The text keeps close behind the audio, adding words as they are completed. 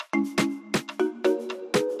I'm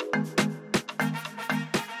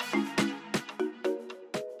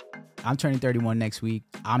turning 31 next week.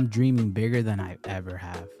 I'm dreaming bigger than I ever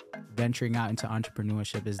have. Venturing out into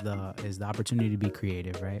entrepreneurship is the opportunity to be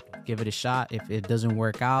creative, right? Give it a shot. If it doesn't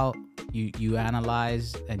work out, you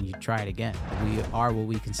analyze and you try it again. We are what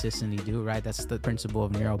we consistently do, right? That's the principle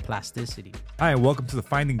of neuroplasticity. Hi, and welcome to the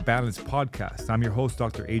Finding Balance podcast. I'm your host,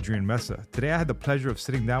 Dr. Adrian Mesa. Today, I had the pleasure of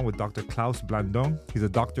sitting down with Dr. Klaus Blandon. He's a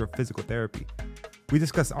doctor of physical therapy. We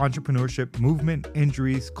discuss entrepreneurship, movement,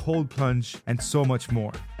 injuries, cold plunge, and so much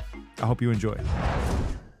more. I hope you enjoy.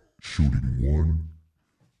 Shooting one.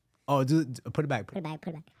 Oh, dude, put it back. Put it back.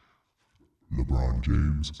 LeBron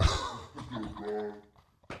James.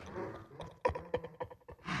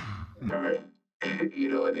 You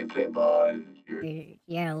know, when they play ball,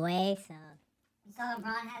 You're away, so you saw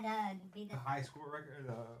LeBron had to be the high score record.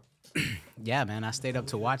 Yeah, man, I stayed up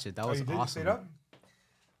to watch it. That was awesome. You stayed up?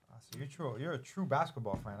 So you're a true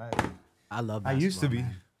basketball fan. I love basketball. I used to be.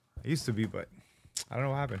 Man. I used to be, but I don't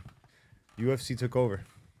know what happened. UFC took over.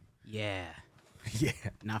 Yeah. Yeah.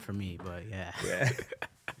 Not for me, but yeah. Yeah.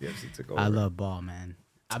 UFC took over. I love ball, man.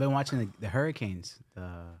 I've been watching the Hurricanes,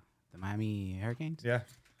 the Miami Hurricanes. Yeah.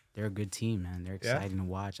 They're a good team, man. They're exciting to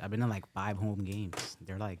watch. I've been to like 5 home games.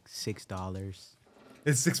 They're like $6.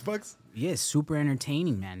 It's $6? Yeah, it's super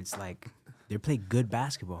entertaining, man. It's like they play good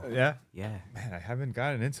basketball. Yeah. Yeah. Man, I haven't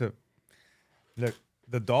gotten into. Look,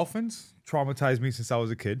 the Dolphins traumatized me since I was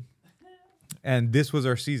a kid. And this was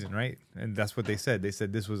our season, right? And that's what they said. They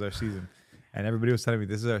said this was our season. And everybody was telling me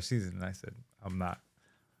this is our season. And I said, I'm not.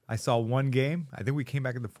 I saw one game. I think we came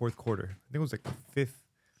back in the fourth quarter. I think it was like the fifth.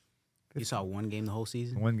 You saw one game the whole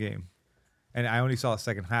season? One game. And I only saw the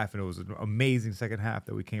second half, and it was an amazing second half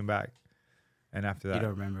that we came back. And after that. You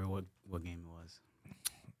don't remember what game it was?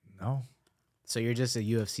 No. So you're just a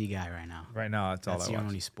UFC guy right now? Right now, that's all I watch. That's your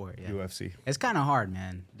only sport, yeah. UFC. It's kind of hard,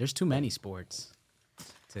 man. There's too many sports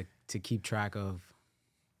to keep track of.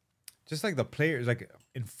 Just like the players, like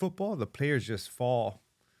in football, the players just fall.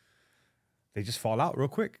 They just fall out real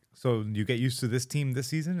quick. So you get used to this team this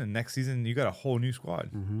season, and next season you got a whole new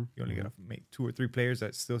squad. Mm-hmm. You only got to make 2 or 3 players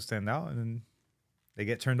that still stand out, and then they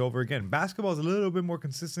get turned over again. Basketball is a little bit more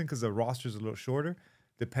consistent because the roster is a little shorter,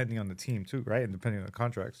 depending on the team too, right? And depending on the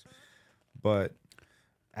contracts. But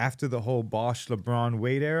after the whole Bosch, LeBron,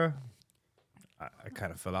 Wade era, I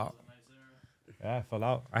kind of fell out. Yeah, I fell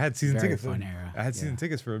out. I had season Very tickets. fun era. I had season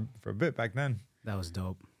tickets for a bit back then. That was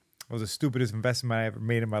dope. It was the stupidest investment I ever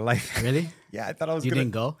made in my life. Really? Yeah, I thought I was You gonna,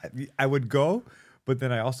 didn't go? I would go, but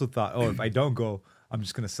then I also thought, if I don't go, I'm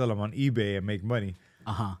just going to sell them on eBay and make money.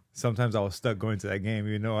 Uh-huh. Sometimes I was stuck going to that game,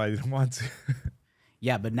 even though I didn't want to.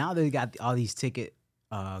 Yeah, but now they got all these ticket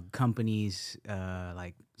companies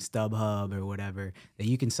like StubHub or whatever that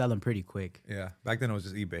you can sell them pretty quick. Yeah, back then it was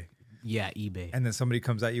just eBay. Yeah, eBay. And then somebody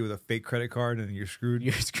comes at you with a fake credit card and you're screwed.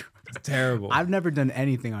 You're screwed. It's terrible. I've never done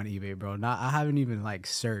anything on eBay, bro. I haven't even like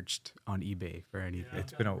searched on eBay for anything.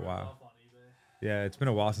 It's been a while. Yeah, it's been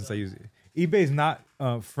a while since I used it. eBay's not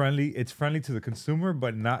friendly. It's friendly to the consumer,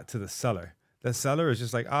 but not to the seller. The seller is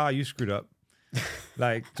just like, you screwed up.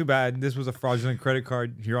 Like, too bad. This was a fraudulent credit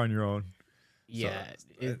card. You're on your own. Yeah,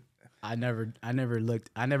 I never looked.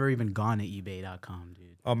 I never even gone to eBay.com, dude.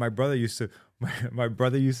 Oh, my brother used to. My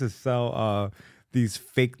brother used to sell these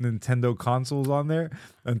fake Nintendo consoles on there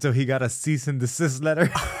until he got a cease and desist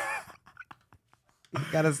letter. He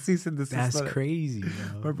got a cease and desist letter. That's crazy,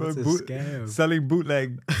 bro. My brother That's a scam. selling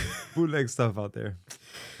bootleg stuff out there.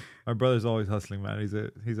 My brother's always hustling, man.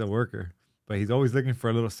 He's a worker, but he's always looking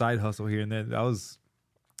for a little side hustle here and there. He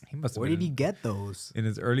must have. Where did he get those? In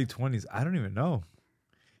his early 20s? I don't even know.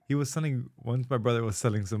 He was selling. Once my brother was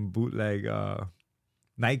selling some bootleg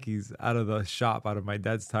Nikes out of my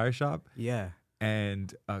dad's tire shop. Yeah.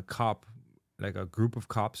 And a cop, like a group of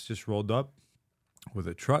cops, just rolled up with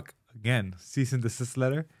a truck. Again, cease and desist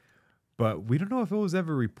letter. But we don't know if it was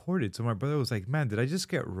ever reported. So my brother was like, man, did I just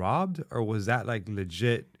get robbed? Or was that like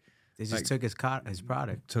legit? They just took his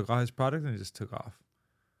product. Took all his product and just took off.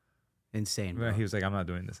 Insane, bro. He was like, I'm not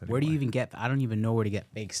doing this anymore. Where do you even get? I don't even know where to get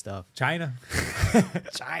fake stuff. China.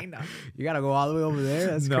 China. You got to go all the way over there?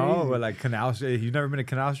 That's crazy. No, but like Canal Street. You've never been to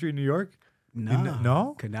Canal Street in New York? No.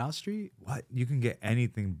 No? Canal Street? What? You can get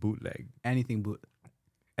anything bootleg. Anything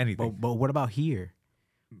Anything. But what about here?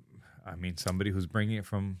 I mean, somebody who's bringing it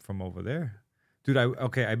from over there. Dude,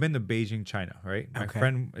 I've been to Beijing, China, right? My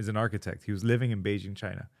friend is an architect. He was living in Beijing,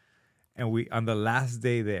 China. And on the last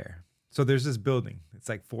day there, so there's this building. It's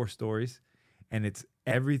like 4 stories. And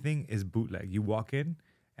everything is bootleg. You walk in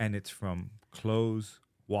and it's from clothes,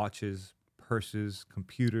 watches, purses,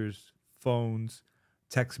 computers, phones,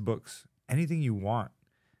 textbooks, anything you want.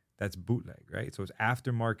 that's bootleg, right? So it's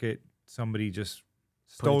aftermarket. Somebody just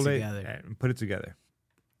stole it and put it together.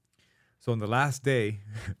 So on the last day,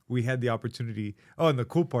 we had the opportunity. Oh, and the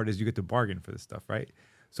cool part is you get to bargain for this stuff, right?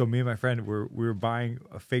 So me and my friend we were buying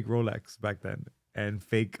a fake Rolex back then and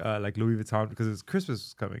fake like Louis Vuitton because Christmas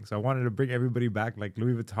was coming. So I wanted to bring everybody back like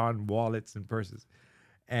Louis Vuitton wallets and purses.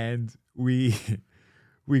 And we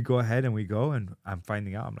go ahead and we go, and I'm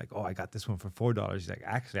finding out. I'm like, oh, I got this one for $4. He's like,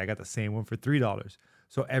 actually, I got the same one for $3.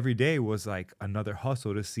 So every day was like another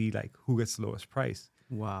hustle to see like who gets the lowest price.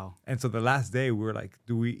 Wow. And so the last day we were like,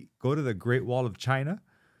 do we go to the Great Wall of China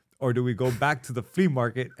or do we go back to the flea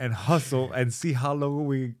market and hustle and see how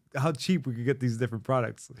cheap we could get these different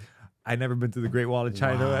products? I never been to the Great Wall of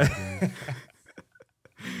China. Wow,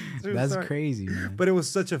 that's crazy, man. But it was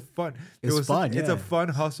such a fun. It's fun. It's a fun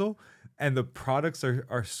hustle, and the products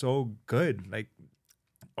are so good. Like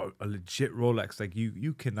a legit Rolex, like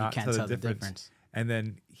you cannot tell the difference. And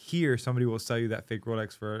then here, somebody will sell you that fake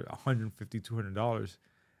Rolex for $150, $200.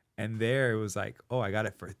 And there it was like, oh, I got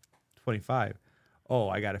it for $25. Oh,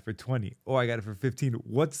 I got it for $20. Oh, I got it for $15.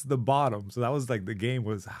 What's the bottom? So that was like the game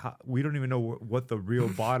was, we don't even know what the real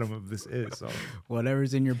bottom of this is. So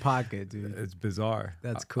whatever's in your pocket, dude. It's bizarre.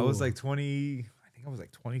 That's cool. I was like 20, I think I was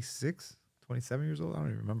like 26, 27 years old. I don't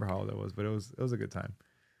even remember how old I was, but it was a good time.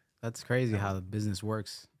 That's crazy how the business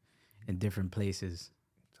works in different places.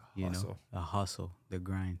 You know, a hustle, the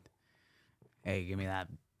grind. Hey, give me that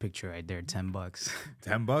picture right there, $10.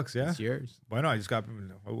 $10, yeah. It's yours. Why not?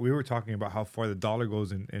 We were talking about how far the dollar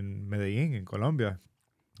goes in Medellin, in Colombia,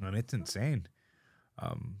 and it's insane.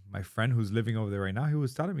 My friend who's living over there right now, he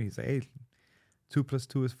was telling me, he's like, hey, 2 +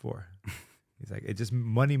 2 is 4. He's like,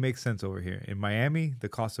 money makes sense over here. In Miami, the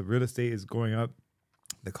cost of real estate is going up.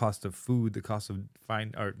 The cost of food, the cost of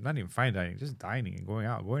not even fine dining, just dining and going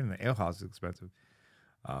out. Going to the ale house is expensive.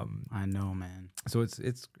 I know, man. So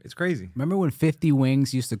it's crazy. Remember when 50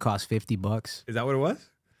 wings used to cost $50? Is that what it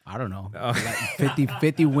was? I don't know. Like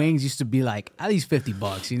 50 wings used to be like at least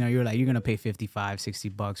 $50. You know, you're gonna pay $55,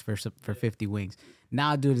 $60 for 50 wings.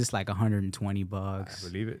 Now, dude, it's like $120. I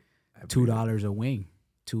believe it. $2 a wing,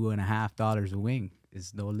 $2.50 a wing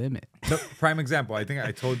is no limit. So, prime example. I think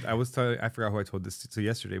I forgot who I told this to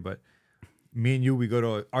yesterday, but me and you, we go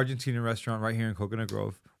to an Argentinian restaurant right here in Coconut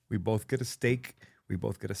Grove. We both get a steak. We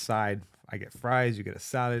both get a side. I get fries. You get a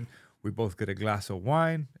salad. We both get a glass of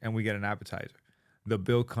wine, and we get an appetizer. The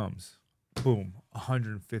bill comes, boom,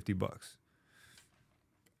 $150.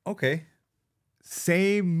 Okay,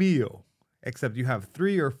 same meal, except you have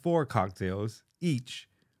 3 or 4 cocktails each,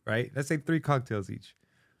 right? Let's say 3 cocktails each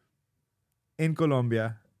in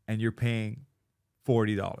Colombia, and you're paying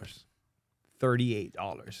 $40, $38.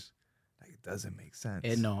 Like, it doesn't make sense.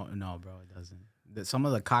 No, bro, it doesn't. Some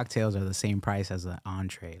of the cocktails are the same price as an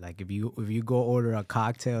entree. Like if you go order a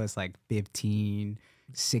cocktail, it's like $15,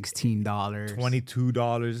 $16,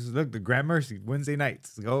 $22. Look, the Grand Mercy Wednesday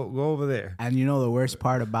nights. Go over there. And you know the worst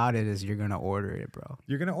part about it is you're gonna order it, bro.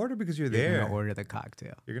 You're gonna order because you're there. You're gonna order the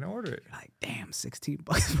cocktail. You're gonna order it. You're like, damn,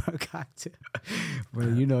 $16 for a cocktail. But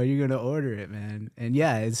you know you're gonna order it, man. And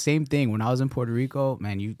yeah, it's the same thing. When I was in Puerto Rico,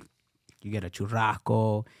 man, you get a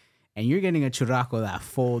churrasco. And you're getting a churrasco that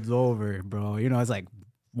folds over, bro. You know, it's like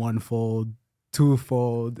 1 fold, 2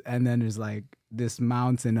 fold, and then there's like this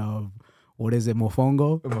mountain of, what is it,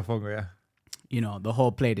 mofongo? Mofongo, yeah. You know, the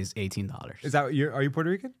whole plate is $18. Is that are you Puerto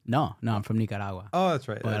Rican? No, I'm from Nicaragua. Oh, that's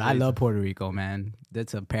right. But I love Puerto Rico, man.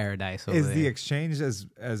 That's a paradise over there. Is the exchange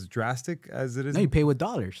as drastic as it is? No, you pay with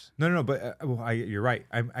dollars. No, but you're right.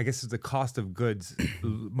 I guess it's the cost of goods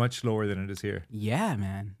much lower than it is here. Yeah,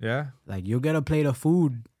 man. Yeah? Like, you'll get a plate of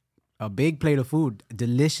food. A big plate of food,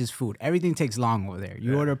 delicious food. Everything takes long over there.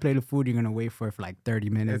 You order a plate of food, you're going to wait for it for like 30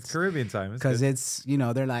 minutes. It's Caribbean time. Because it's, you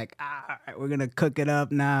know, they're like, we're going to cook it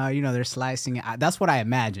up now. You know, they're slicing it. That's what I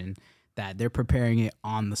imagine, that they're preparing it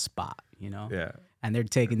on the spot, you know? Yeah. And they're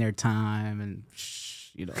taking their time and,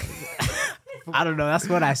 you know. I don't know. That's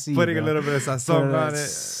what I see. Putting a little bit of sazon on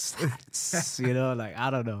it. You know, like, I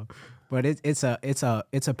don't know. But it's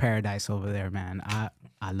a paradise over there, man.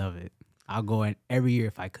 I love it. I'll go in every year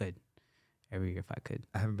if I could. I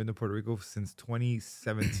haven't been to Puerto Rico since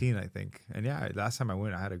 2017, I think. And yeah, last time I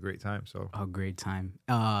went, I had a great time. So a great time.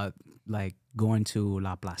 Like going to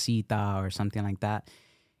La Placita or something like that,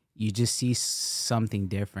 you just see something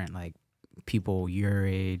different. Like people your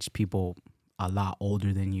age, people a lot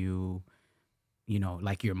older than you. You know,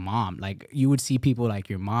 like your mom. Like you would see people like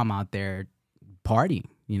your mom out there partying.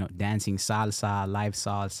 You know, dancing salsa, live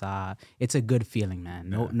salsa. It's a good feeling, man.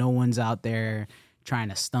 No one's out there trying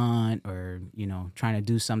to stunt or, you know, trying to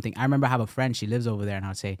do something. I remember I have a friend, she lives over there, and I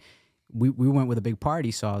would say, we went with a big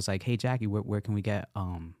party, so I was like, hey, Jackie, where can we get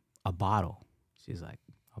a bottle. She's like,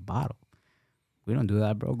 a bottle? We don't do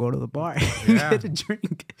that, bro. Go to the bar, Yeah. get a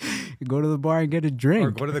drink. Go to the bar and get a drink.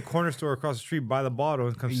 Or go to the corner store across the street, buy the bottle,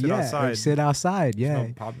 and come sit outside. Or sit outside. Yeah.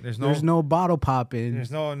 There's no bottle popping. There's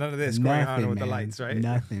none of this going on with the lights, right?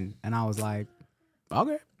 Nothing. And I was like,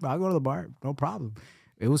 okay, I'll go to the bar. No problem.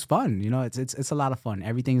 It was fun. You know, it's a lot of fun.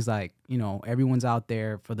 Everything's like, you know, everyone's out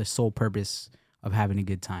there for the sole purpose of having a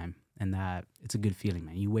good time. And that it's a good feeling,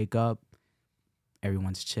 man. You wake up,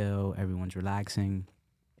 everyone's chill, everyone's relaxing.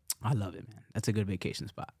 I love it, man. That's a good vacation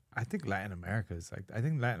spot. I think Latin America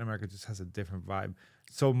just has a different vibe.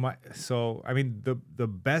 So I mean, the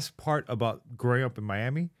best part about growing up in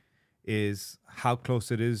Miami is how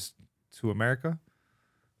close it is to America.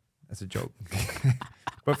 That's a joke,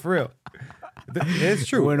 but for real, it's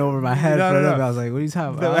true. It went over my head for a little bit. I was like, "What are you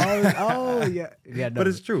talking about?" Oh, yeah, yeah. No, but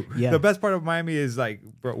it's true. Yeah. The best part of Miami is like,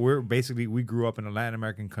 bro, we grew up in a Latin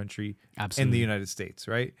American country in the United States,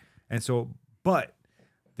 right? And so, but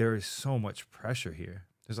there is so much pressure here.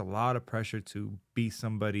 There's a lot of pressure to be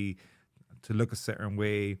somebody, to look a certain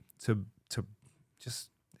way, to just,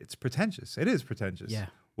 it's pretentious. It is pretentious. Yeah.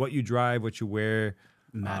 What you drive, what you wear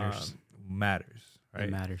matters. Right?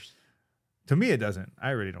 It matters. To me, it doesn't. I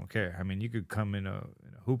really don't care. I mean, you could come in a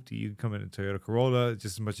hoopty, you could come in a Toyota Corolla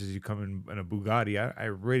just as much as you come in a Bugatti. I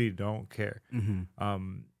really don't care.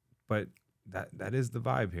 Mm-hmm. But that is the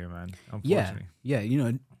vibe here, man. Unfortunately. Yeah. You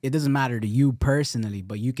know, it doesn't matter to you personally,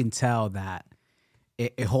 but you can tell that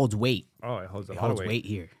it holds weight. Oh, it holds weight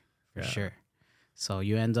here for sure. So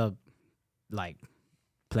you end up like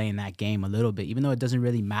playing that game a little bit, even though it doesn't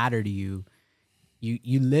really matter to you.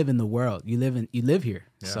 You live in the world. You live here.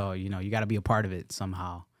 Yeah. So, you know, you got to be a part of it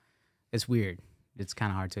somehow. It's weird. It's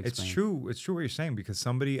kind of hard to explain. It's true. It's true what you're saying, because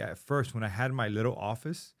somebody at first, when I had my little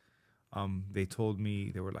office, they told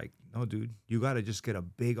me, they were like, no, dude, you got to just get a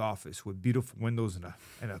big office with beautiful windows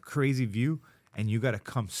and a crazy view. And you got to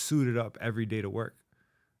come suited up every day to work.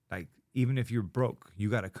 Like, even if you're broke,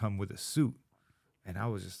 you got to come with a suit. And I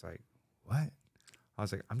was just like, what? I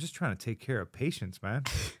was like, I'm just trying to take care of patients, man.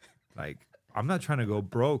 Like, I'm not trying to go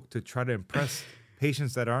broke to try to impress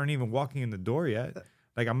patients that aren't even walking in the door yet.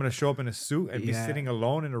 Like, I'm going to show up in a suit and be sitting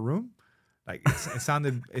alone in a room. Like, it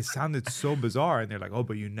sounded so bizarre. And they're like, oh,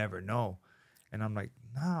 but you never know. And I'm like,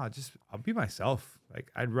 nah, I'll be myself.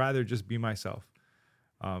 Like, I'd rather just be myself.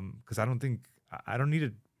 Because I don't need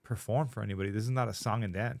to perform for anybody. This is not a song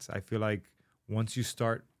and dance. I feel like once you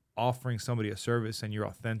start offering somebody a service and you're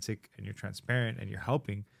authentic and you're transparent and you're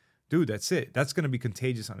helping, dude, that's it. That's going to be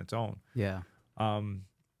contagious on its own. Yeah.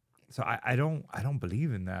 So I don't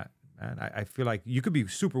believe in that, man. I feel like you could be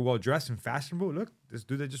super well dressed and fashionable. Look, this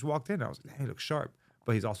dude that just walked in, I was like, hey, he looks sharp,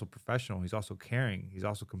 but he's also professional. He's also caring. He's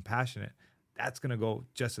also compassionate. That's going to go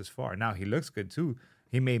just as far. Now, he looks good too.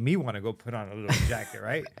 He made me want to go put on a little jacket,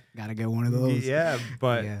 right? Gotta get one of those. Yeah,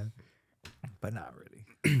 but not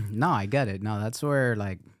really. No, I get it. No, that's where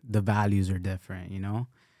like the values are different, you know?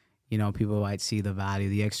 You know, people might see the value,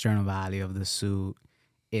 the external value of the suit.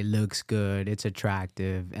 It looks good. It's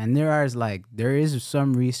attractive. And there is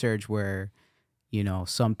some research where, you know,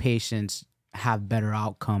 some patients have better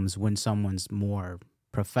outcomes when someone's more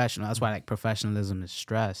professional. That's why like professionalism is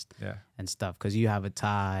stressed and stuff. Because you have a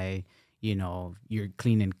tie, you know, you're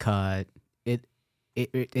clean and cut.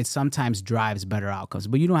 It sometimes drives better outcomes.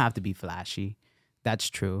 But you don't have to be flashy.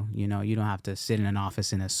 That's true. You know, you don't have to sit in an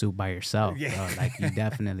office in a suit by yourself. Yeah. Like, you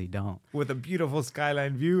definitely don't. With a beautiful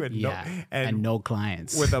skyline view and no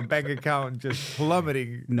clients. With a bank account just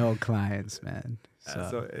plummeting. No clients, man.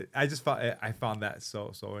 So I found that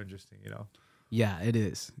so interesting, you know? Yeah, it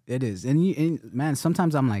is. It is. And man,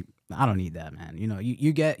 sometimes I'm like, I don't need that, man. You know,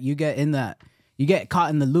 you get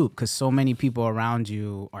caught in the loop because so many people around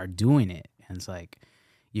you are doing it. And it's like,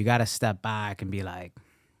 you got to step back and be like,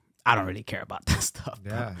 I don't really care about that stuff.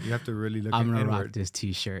 Bro. Yeah, you have to really look. I'm gonna inward. rock this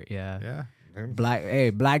T-shirt. Yeah.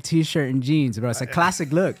 Black T-shirt and jeans, bro. It's a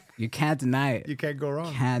classic look. You can't deny it. You can't go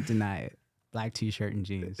wrong. Can't deny it. Black T-shirt and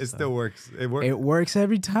jeans. It still works. It works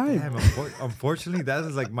every time. Damn, unfortunately, that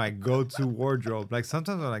is like my go-to wardrobe. Like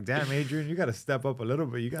sometimes I'm like, damn, Adrian, you gotta step up a little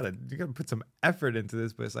bit. You gotta put some effort into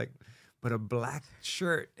this. But it's like, but a black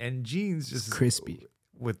shirt and jeans just crispy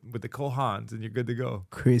with the Kohans, and you're good to go.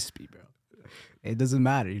 Crispy, bro. It doesn't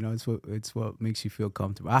matter, you know. It's what makes you feel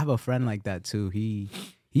comfortable. I have a friend like that too. He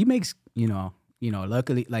makes you know.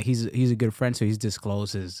 Luckily, like he's a good friend, so he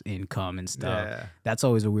discloses his income and stuff. Yeah. That's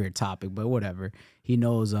always a weird topic, but whatever. He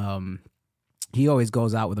knows. He always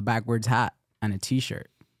goes out with a backwards hat and a T-shirt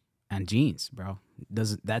and jeans, bro.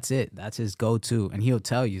 That's it. That's his go-to, and he'll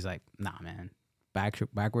tell you, he's like, nah, man,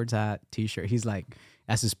 backwards hat, T-shirt. He's like,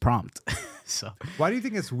 that's his prompt. So why do you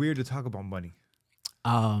think it's weird to talk about money?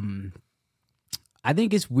 I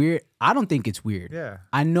think it's weird. I don't think it's weird. Yeah.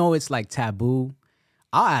 I know it's like taboo.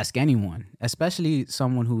 I'll ask anyone, especially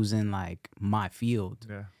someone who's in like my field.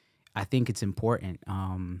 Yeah. I think it's important.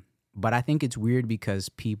 But I think it's weird because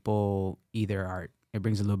people it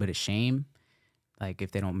brings a little bit of shame, like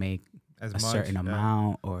if they don't make As a much, certain yeah.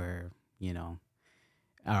 amount, or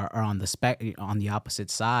or on the opposite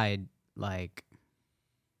side, like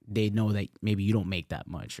they know that maybe you don't make that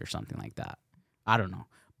much or something like that. I don't know.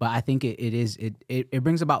 But I think it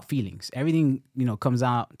brings about feelings. Everything, comes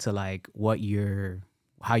out to like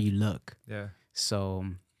how you look. Yeah. So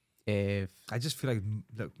if I just feel like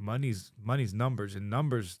look, money's numbers, and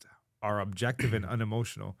numbers are objective and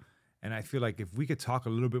unemotional. And I feel like if we could talk a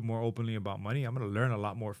little bit more openly about money, I'm going to learn a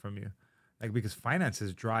lot more from you. Like, because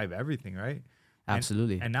finances drive everything, right?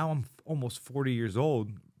 Absolutely. And now I'm almost 40 years old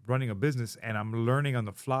running a business, and I'm learning on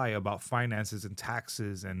the fly about finances and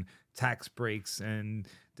taxes and tax breaks and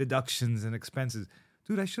deductions and expenses.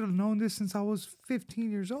 Dude, I should have known this since I was 15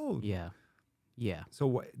 years old. Yeah. Yeah.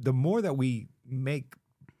 So the more that we make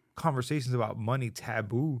conversations about money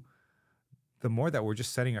taboo, the more that we're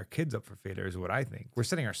just setting our kids up for failure is what I think. We're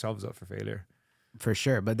setting ourselves up for failure. For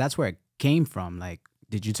sure. But that's where it came from. Like,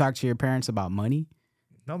 did you talk to your parents about money?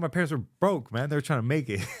 No, my parents were broke, man. They were trying to make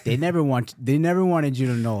it. They never wanted you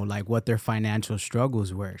to know like what their financial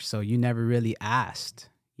struggles were. So you never really asked.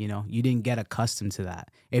 You didn't get accustomed to that.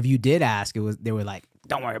 If you did ask, they were like,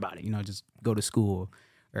 don't worry about it. Just go to school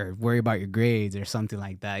or worry about your grades or something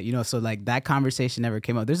like that. So like that conversation never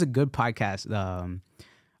came up. There's a good podcast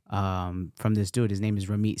from this dude. His name is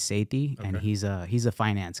Ramit Sethi, and he's a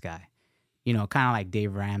finance guy. Kind of like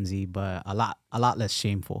Dave Ramsey, but a lot less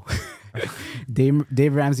shameful.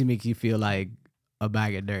 Dave Ramsey makes you feel like a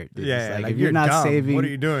bag of dirt. Dude. Yeah, like like if you're not dumb. saving, what are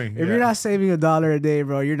you doing? If you're not saving $1 a day,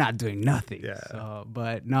 bro, you're not doing nothing. Yeah. So,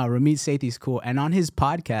 but no, Ramit Sethi's cool, and on his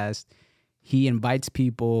podcast, he invites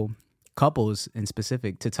couples in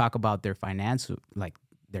specific, to talk about their finances.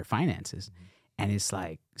 Mm-hmm. And it's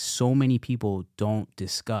like so many people don't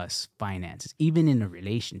discuss finances, even in a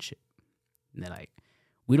relationship. And they're like,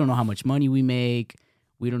 we don't know how much money we make.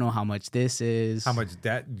 We don't know how much this is. How much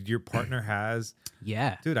debt your partner has.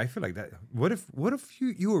 Yeah. Dude, I feel like that. What if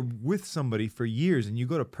you were with somebody for years and you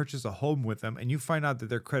go to purchase a home with them and you find out that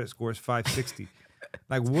their credit score is 560?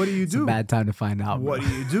 Like, what do you do? It's a bad time to find out. What do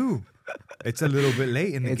you do? It's a little bit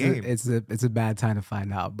late in the game. It's a bad time to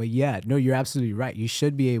find out. But yeah, no, you're absolutely right. You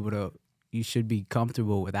should be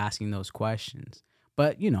comfortable with asking those questions.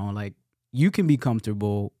 But, like, you can be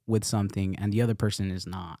comfortable with something and the other person is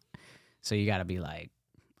not. So you got to be like,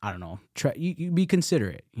 I don't know, you be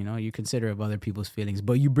considerate, you consider of other people's feelings,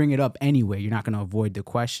 but you bring it up anyway. You're not going to avoid the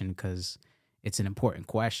question because it's an important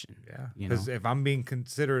question. Yeah. Because if I'm being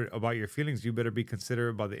considerate about your feelings, you better be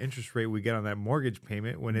considerate about the interest rate we get on that mortgage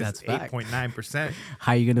payment when it's 8.9%.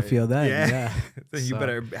 How you going to feel then? Yeah. Then you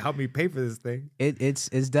better help me pay for this thing. It's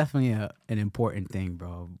definitely an important thing,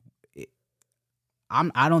 bro.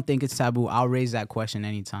 I don't think it's taboo. I'll raise that question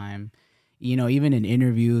anytime. Even in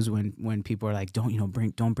interviews when people are like,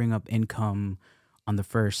 don't bring up income on the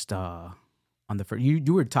first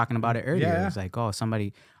you were talking about it earlier. Yeah. It was like, oh,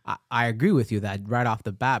 somebody I agree with you that right off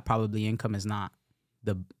the bat probably income is not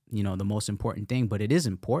the most important thing, but it is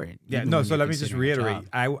important. Yeah, no, so let me just reiterate.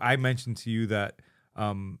 I mentioned to you that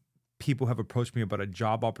people have approached me about a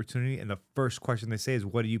job opportunity, and the first question they say is,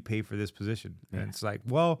 what do you pay for this position? Yeah. And it's like,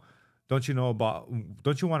 well, don't you want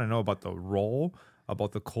to know about the role,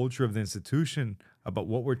 about the culture of the institution, about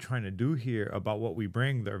what we're trying to do here, about what we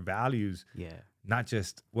bring, their values. Yeah. Not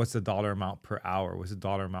just what's the dollar amount per hour, what's the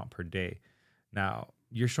dollar amount per day. Now,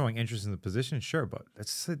 you're showing interest in the position, sure, but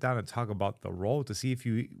let's sit down and talk about the role to see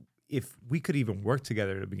if we could even work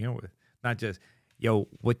together to begin with. Not just, yo,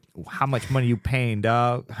 how much money you paying,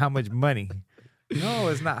 dog? How much money? No,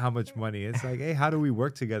 it's not how much money. It's like, hey, how do we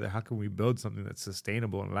work together? How can we build something that's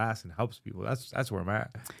sustainable and lasts and helps people? That's where I'm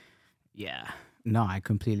at. Yeah. No, I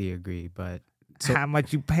completely agree. But so, how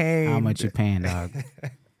much you paying? How much you paying, dog?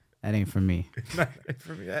 That ain't for me. Not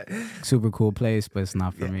for me. Super cool place, but it's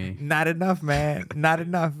not for me. Not enough, man. Not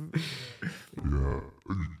enough. Yeah,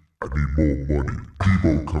 I need more money.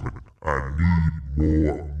 People coming. I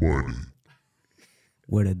need more money.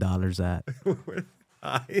 Where the dollars at?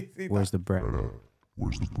 Where's the bread?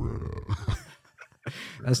 Where's the bread?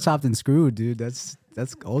 That's chopped and screwed, dude. That's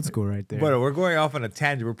old school right there. But we're going off on a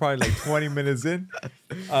tangent. We're probably like 20 minutes in.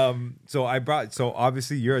 So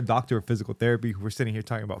obviously you're a doctor of physical therapy. We're sitting here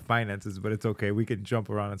talking about finances, but it's okay. We can jump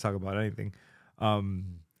around and talk about anything.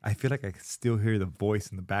 I feel like I can still hear the voice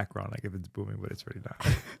in the background, like if it's booming, but it's really not.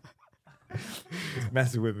 It's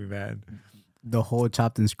messing with me, man. the whole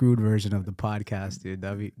chopped and screwed version of the podcast, dude.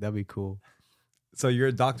 That'd be cool. So you're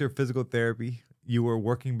a doctor of physical therapy. You were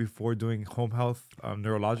working before doing home health,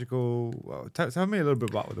 neurological. Tell me a little bit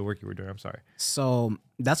about the work you were doing. I'm sorry. So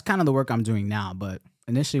that's kind of the work I'm doing now. But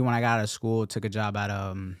initially, when I got out of school, took a job at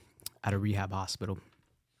a rehab hospital.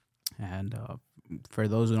 And for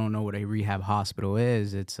those who don't know what a rehab hospital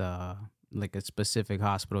is, it's like a specific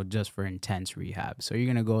hospital just for intense rehab. So you're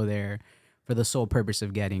gonna go there for the sole purpose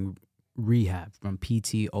of getting rehab from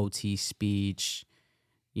PT, OT, speech.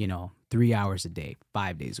 3 hours a day,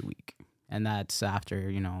 5 days a week. And that's after,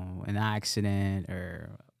 an accident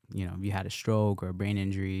or, if you had a stroke or a brain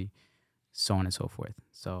injury, so on and so forth.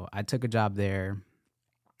 So I took a job there.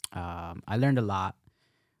 I learned a lot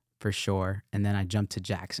for sure. And then I jumped to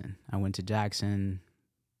Jackson. I went to Jackson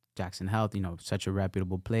Health, such a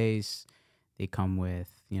reputable place. They come with,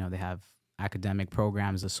 they have academic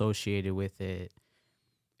programs associated with it.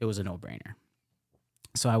 It was a no-brainer.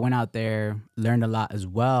 So I went out there, learned a lot as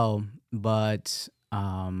well, but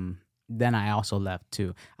then I also left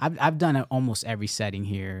too. I've done almost every setting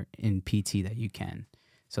here in PT that you can.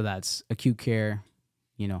 So that's acute care,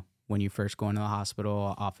 when you first go into the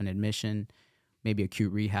hospital, often admission, maybe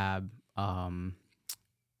acute rehab, outpatient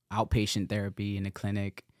therapy in a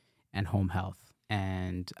clinic, and home health.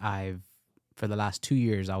 And for the last 2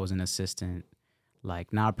 years, I was an assistant,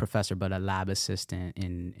 like not a professor, but a lab assistant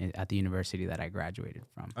at the university that I graduated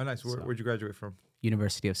from. Oh, nice. Where'd you graduate from?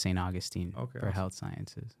 University of St. Augustine for awesome. Health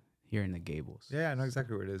Sciences here in the Gables. Yeah, I know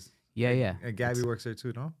exactly where it is. Yeah. And Gabby works there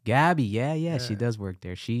too, no? Gabby, yeah, she does work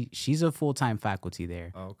there. She's a full-time faculty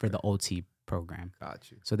there for the OT program.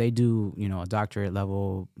 Got you. So they do, a doctorate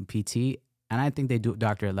level PT, and I think they do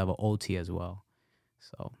doctorate level OT as well.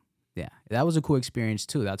 So, yeah, that was a cool experience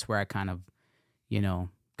too. That's where I kind of,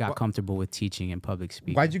 got comfortable with teaching and public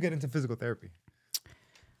speaking. Why'd you get into physical therapy?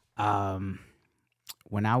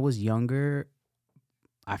 When I was younger,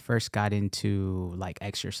 I first got into like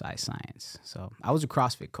exercise science. So I was a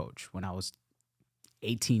CrossFit coach when I was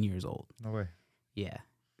 18 years old. No way. Yeah.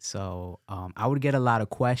 So I would get a lot of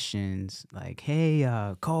questions like, "Hey,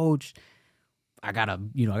 coach, I got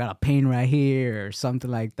a pain right here," or something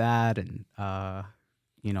like that, and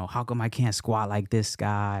how come I can't squat like this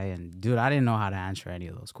guy? And dude, I didn't know how to answer any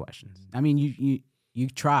of those questions. I mean, you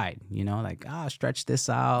tried, like, stretch this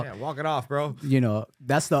out. Yeah, walk it off, bro.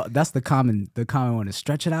 That's the common one is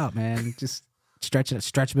stretch it out, man. Just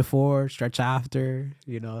stretch before, stretch after,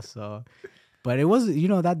 so. But it was,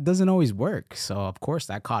 that doesn't always work. So of course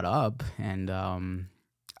that caught up, and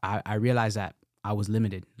I realized that I was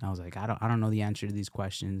limited. I was like, I don't know the answer to these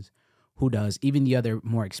questions. Who does? Even the other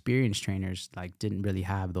more experienced trainers like didn't really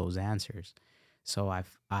have those answers. So I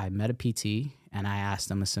met a PT and I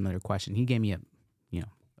asked him a similar question. He gave me a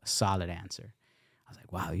solid answer. I was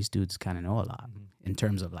like, wow, these dudes kind of know a lot in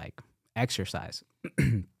terms of like exercise.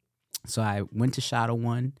 So I went to Shadow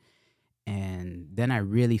One, and then I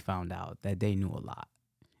really found out that they knew a lot.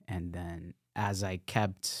 And then as I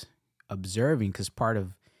kept observing, because part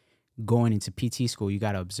of going into PT school, you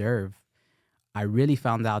got to observe, I really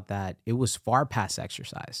found out that it was far past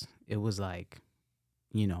exercise. It was like,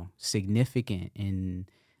 significant in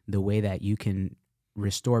the way that you can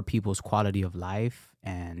restore people's quality of life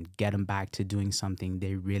and get them back to doing something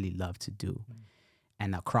they really love to do.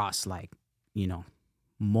 And across like,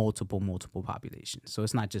 multiple populations. So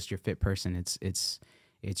it's not just your fit person. It's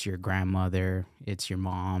your grandmother, it's your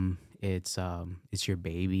mom, it's your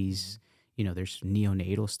babies. There's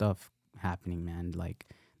neonatal stuff happening, man. Like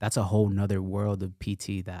that's a whole nother world of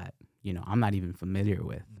PT that, I'm not even familiar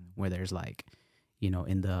with, where there's like,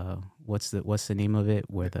 in the, what's the name of it?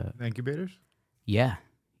 Where the incubators? Yeah.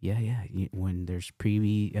 When there's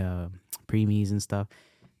preemies and stuff,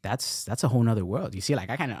 that's a whole nother world. You see, like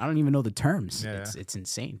I don't even know the terms. Yeah. It's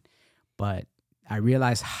insane. But I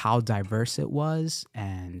realized how diverse it was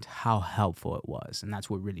and how helpful it was. And that's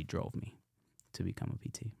what really drove me to become a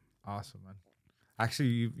PT. Awesome, man.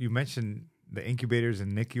 Actually, you mentioned the incubators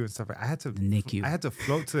and NICU and stuff. I had to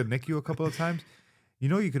float to the NICU a couple of times.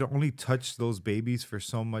 You could only touch those babies for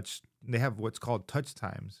so much. They have what's called touch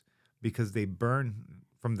times because they burn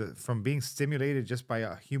from being stimulated just by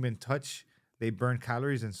a human touch. They burn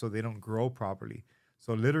calories, and so they don't grow properly.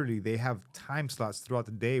 So literally, they have time slots throughout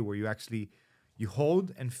the day where you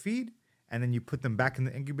hold and feed, and then you put them back in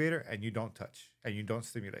the incubator, and you don't touch and you don't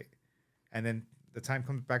stimulate. And then the time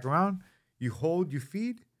comes back around, you hold, you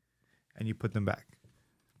feed, and you put them back.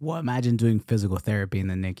 Well, imagine doing physical therapy in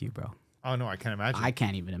the NICU, bro. Oh, no, I can't imagine. I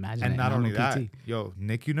can't even imagine. And it. not I'm only a that, PT.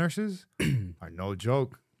 NICU nurses are no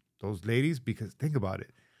joke. Those ladies, because think about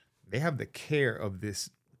it, they have the care of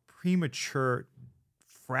this premature,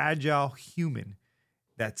 fragile human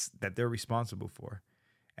that they're responsible for.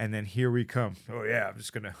 And then here we come. Oh yeah,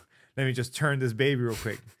 let me just turn this baby real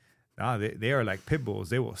quick. Nah, they are like pit bulls.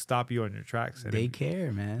 They will stop you on your tracks. And they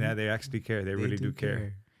care, man. Yeah, they actually care. They really do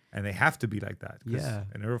care. And they have to be like that. Yeah.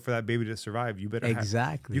 In order for that baby to survive, you better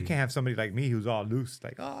exactly. You can't have somebody like me who's all loose,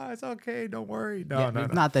 like, oh, it's okay, don't worry. No.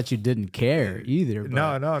 Not that you didn't care either. But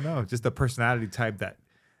No. Just the personality type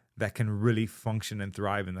that can really function and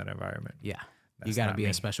thrive in that environment. Yeah. That's you got to be me.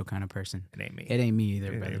 a special kind of person. It ain't me. It ain't me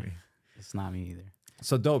either, brother. It's not me either.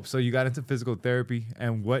 So dope. So you got into physical therapy,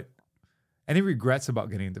 and any regrets about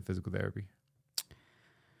getting into physical therapy?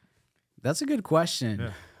 That's a good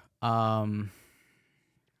question. Yeah.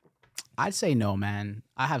 I'd say no, man.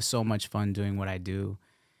 I have so much fun doing what I do.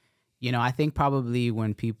 You know, I think probably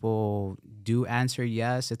when people do answer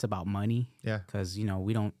yes, it's about money. Yeah. Because, you know,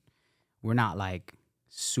 we're not like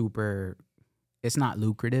super, it's not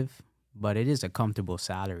lucrative, but it is a comfortable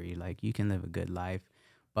salary. Like you can live a good life,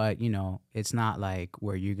 but you know, it's not like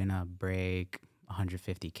where you're going to break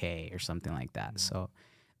 150K or something like that. So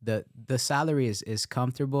the salary is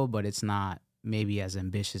comfortable, but it's not maybe as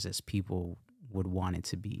ambitious as people would want it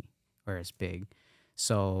to be or as big.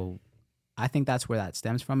 So I think that's where that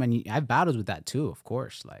stems from. And I've battled with that too, of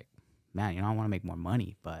course. Like, man, you know, I want to make more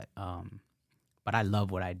money, but I love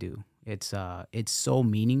what I do. It's so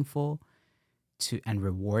meaningful and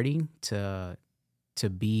rewarding to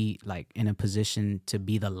be like in a position to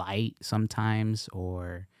be the light sometimes,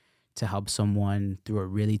 or to help someone through a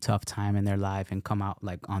really tough time in their life and come out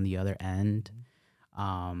like on the other end,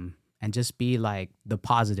 and just be like the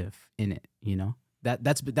positive in it, you know.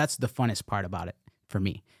 That's the funnest part about it for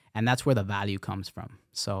me, and that's where the value comes from.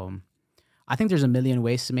 So I think there's a million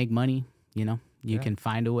ways to make money, you know. You can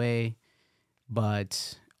find a way,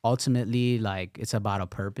 but ultimately, like, it's about a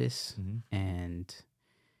purpose, and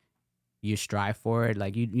you strive for it.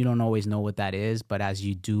 Like, you don't always know what that is, but as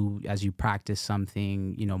you practice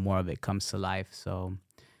something, you know, more of it comes to life. So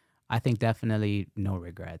I think definitely no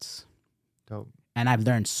regrets. Dope. And I've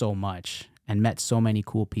learned so much and met so many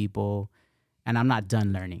cool people, and I'm not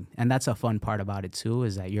done learning. And that's a fun part about it too,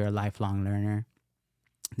 is that you're a lifelong learner.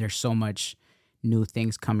 There's so much new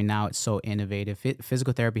things coming out. It's so innovative.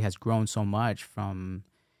 Physical therapy has grown so much from,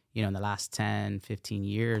 you know, in the last 10, 15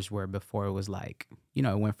 years, where before it was like, you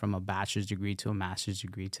know, it went from a bachelor's degree to a master's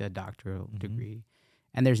degree to a doctoral degree.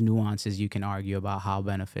 And there's nuances you can argue about how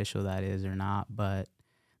beneficial that is or not. But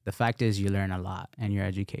the fact is you learn a lot and your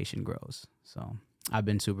education grows. So I've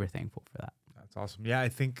been super thankful for that. That's awesome. Yeah, I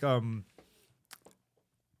think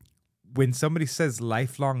when somebody says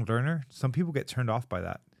lifelong learner, some people get turned off by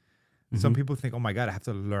that. Some people think, oh my God, I have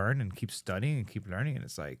to learn and keep studying and keep learning. And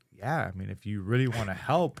it's like, yeah, I mean, if you really want to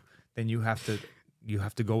help, then you have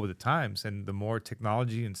to go with the times. And the more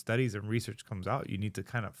technology and studies and research comes out, you need to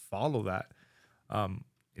kind of follow that.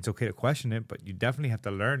 It's okay to question it, but you definitely have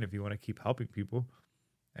to learn if you want to keep helping people.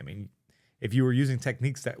 I mean, if you were using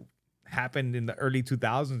techniques that happened in the early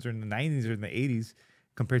 2000s or in the 90s or in the 80s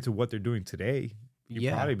compared to what they're doing today,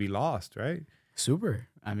 you'd probably be lost, right? Super.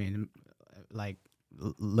 I mean, like,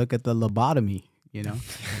 look at the lobotomy, you know.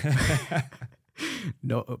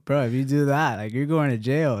 No, bro, if you do that, like, you're going to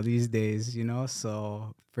jail these days, you know.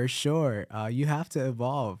 So for sure, you have to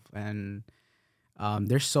evolve, and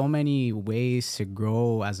there's so many ways to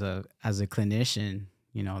grow as a clinician.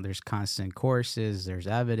 You know, there's constant courses, there's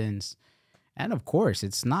evidence, and of course,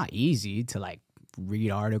 it's not easy to like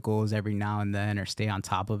read articles every now and then or stay on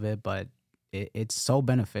top of it, but it's so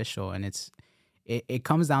beneficial, and it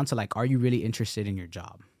comes down to like, are you really interested in your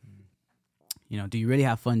job? You know, do you really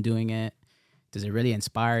have fun doing it? Does it really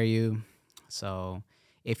inspire you? So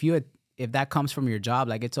if that comes from your job,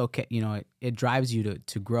 like, it's okay. You know, it drives you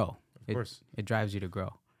to grow. Of course. It drives you to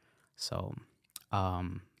grow. So,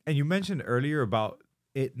 and you mentioned earlier about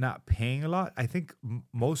it not paying a lot. I think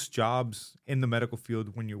most jobs in the medical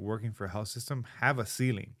field, when you're working for a health system, have a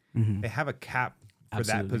ceiling. They have a cap for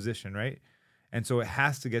that position, right? And so it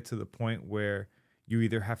has to get to the point where you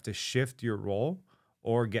either have to shift your role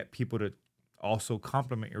or get people to also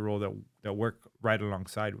complement your role that work right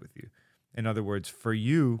alongside with you. In other words, for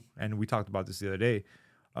you, and we talked about this the other day,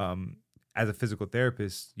 as a physical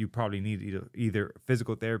therapist, you probably need either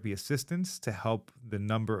physical therapy assistance to help the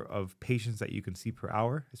number of patients that you can see per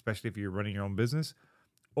hour, especially if you're running your own business,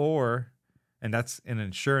 and that's an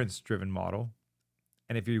insurance-driven model.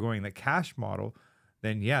 And if you're going the cash model,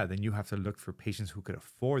 then you have to look for patients who could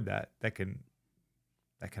afford that can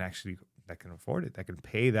afford it, that can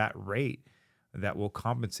pay that rate, that will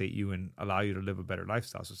compensate you and allow you to live a better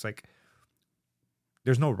lifestyle. So it's like,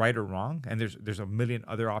 there's no right or wrong, and there's a million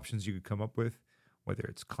other options you could come up with. whether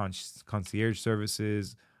it's concierge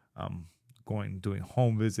services, doing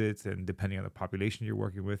home visits, and depending on the population you're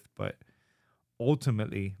working with. But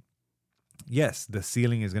ultimately, yes, the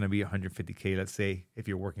ceiling is going to be 150K, let's say, if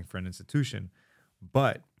you're working for an institution.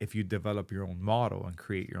 But if you develop your own model and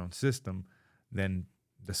create your own system, then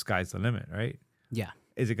the sky's the limit, right? Yeah.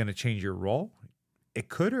 Is it going to change your role? It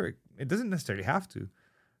could, or it doesn't necessarily have to.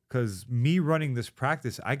 Because me running this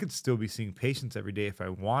practice, I could still be seeing patients every day if I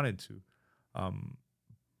wanted to.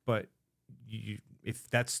 But if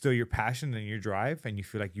that's still your passion and your drive, and you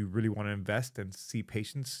feel like you really want to invest and see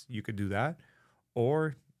patients, you could do that.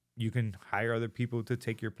 Or you can hire other people to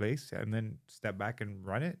take your place and then step back and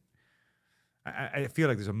run it. I feel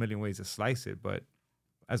like there's a million ways to slice it, but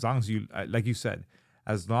as long as you, like you said,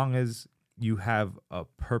 as long as you have a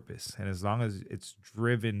purpose and as long as it's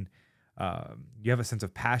driven, you have a sense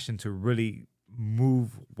of passion to really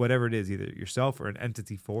move whatever it is, either yourself or an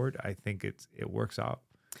entity forward, I think it works out.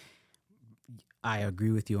 I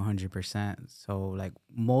agree with you 100%. So like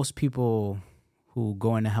most people who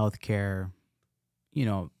go into healthcare,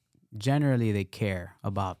 generally they care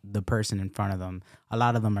about the person in front of them. A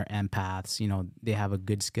lot of them are empaths. They have a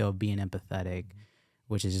good skill of being empathetic,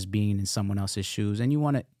 which is just being in someone else's shoes. And you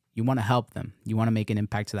want to help them. You want to make an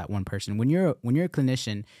impact to that one person. When you're a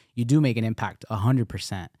clinician, you do make an impact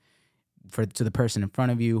 100% to the person in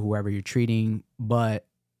front of you, whoever you're treating. But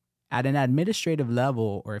at an administrative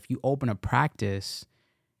level, or if you open a practice,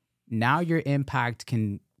 now your impact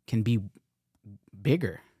can be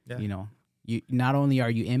bigger. Yeah. You not only are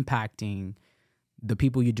you impacting the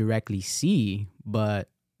people you directly see, but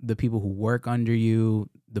the people who work under you,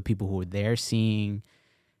 the people who they're seeing.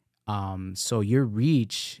 So your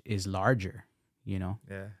reach is larger, Yeah,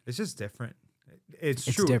 it's just different. It's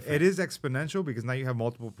true. Different. It is exponential because now you have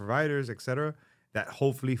multiple providers, et cetera, that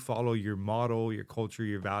hopefully follow your model, your culture,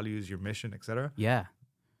 your values, your mission, et cetera. Yeah.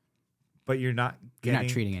 But you're not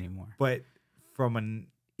treating anymore. But from an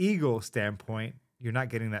ego standpoint, you're not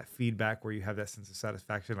getting that feedback where you have that sense of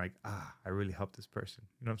satisfaction, like, I really helped this person.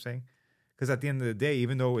 You know what I'm saying? Because at the end of the day,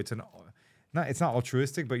 even though it's not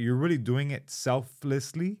altruistic, but you're really doing it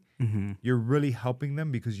selflessly. Mm-hmm. You're really helping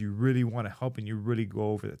them because you really want to help and you really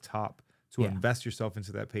go over the top to invest yourself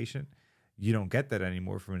into that patient. You don't get that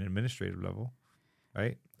anymore from an administrative level,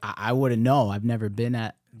 right? I wouldn't know. I've never been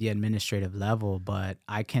at the administrative level, but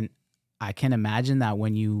I can imagine that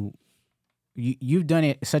when you've done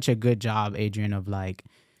it such a good job, Adrian, of like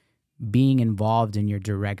being involved in your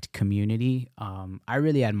direct community. I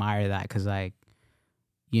really admire that because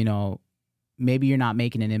maybe you're not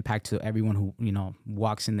making an impact to everyone who,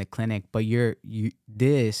 walks in the clinic, but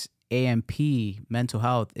this AMP mental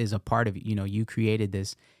health is a part of it. You created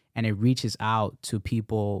this and it reaches out to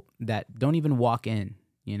people that don't even walk in,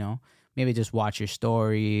 maybe just watch your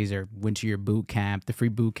stories or went to your boot camp, the free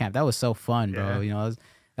boot camp. That was so fun, bro. Yeah.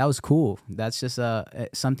 That was cool. That's just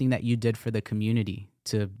something that you did for the community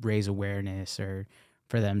to raise awareness or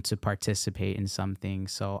for them to participate in something.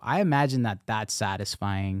 So I imagine that that's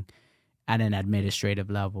satisfying at an administrative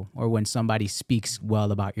level, or when somebody speaks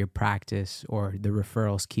well about your practice or the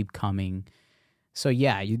referrals keep coming. So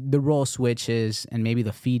yeah, the role switches and maybe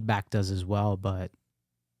the feedback does as well. But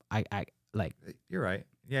I like, you're right.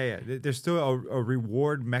 Yeah. There's still a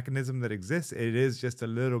reward mechanism that exists. It is just a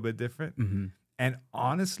little bit different. Mm-hmm. And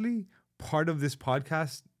honestly, part of this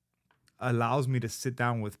podcast allows me to sit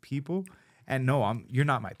down with people and no, you're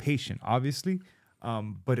not my patient, obviously.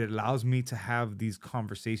 But it allows me to have these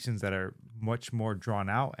conversations that are much more drawn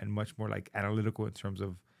out and much more like analytical in terms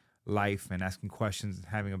of life and asking questions and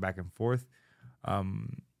having a back and forth.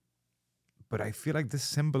 But I feel like this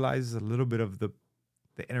symbolizes a little bit of the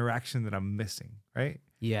interaction that I'm missing, right?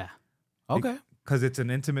 Yeah. Okay. Because it's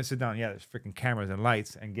an intimate sit down. Yeah, there's freaking cameras and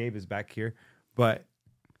lights, and Gabe is back here, but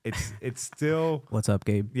it's still. What's up,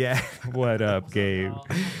 Gabe? Yeah. What up, Gabe?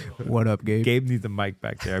 What up, Gabe? Gabe needs a mic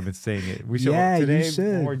back there. I've been saying it. We should you today should.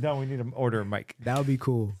 when we're done. We need to order a mic. That would be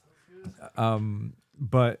cool.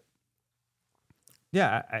 But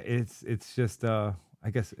yeah, it's just I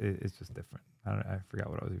guess it's just different. I forgot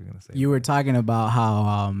what I was even gonna say. You were talking about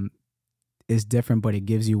how it's different, but it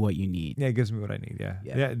gives you what you need. Yeah, it gives me what I need.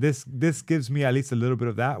 Yeah. This gives me at least a little bit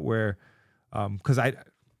of that where, because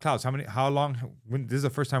Klaus, how long? This is the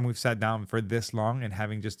first time we've sat down for this long and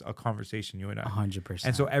having just a conversation, you and I. 100%.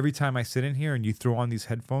 And so every time I sit in here and you throw on these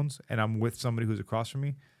headphones and I'm with somebody who's across from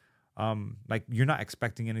me, like you're not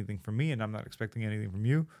expecting anything from me and I'm not expecting anything from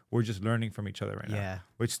you. We're just learning from each other right now.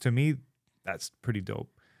 Which to me, that's pretty dope.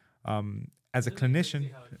 As a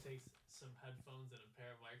clinician, how it takes some headphones and a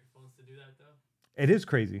pair of microphones to do that, though. it is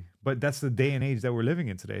crazy, but that's the day and age that we're living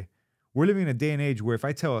in today. We're living in a day and age where if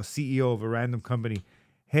I tell a CEO of a random company,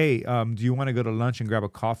 hey, do you want to go to lunch and grab a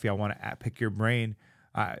coffee? I want to pick your brain.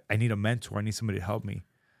 I need a mentor. I need somebody to help me.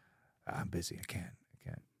 I'm busy. I can't.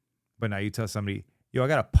 But now you tell somebody, yo, I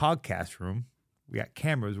got a podcast room. We got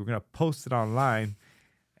cameras. We're going to post it online.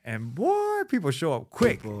 And boy, people show up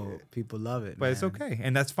quick. People love it, but man. It's okay.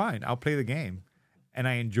 And that's fine. I'll play the game. And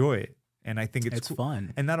I enjoy it. And I think it's cool.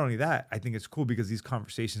 Fun. And not only that, I think it's cool because these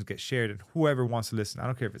conversations get shared. And whoever wants to listen, I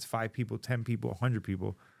don't care if it's 5 people, 10 people, 100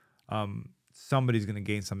 people, somebody's going to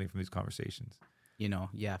gain something from these conversations. You know,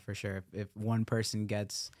 yeah, for sure. If one person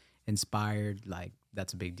gets inspired, like,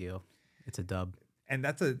 that's a big deal. It's a dub. And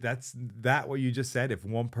that's what you just said. If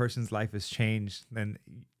one person's life has changed, then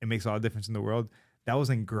it makes all the difference in the world. That was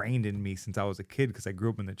ingrained in me since I was a kid because I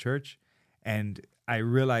grew up in the church. And I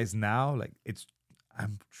realize now, like,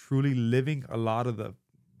 I'm truly living a lot of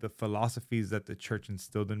the philosophies that the church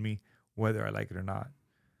instilled in me, whether I like it or not.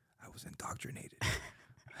 I was indoctrinated.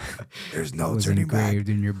 There's no turning back. Engraved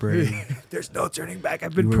in your brain. There's no turning back.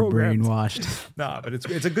 I've been programmed. Brainwashed. No, but it's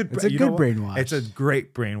a good. It's a good brainwash. It's a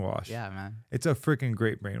great brainwash. Yeah, man. It's a freaking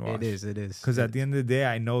great brainwash. It is. Because at the end of the day,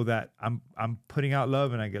 I know that I'm putting out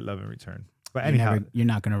love and I get love in return. But anyhow, you're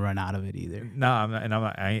not gonna run out of it either. No, I'm not, and I'm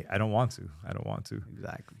not. I don't want to.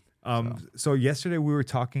 Exactly. So yesterday we were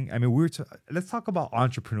talking. I mean, let's talk about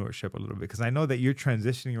entrepreneurship a little bit because I know that you're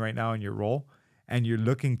transitioning right now in your role, and you're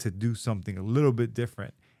looking to do something a little bit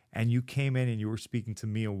different. And you came in and you were speaking to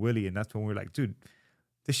me and Willie, and that's when we were like, dude,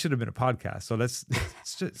 this should have been a podcast. So let's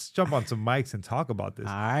just jump on some mics and talk about this.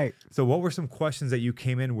 All right. So what were some questions that you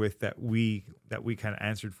came in with that we kind of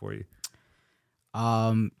answered for you?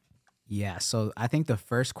 Yeah. So I think the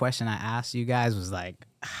first question I asked you guys was like,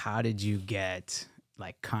 how did you get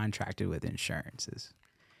like contracted with insurances?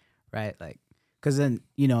 Right? Like, because then,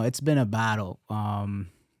 you know, it's been a battle.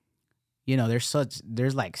 You know,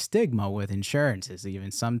 there's like stigma with insurances,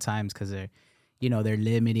 even sometimes because they're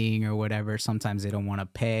limiting or whatever. Sometimes they don't want to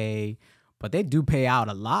pay, but they do pay out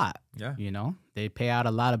a lot. Yeah. You know, they pay out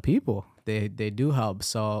a lot of people. They do help.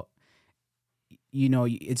 So, you know,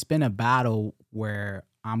 it's been a battle where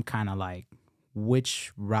I'm kind of like,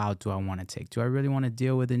 which route do I want to take? Do I really want to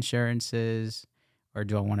deal with insurances or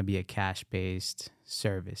do I want to be a cash-based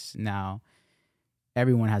service? Now,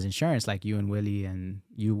 everyone has insurance, like you and Willie, and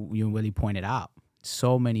you and Willie pointed out.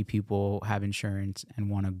 So many people have insurance and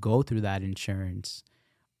want to go through that insurance,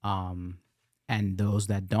 and those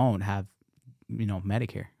that don't have, you know,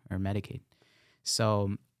 Medicare or Medicaid.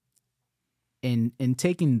 So, in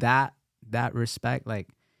taking that respect, like,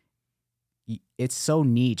 it's so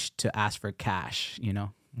niche to ask for cash. You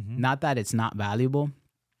know, not that it's not valuable,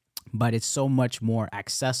 but it's so much more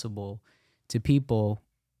accessible to people.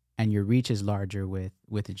 And your reach is larger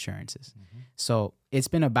with insurances. So it's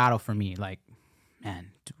been a battle for me. Like,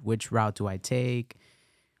 man, which route do I take?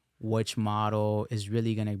 Which model is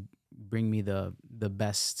really gonna bring me the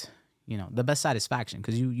best, you know, the best satisfaction?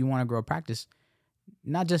 Because you want to grow a practice,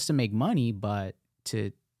 not just to make money, but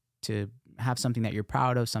to have something that you're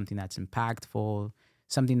proud of, something that's impactful,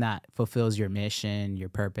 something that fulfills your mission, your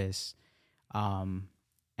purpose, and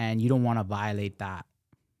you don't want to violate that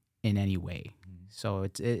in any way. So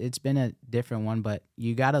it's been a different one, but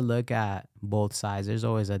you got to look at both sides. There's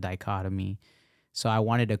always a dichotomy. So I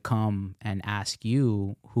wanted to come and ask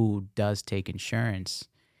you, who does take insurance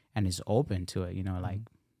and is open to it, you know, like,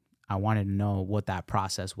 I wanted to know what that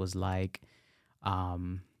process was like,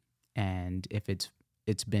 and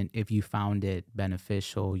if you found it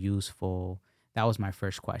beneficial, useful. That was my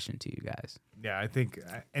first question to you guys. Yeah, I think,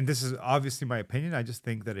 and this is obviously my opinion, I just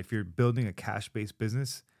think that if you're building a cash-based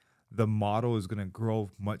business, the model is going to grow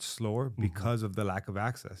much slower because of the lack of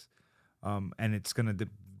access. And it's going to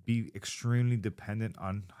be extremely dependent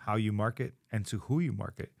on how you market and to who you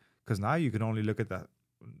market. Because now you can only look at the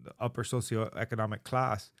upper socioeconomic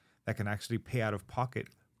class that can actually pay out of pocket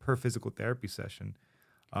per physical therapy session.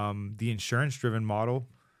 The insurance-driven model,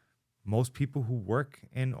 most people who work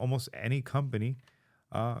in almost any company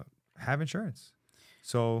have insurance.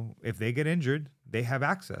 So if they get injured, they have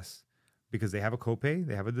access. Because they have a copay,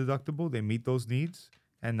 they have a deductible, they meet those needs,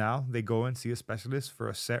 and now they go and see a specialist for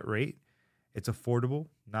a set rate. It's affordable.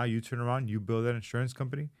 Now you turn around, you build an insurance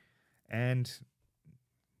company, and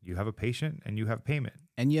you have a patient and you have payment.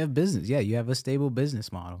 And you have business. Yeah, you have a stable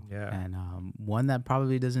business model. Yeah. And one that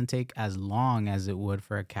probably doesn't take as long as it would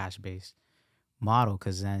for a cash-based model,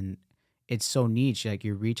 because then it's so niche. Like,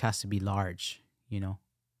 your reach has to be large, you know.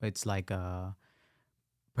 It's like a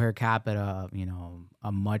per capita, you know,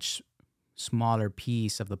 a much smaller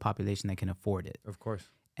piece of the population that can afford it. Of course.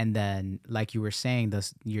 And then, like you were saying,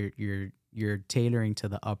 you're tailoring to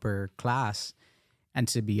the upper class, And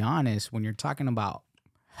to be honest, when you're talking about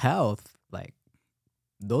health, like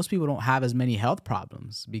those people don't have as many health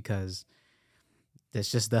problems because that's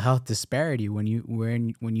just the health disparity. When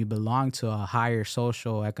you belong to a higher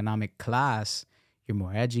social economic class, you're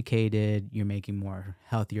more educated, you're making more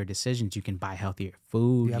healthier decisions. You can buy healthier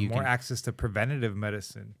food. You have more access to preventative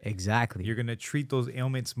medicine. Exactly. You're going to treat those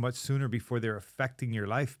ailments much sooner before they're affecting your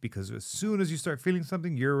life, because as soon as you start feeling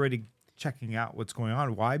something, you're already checking out what's going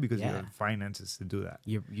on. Why? Because you have finances to do that.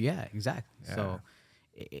 Yeah, exactly. Yeah. So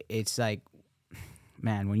it's like,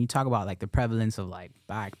 man, when you talk about like the prevalence of like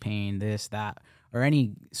back pain, this, that, or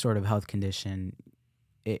any sort of health condition,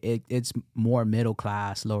 it's more middle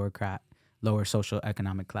class, lower social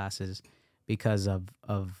economic classes because of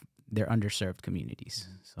their underserved communities.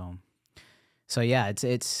 So yeah,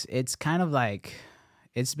 it's kind of like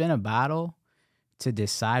it's been a battle to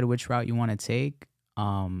decide which route you want to take,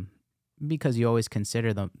 because you always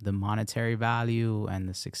consider the monetary value and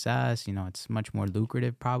the success. You know, it's much more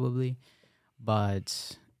lucrative probably,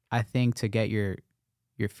 but I think to get your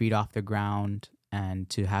feet off the ground and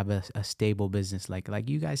to have a stable business, like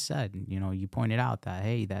you guys said, you know, you pointed out that,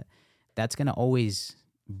 hey, that's going to always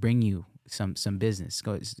bring you some business.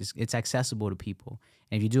 It's accessible to people.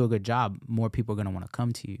 And if you do a good job, more people are going to want to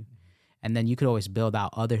come to you. And then you could always build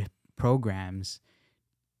out other programs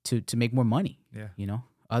to make more money. Yeah. You know,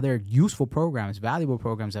 other useful programs, valuable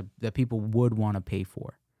programs that people would want to pay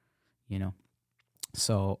for, you know?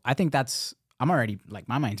 So I think I'm already, like,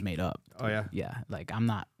 my mind's made up. Oh, yeah? Yeah. Like, I'm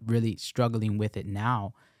not really struggling with it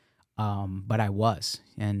now, but I was.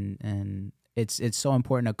 And it's so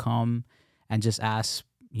important to come and just ask,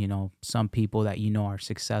 you know, some people that you know are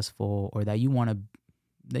successful or that you want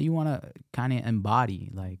to kind of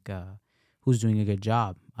embody, like who's doing a good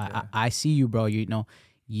job. Yeah. I see you, bro. You know,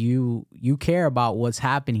 you care about what's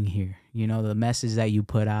happening here. You know, the message that you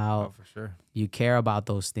put out. Oh, for sure. You care about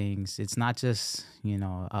those things. It's not just, you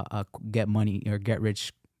know, a get money or get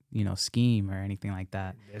rich, you know, scheme or anything like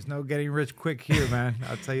that. There's no getting rich quick here, man.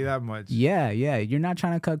 I'll tell you that much. Yeah. You're not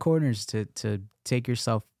trying to cut corners to take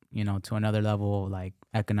yourself, you know, to another level, like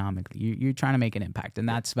economically. You're trying to make an impact, and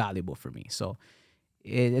that's valuable for me. So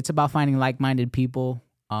it's about finding like-minded people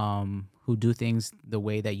who do things the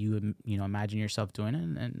way that you imagine yourself doing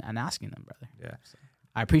it, and asking them, brother. Yeah. So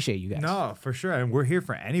I appreciate you guys. No, for sure. And we're here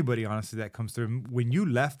for anybody, honestly, that comes through. When you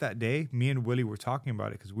left that day, me and Willie were talking about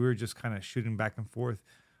it because we were just kind of shooting back and forth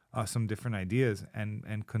some different ideas,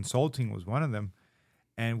 and consulting was one of them.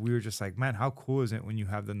 And we were just like, man, how cool is it when you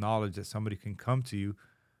have the knowledge that somebody can come to you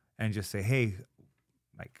and just say, hey,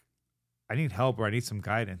 like, I need help or I need some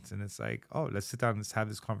guidance. And it's like, oh, let's sit down and let's have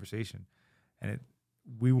this conversation. And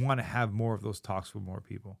we want to have more of those talks with more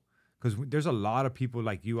people, because there's a lot of people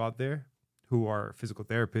like you out there who are physical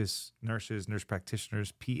therapists, nurses, nurse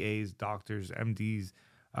practitioners, PAs, doctors, MDs,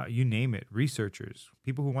 you name it, researchers,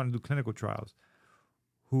 people who want to do clinical trials,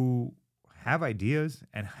 who have ideas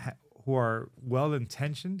and who are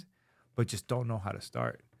well-intentioned, but just don't know how to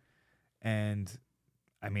start. And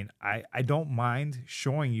I mean, I don't mind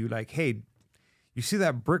showing you, like, hey, you see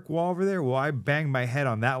that brick wall over there? Well, I banged my head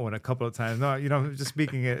on that one a couple of times. No, you know, just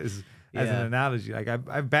speaking it as an analogy. Like,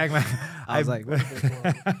 I banged my...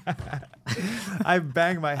 I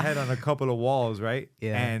banged my head on a couple of walls, right?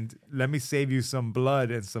 Yeah. And let me save you some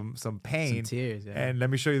blood and some pain. Some tears, yeah. And let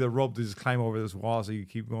me show you the rope to just climb over this wall so you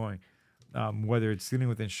keep going. Whether it's dealing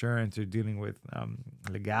with insurance or dealing with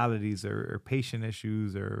legalities or patient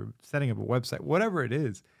issues or setting up a website, whatever it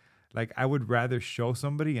is. Like, I would rather show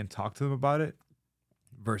somebody and talk to them about it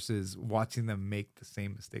versus watching them make the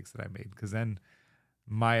same mistakes that I made. Because then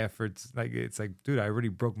my efforts, like, it's like, dude, I already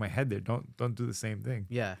broke my head there. Don't do the same thing.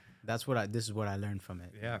 Yeah, this is what I learned from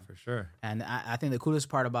it. Yeah, for sure. And I think the coolest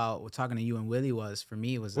part about talking to you and Willie was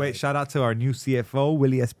shout out to our new CFO,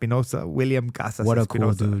 Willie Espinosa, William Casas. What a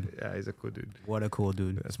Espinosa. cool dude. Yeah, he's a cool dude. What a cool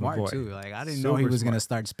dude. That's smart my boy. Too. Like, I didn't know he was gonna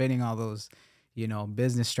start spinning all those, you know,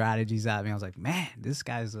 business strategies at me. I was like, man, this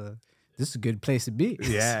is a good place to be.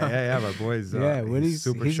 Yeah, my boy's Willie's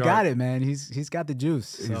super he's sharp. got it, man. He's got the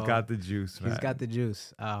juice. He's got the juice, man. He's got the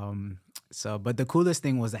juice. But the coolest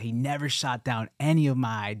thing was that he never shot down any of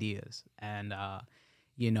my ideas. And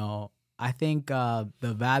you know, I think the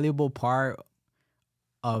valuable part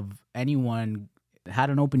of anyone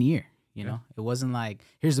had an open ear. You know, it wasn't like,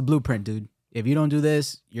 here's the blueprint, dude. If you don't do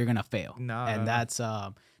this, you're gonna fail. That's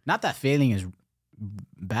not that failing is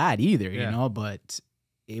bad either. You know, but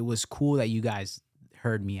it was cool that you guys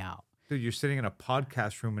heard me out. Dude, you're sitting in a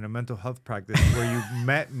podcast room in a mental health practice where you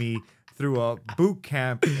met me through a boot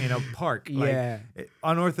camp in a park. Yeah. Like,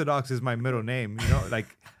 unorthodox is my middle name. You know, like,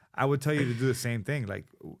 I would tell you to do the same thing. Like,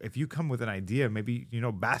 if you come with an idea, maybe, you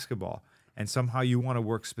know, basketball, and somehow you want to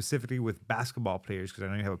work specifically with basketball players because I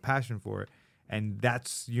know you have a passion for it, and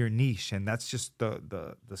that's your niche, and that's just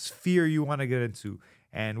the sphere you want to get into,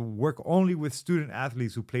 and work only with student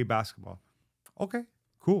athletes who play basketball. Okay,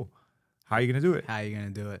 cool. How are you gonna do it? How are you gonna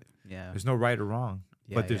do it? Yeah. There's no right or wrong,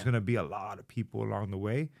 Yeah, but there's yeah. gonna be a lot of people along the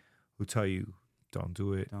way who tell you, "Don't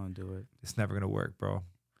do it. Don't do it. It's never gonna work, bro."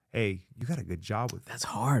 Hey, you got a good job with That's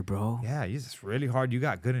hard, bro. Yeah, it's really hard. You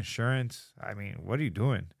got good insurance. I mean, what are you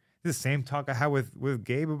doing? This is the same talk I had with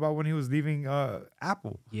Gabe about when he was leaving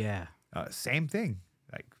Apple. Yeah. Same thing.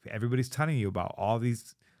 Like everybody's telling you about all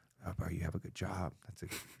these. Oh, bro, you have a good job.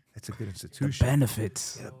 That's a good institution.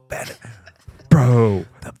 Benefits. Yeah, bro.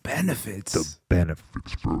 The benefits. The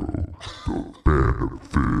benefits, bro. The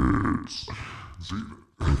benefits. See,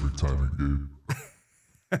 perfect timing, dude.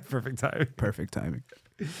 Perfect timing. Perfect timing.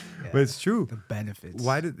 Yeah. But it's true. The benefits.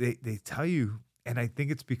 Why did they tell you? And I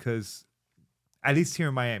think it's because, at least here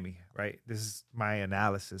in Miami, right? This is my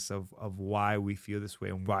analysis of why we feel this way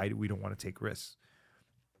and why we don't want to take risks.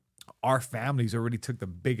 Our families already took the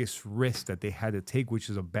biggest risk that they had to take, which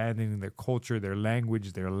is abandoning their culture, their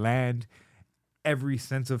language, their land, every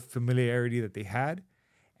sense of familiarity that they had.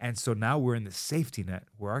 And so now we're in the safety net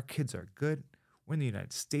where our kids are good. We're in the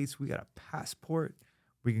United States. We got a passport.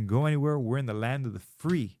 We can go anywhere. We're in the land of the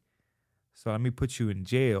free. So let me put you in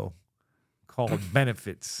jail called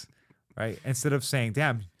benefits, right? Instead of saying,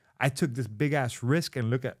 damn, I took this big ass risk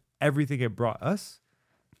and look at everything it brought us.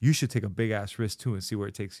 You should take a big ass risk too and see where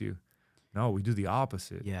it takes you. No, we do the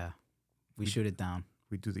opposite. Yeah. We shoot it down.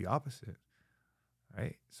 We do the opposite,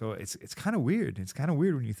 right? So it's kind of weird. It's kind of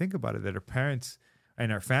weird when you think about it that our parents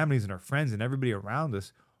and our families and our friends and everybody around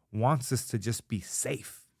us wants us to just be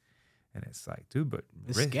safe. And it's like, dude, but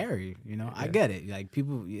It's risk. scary, you know. I Yeah. get it. Like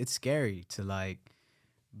people, it's scary to like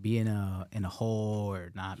be in a hole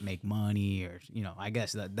or not make money, or you know. I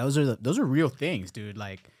guess that those are real things, dude.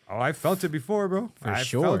 Like Oh, I felt it before, bro. I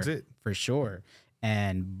felt it. for sure.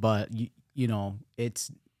 But you know,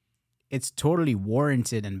 it's totally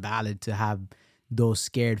warranted and valid to have those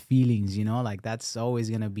scared feelings. You know, like that's always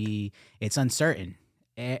gonna be. It's uncertain.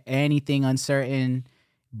 Anything uncertain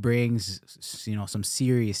brings, you know, some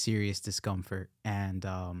serious discomfort, and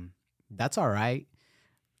that's all right.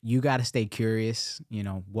 You got to stay curious, you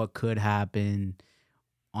know, what could happen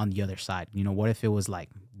on the other side. You know, what if it was like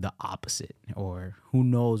the opposite, or who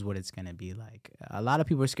knows what it's going to be like. A lot of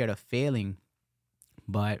people are scared of failing,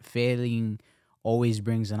 but failing always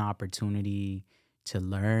brings an opportunity to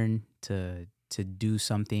learn, to do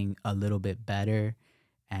something a little bit better,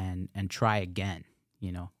 and try again.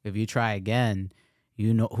 You know, if you try again,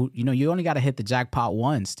 you only got to hit the jackpot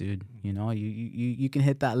once, dude. You know, you can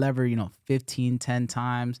hit that lever, you know, 10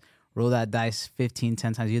 times, roll that dice 10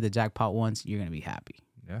 times, you hit the jackpot once, you're going to be happy.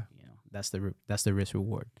 Yeah. You know, that's the risk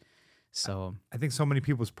reward. So I think so many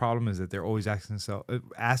people's problem is that they're always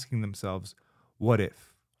asking themselves, what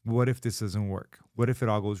if? What if this doesn't work? What if it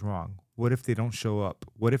all goes wrong? What if they don't show up?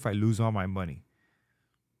 What if I lose all my money?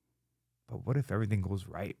 But what if everything goes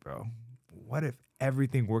right, bro? What if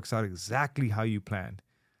everything works out exactly how you planned?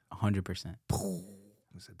 100%.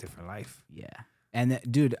 It's a different life. Yeah. And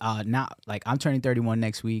dude, now like I'm turning 31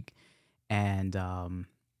 next week, and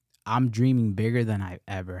I'm dreaming bigger than I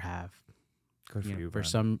ever have. Good for You know,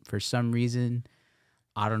 you, for some reason,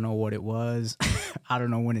 I don't know what it was. I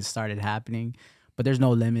don't know when it started happening, but there's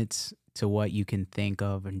no limits to what you can think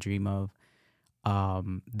of and dream of.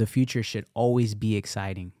 The future should always be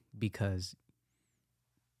exciting because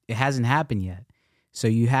it hasn't happened yet. So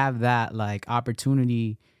you have that like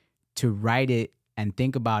opportunity to write it and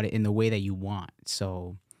think about it in the way that you want.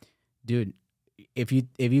 So, dude, if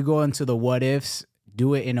you go into the what ifs,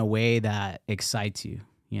 do it in a way that excites you,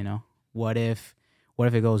 you know? What if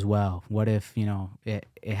it goes well? What if, you know, it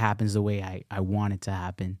happens the way I want it to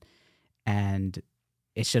happen? And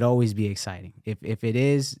it should always be exciting. If it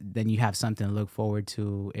is, then you have something to look forward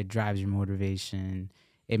to. It drives your motivation.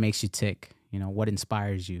 It makes you tick. You know, what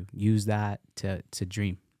inspires you? Use that to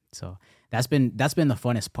dream. So that's been the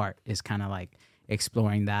funnest part, is kind of like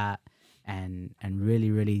exploring that and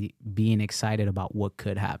really, really being excited about what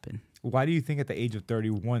could happen. Why do you think at the age of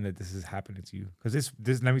 31 that this is happening to you? Because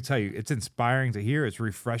this, let me tell you, it's inspiring to hear. It's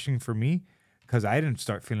refreshing for me because I didn't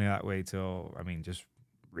start feeling that way till, just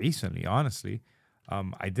recently, honestly.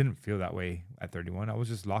 I didn't feel that way at 31. I was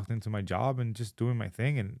just locked into my job and just doing my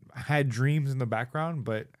thing. And I had dreams in the background.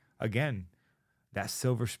 But again, that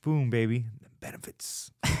silver spoon, baby, the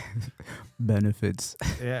benefits. Benefits.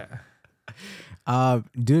 Yeah.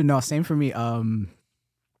 Dude, no, same for me.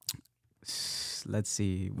 Let's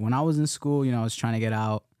see. When I was in school, you know, I was trying to get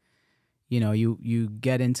out. You know, you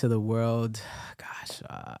get into the world. Gosh,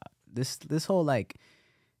 this whole like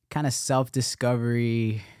kind of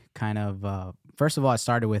self-discovery kind of first of all, it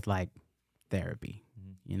started with like therapy.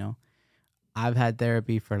 You know, I've had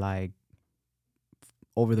therapy for like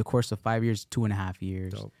over the course of 5 years, 2.5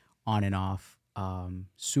 years. Dope. On and off.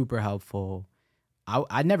 Super helpful.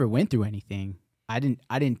 I never went through anything. I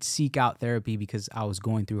didn't seek out therapy because I was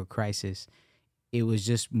going through a crisis. It was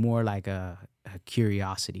just more like a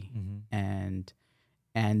curiosity, and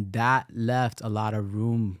that left a lot of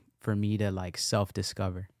room for me to like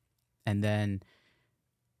self-discover. And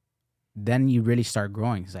then you really start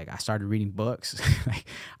growing. It's like I started reading books. Like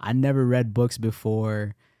I never read books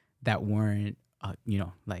before that weren't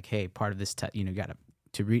like, hey, part of this test, you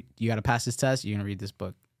gotta pass this test, you're gonna read this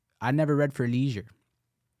book. I never read for leisure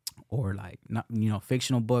or like not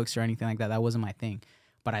fictional books or anything like that. That wasn't my thing.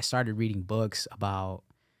 But I started reading books about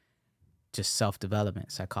just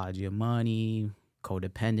self-development, psychology of money,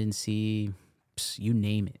 codependency, you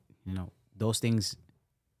name it. Those things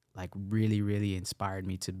like really, really inspired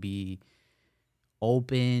me to be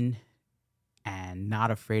open and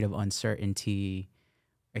not afraid of uncertainty,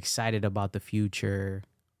 excited about the future.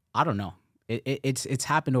 I don't know. It's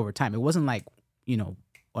happened over time. It wasn't like,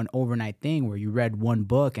 an overnight thing where you read one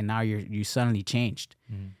book and now you suddenly changed.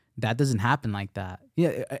 That doesn't happen like that.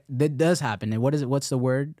 Yeah, that does happen. And what's the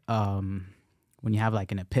word? When you have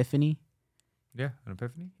like an epiphany? Yeah, an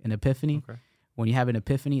epiphany? An epiphany. Okay. When you have an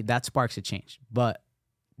epiphany, that sparks a change. But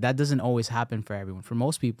that doesn't always happen for everyone. For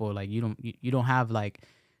most people, like you don't have like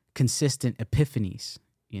consistent epiphanies,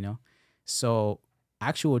 So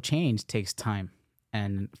actual change takes time.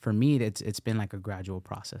 And for me, it's been like a gradual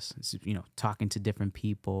process. It's, talking to different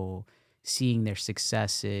people, seeing their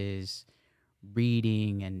successes,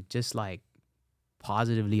 reading, and just like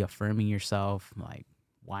positively affirming yourself. Like,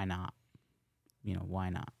 why not? Why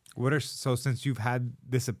not? So since you've had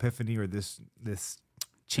this epiphany or this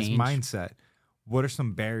change, this mindset, what are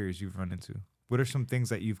some barriers you've run into? What are some things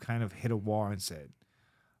that you've kind of hit a wall and said,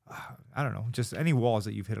 I don't know, just any walls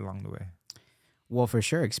that you've hit along the way? Well, for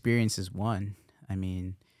sure, experience is one. I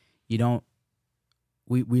mean,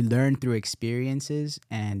 we learn through experiences,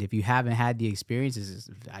 and if you haven't had the experiences,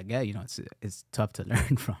 I guess, it's tough to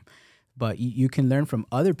learn from. But you can learn from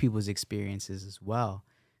other people's experiences as well.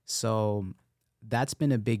 So that's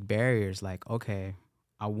been a big barrier. It's like, okay,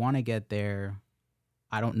 I want to get there.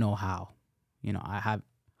 I don't know how.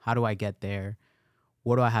 How do I get there?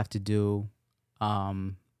 What do I have to do?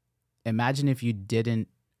 Imagine if you didn't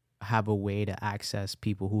have a way to access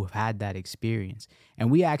people who have had that experience.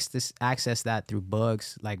 And we access that through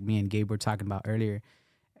books, like me and Gabe were talking about earlier.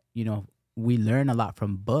 We learn a lot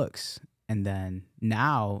from books. And then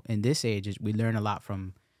now in this age, we learn a lot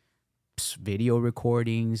from video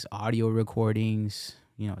recordings, audio recordings,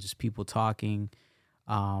 just people talking.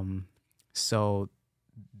 So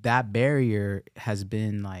that barrier has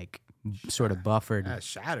been like sort of buffered.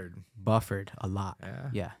 Shattered. Buffered a lot.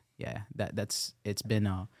 Yeah. Yeah. It's been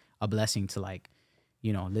a blessing to like,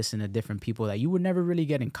 listen to different people that you would never really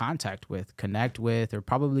get in contact with, connect with, or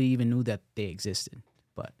probably even knew that they existed.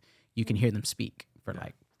 But you can hear them speak for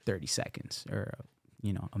like 30 seconds or,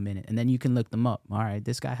 a minute. And then you can look them up. All right,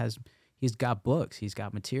 this guy he's got books, he's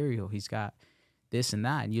got material, he's got this and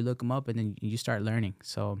that. And you look them up and then you start learning.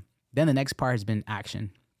 So then the next part has been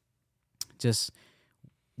action. Just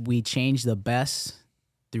we change the best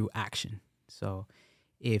through action. So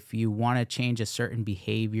if you want to change a certain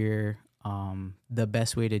behavior, the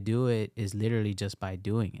best way to do it is literally just by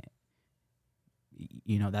doing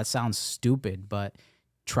it. That sounds stupid, but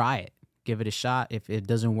try it. Give it a shot. If it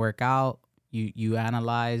doesn't work out, you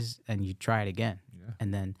analyze and you try it again. Yeah.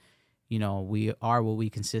 And then, we are what we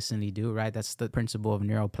consistently do, right? That's the principle of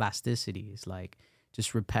neuroplasticity. It's like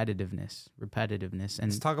just repetitiveness.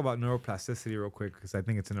 And let's talk about neuroplasticity real quick, because I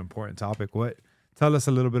think it's an important topic. Tell us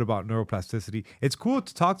a little bit about neuroplasticity. It's cool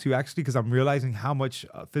to talk to you, actually, because I'm realizing how much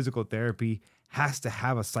physical therapy has to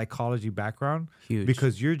have a psychology background. Huge.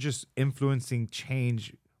 Because you're just influencing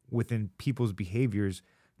change within people's behaviors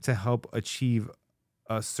to help achieve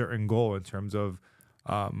a certain goal in terms of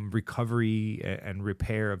recovery and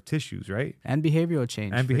repair of tissues, right? And behavioral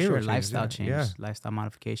change. And behavioral change, lifestyle change. Yeah. Lifestyle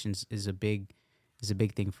modifications is a big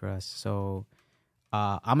thing for us. So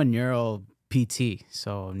I'm a neuro PT.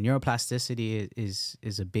 So neuroplasticity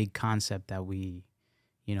is a big concept that we,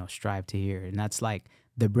 strive to hear. And that's like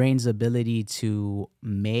the brain's ability to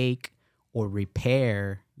make or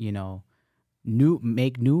repair, new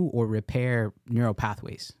or repair neural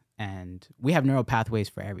pathways. And we have neural pathways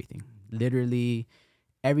for everything. Literally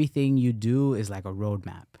everything you do is like a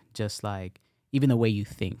roadmap. Just like even the way you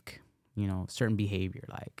think, certain behavior.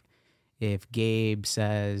 Like if Gabe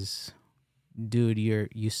says, dude,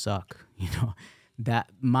 you suck. That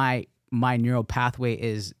my neural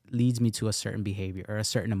pathway leads me to a certain behavior or a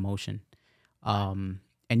certain emotion. And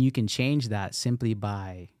you can change that simply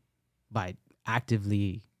by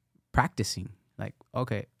actively practicing. Like,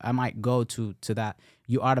 okay, I might go to that.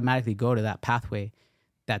 You automatically go to that pathway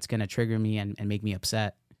that's going to trigger me and make me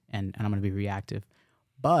upset, and I'm going to be reactive.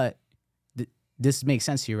 But this makes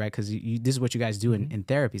sense to you, right? Because this is what you guys do in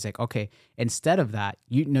therapy. It's like, okay, instead of that,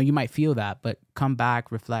 you might feel that, but come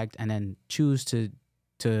back, reflect, and then choose to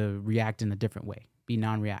react in a different way. Be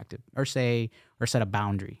non-reactive, or set a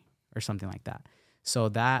boundary or something like that. So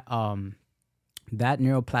that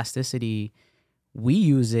neuroplasticity, we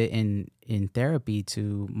use it in therapy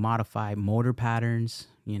to modify motor patterns,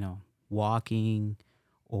 walking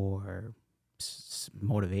or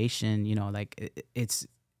motivation, like it's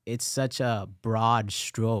such a broad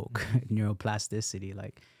stroke, neuroplasticity.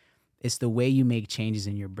 Like, it's the way you make changes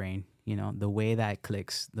in your brain, the way that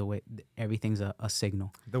clicks, the way everything's a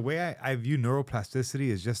signal. The way I view neuroplasticity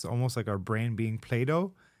is just almost like our brain being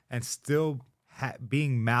Play-Doh and still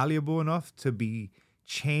being malleable enough to be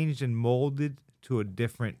changed and molded to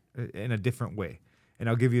in a different way. And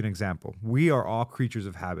I'll give you an example. We are all creatures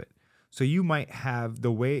of habit. So we might have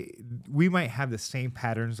the same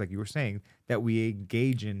patterns, like you were saying, that we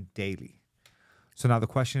engage in daily. So now the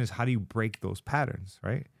question is, how do you break those patterns,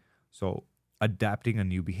 right? So adapting a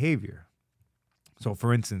new behavior. So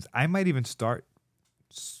for instance, I might even start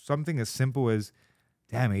something as simple as,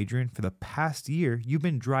 damn, Adrian, for the past year, you've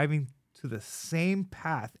been driving to the same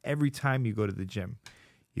path every time you go to the gym.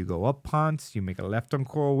 You go up Ponce, you make a left on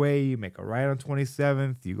Coral Way, you make a right on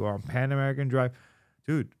 27th, you go on Pan American Drive.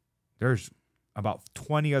 Dude, there's about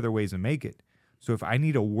 20 other ways to make it. So if I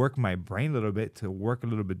need to work my brain a little bit to work a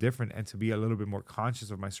little bit different and to be a little bit more conscious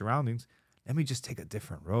of my surroundings, let me just take a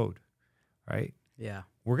different road, right? Yeah.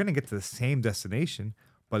 We're going to get to the same destination,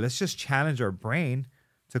 but let's just challenge our brain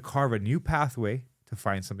to carve a new pathway to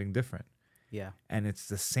find something different. Yeah. And it's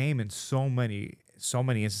the same in so many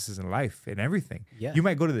instances in life, in everything. Yeah. You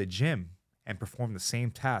might go to the gym and perform the same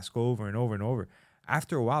task over and over and over.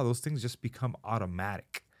 After a while, those things just become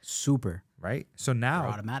automatic. Super. Right? So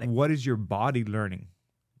now, what is your body learning?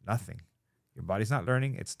 Nothing. Your body's not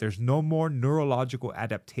learning. There's no more neurological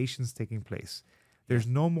adaptations taking place. There's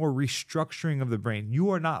no more restructuring of the brain. You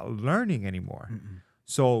are not learning anymore. Mm-mm.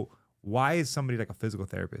 So why is somebody like a physical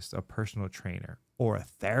therapist, a personal trainer, or a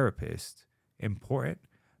therapist important?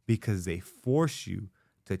 Because they force you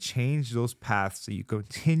to change those paths so you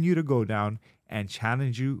continue to go down and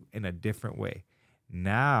challenge you in a different way.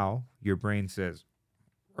 Now your brain says,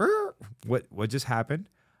 what just happened?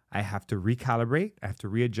 I have to recalibrate. I have to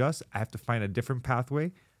readjust. I have to find a different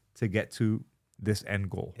pathway to get to this end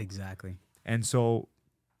goal. Exactly. And so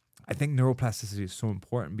I think neuroplasticity is so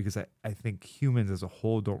important because I think humans as a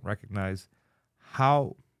whole don't recognize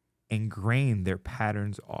how ingrained their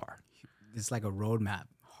patterns are. It's like a roadmap,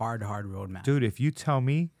 hard roadmap. Dude, if you tell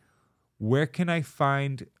me, where can I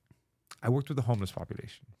find... I worked with the homeless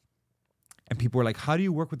population. And people were like, how do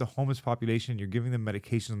you work with the homeless population? You're giving them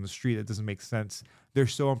medication on the street. That doesn't make sense. They're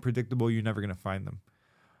so unpredictable. You're never going to find them.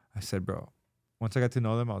 I said, bro, once I got to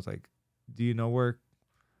know them, I was like, do you know where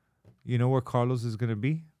Carlos is going to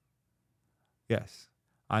be? Yes.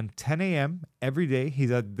 On 10 a.m. every day,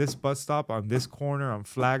 he's at this bus stop on this corner on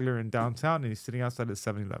Flagler in downtown, and he's sitting outside at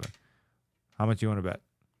 7-Eleven. How much do you want to bet?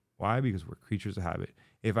 Why? Because we're creatures of habit.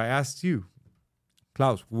 If I asked you,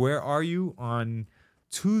 Klaus, where are you on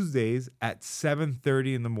Tuesdays at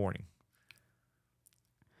 7:30 in the morning?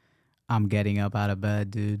 I'm getting up out of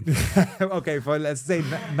bed, dude. Okay, let's say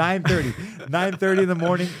 9:30. 9:30 in the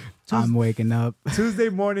morning. I'm waking up. Tuesday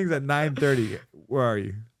mornings at 9:30. Where are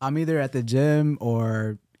you? I'm either at the gym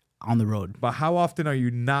or on the road. But how often are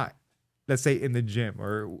you not, let's say, in the gym?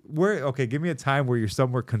 Or where? Okay, give me a time where you're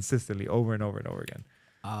somewhere consistently over and over and over again.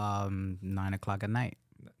 9 o'clock at night.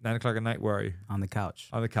 9 o'clock at night, where are you? On the couch.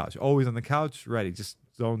 On the couch. Always on the couch, ready, just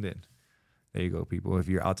zoned in. There you go, people. If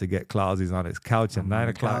you're out to get Klaus, he's on his couch at 9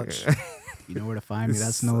 o'clock. You know where to find me.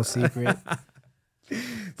 That's no secret.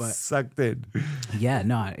 But sucked in. Yeah,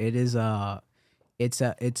 no, it is it's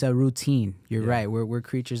a routine. You're right. We're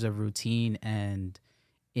creatures of routine, and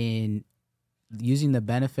in using the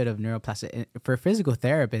benefit of neuroplasticity for physical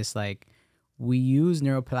therapists, like, we use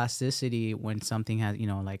neuroplasticity when something has,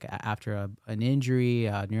 like after an injury,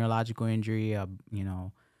 a neurological injury,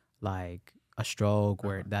 like a stroke,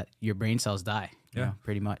 where that your brain cells die, you know,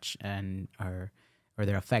 pretty much, and or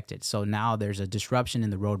they're affected. So now there's a disruption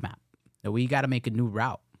in the roadmap that we got to make a new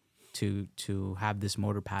route to have this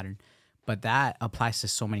motor pattern. But that applies to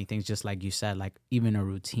so many things, just like you said, like even a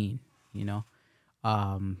routine,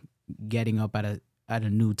 getting up at a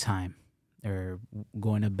new time or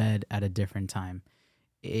going to bed at a different time.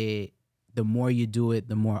 The more you do it,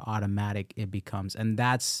 the more automatic it becomes. And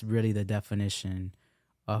that's really the definition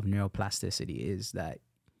of neuroplasticity, is that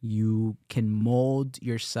you can mold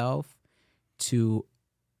yourself to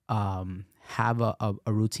have a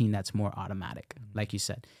routine that's more automatic, like you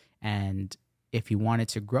said. And if you want it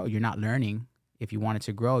to grow, you're not learning. If you want it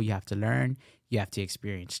to grow, you have to learn. You have to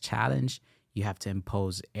experience challenge. You have to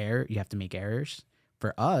impose error. You have to make errors.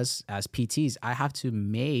 For us as PTs, I have to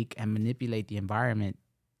make and manipulate the environment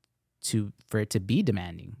for it to be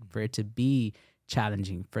demanding, for it to be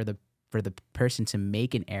challenging, for the person to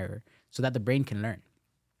make an error so that the brain can learn.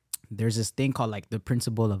 There's this thing called like the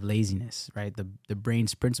principle of laziness, right? The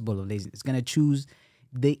brain's principle of laziness. It's gonna choose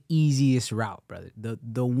the easiest route, brother.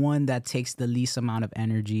 The one that takes the least amount of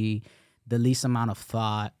energy, the least amount of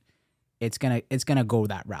thought. It's gonna go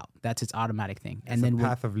that route. That's its automatic thing. And then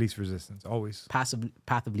path of least resistance, always. Path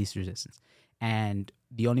of least resistance. And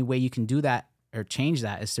the only way you can do that or change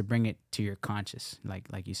that is to bring it to your conscious.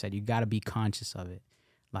 Like you said, you got to be conscious of it.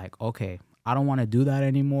 Like, okay, I don't want to do that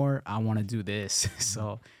anymore. I want to do this.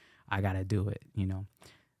 So I got to do it,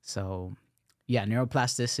 So yeah,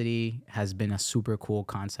 neuroplasticity has been a super cool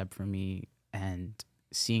concept for me, and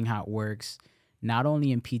seeing how it works, not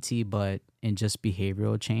only in PT, but in just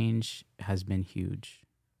behavioral change has been huge.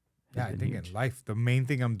 Yeah, I think in life, the main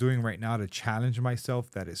thing I'm doing right now to challenge myself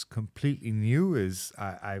that is completely new is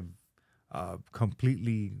I've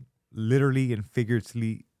completely, literally and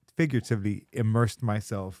figuratively immersed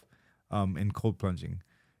myself in cold plunging.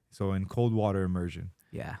 So in cold water immersion.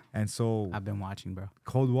 Yeah. And so I've been watching, bro.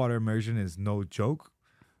 Cold water immersion is no joke.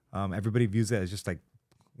 Everybody views it as just like,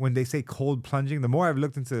 when they say cold plunging, the more I've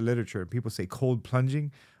looked into the literature, people say cold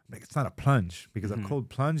plunging, like it's not a plunge, because a cold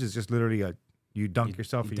plunge is just literally you dunk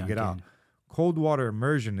yourself and you get out. Cold water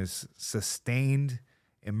immersion is sustained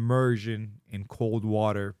immersion in cold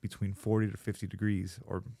water between 40 to 50 degrees,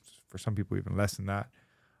 or for some people even less than that.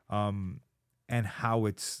 And how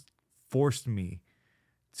it's forced me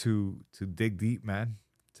to dig deep, man,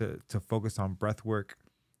 to focus on breath work,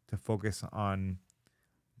 to focus on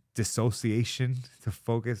dissociation, to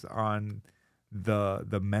focus on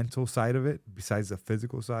the mental side of it besides the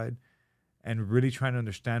physical side, and really trying to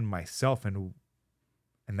understand myself and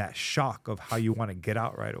that shock of how you want to get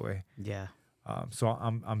out right away. Yeah. So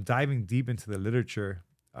I'm diving deep into the literature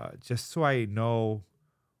just so I know,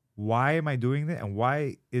 why am I doing that, and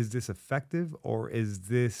why is this effective, or is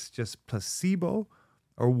this just placebo,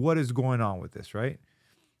 or what is going on with this, right?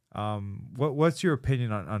 What's your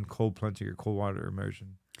opinion on cold plunging or cold water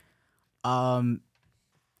immersion?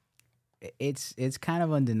 It's kind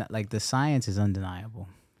of like the science is undeniable,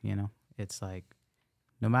 It's like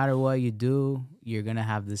no matter what you do, you're gonna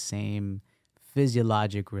have the same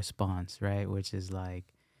physiologic response, right? Which is like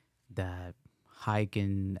that hike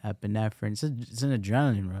in epinephrine. It's an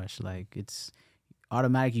adrenaline rush. Like it's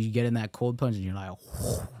automatic. You get in that cold plunge and you're like,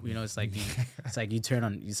 it's like you turn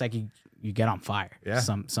on. It's like you get on fire. Yeah.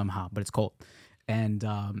 Somehow, but it's cold, and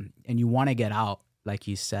you want to get out, like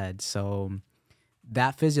you said. So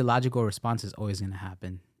that physiological response is always going to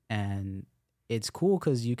happen, and it's cool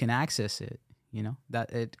because you can access it.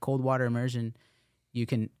 Cold water immersion, you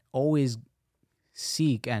can always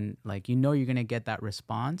seek, and you're going to get that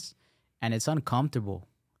response, and it's uncomfortable.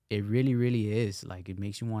 It really, really is. Like it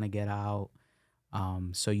makes you want to get out.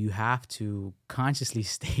 So you have to consciously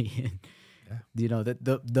stay in. Yeah.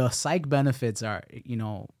 The psych benefits are,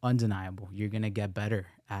 undeniable. You're going to get better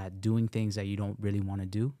at doing things that you don't really want to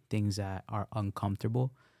do, things that are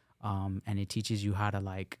uncomfortable. And it teaches you how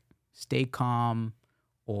to stay calm,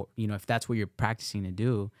 or, if that's what you're practicing to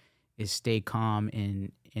do, is stay calm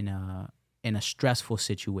in a stressful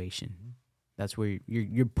situation. That's where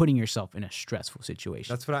you're putting yourself in a stressful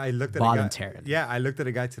situation. That's what I looked at voluntarily. I looked at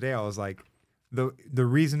a guy today. I was like, the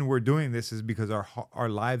reason we're doing this is because our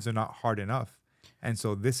lives are not hard enough, and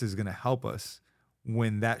so this is going to help us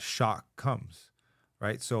when that shock comes,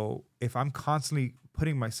 right? So if I'm constantly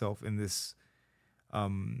putting myself in this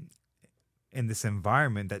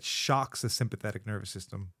environment that shocks the sympathetic nervous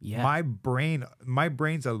system, my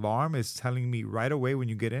brain's alarm is telling me right away when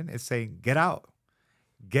you get in, it's saying, get out.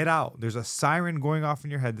 Get out. There's a siren going off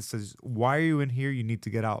in your head that says, why are you in here? You need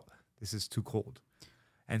to get out. This is too cold.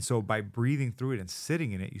 And so by breathing through it and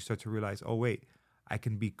sitting in it, you start to realize, oh, wait, I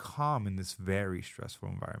can be calm in this very stressful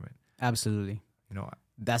environment. Absolutely.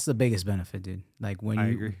 That's the biggest benefit, dude. Like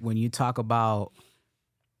when you talk about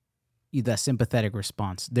that sympathetic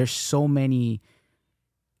response, there's so many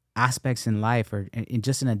aspects in life or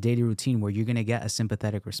just in a daily routine where you're going to get a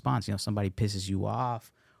sympathetic response. Somebody pisses you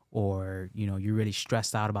off, or, you know, you're really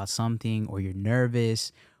stressed out about something, or you're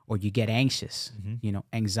nervous, or you get anxious. You know,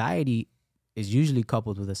 anxiety is usually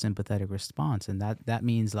coupled with a sympathetic response. And that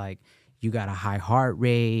means like you got a high heart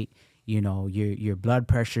rate, you know, your blood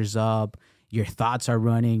pressure's up, your thoughts are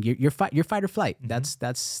running, your fight or flight. That's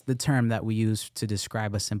the term that we use to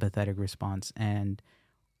describe a sympathetic response. And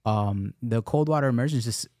the cold water immersion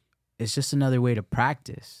is just another way to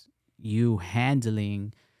practice you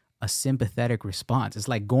handling a sympathetic response. It's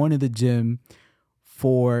like going to the gym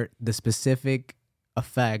for the specific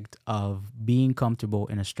effect of being comfortable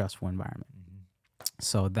in a stressful environment.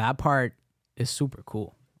 So that part is super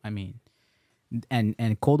cool. I mean,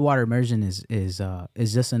 and cold water immersion is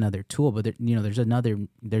just another tool, but there, you know,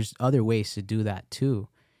 there's other ways to do that too.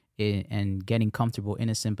 And getting comfortable in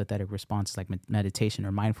a sympathetic response, like meditation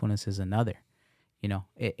or mindfulness, is another. You know,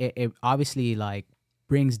 it obviously like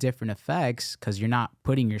brings different effects because you're not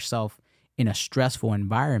putting yourself in a stressful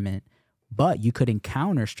environment, but you could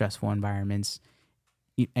encounter stressful environments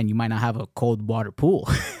and you might not have a cold water pool.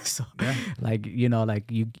 So like, you know, like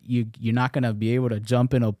you're not going to be able to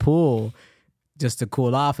jump in a pool just to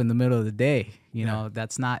cool off in the middle of the day. You know,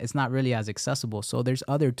 it's not really as accessible. So there's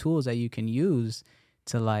other tools that you can use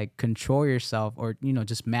to like control yourself, or, you know,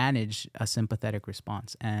 just manage a sympathetic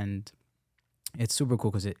response. And it's super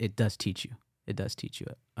cool because it does teach you. It does teach you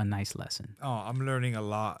a nice lesson. Oh, I'm learning a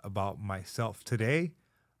lot about myself today.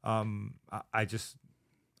 I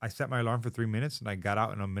set my alarm for 3 minutes and I got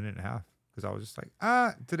out in a minute and a half because I was just like,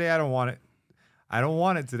 today I don't want it. I don't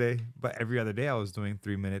want it today. But every other day I was doing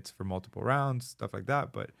 3 minutes for multiple rounds, stuff like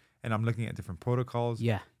that. And I'm looking at different protocols.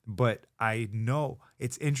 Yeah. But I know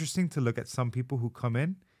it's interesting to look at some people who come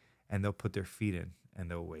in and they'll put their feet in and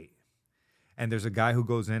they'll wait. And there's a guy who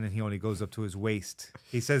goes in and he only goes up to his waist.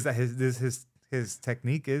 He says that his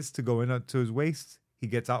technique is to go in up to his waist. He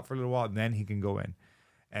gets out for a little while and then he can go in.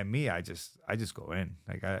 And me, I just go in.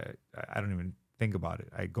 Like I don't even think about it.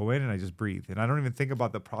 I go in and I just breathe. And I don't even think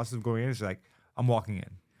about the process of going in. It's like I'm walking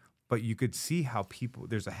in. But you could see how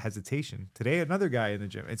there's a hesitation. Today, another guy in the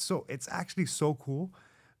gym. It's actually so cool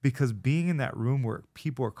because being in that room where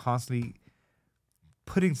people are constantly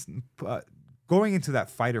going into that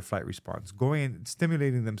fight or flight response, going and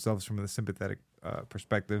stimulating themselves from the sympathetic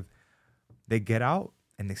perspective, they get out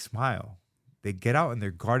and they smile. They get out and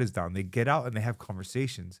their guard is down. They get out and they have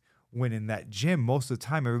conversations. When in that gym, most of the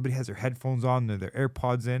time, everybody has their headphones on, their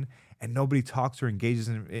AirPods in, and nobody talks or engages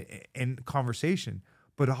in conversation.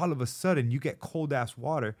 But all of a sudden, you get cold-ass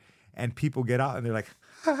water, and people get out and they're like,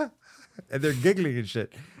 and they're giggling and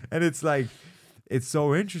shit. And it's like, it's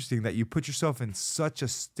so interesting that you put yourself in such a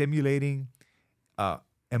stimulating,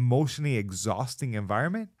 emotionally exhausting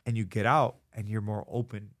environment, and you get out and you're more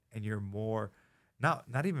open and you're more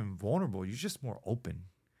not even vulnerable. You're just more open.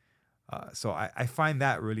 So I find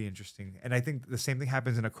that really interesting. And I think the same thing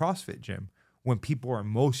happens in a CrossFit gym when people are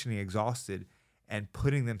emotionally exhausted and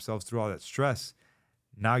putting themselves through all that stress.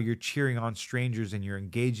 Now you're cheering on strangers and you're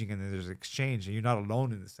engaging and there's exchange and you're not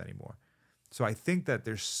alone in this anymore. So I think that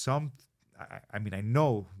there's I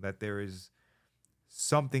know that there is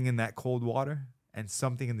something in that cold water and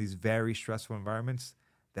something in these very stressful environments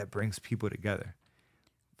that brings people together.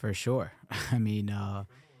 For sure. I mean,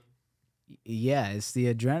 yeah, it's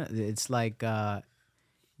the adrenaline. It's like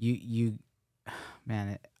you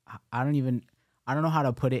man, I don't know how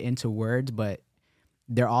to put it into words, but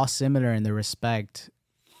they're all similar in the respect,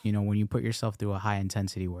 you know, when you put yourself through a high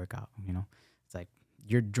intensity workout, you know, it's like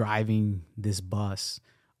you're driving this bus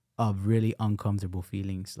of really uncomfortable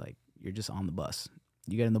feelings. Like you're just on the bus.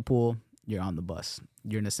 You get in the pool, you're on the bus.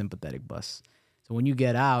 You're in a sympathetic bus. So when you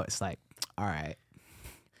get out, it's like, all right,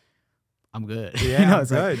 I'm good. Yeah, you know, I'm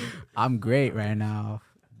good. Like, I'm great right now.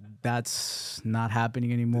 That's not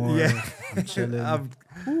happening anymore. Yeah. I'm chilling.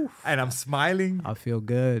 And I'm smiling. I feel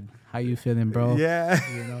good. How you feeling, bro? Yeah.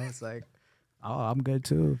 You know, it's like, oh, I'm good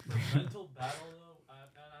too. The mental battle, though,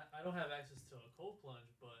 I don't have access to a cold plunge,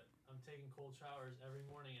 but I'm taking cold showers every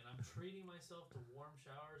morning, and I'm treating myself to warm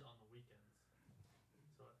showers on the weekends.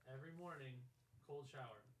 So every morning, cold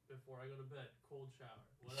shower. Before I go to bed, cold shower.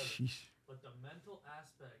 Whatever. Sheesh. But the mental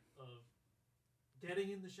aspect of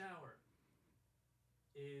getting in the shower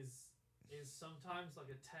is sometimes like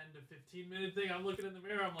a 10 to 15 minute thing. I'm looking in the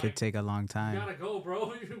mirror. I'm like, Could take a long time. You gotta go, bro.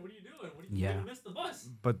 What are you doing? You're gonna miss the bus.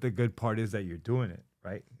 But the good part is that you're doing it,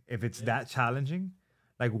 right? If it's that challenging,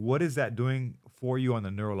 like what is that doing for you on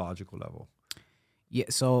the neurological level? Yeah.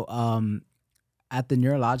 So at the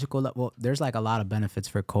neurological level, there's like a lot of benefits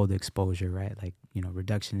for cold exposure, right? Like, you know,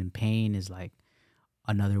 reduction in pain is like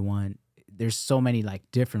another one. There's so many like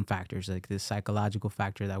different factors, like the psychological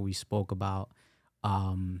factor that we spoke about,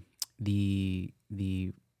 the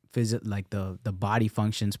the body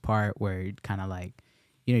functions part where you kind of like,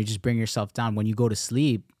 you just bring yourself down. When you go to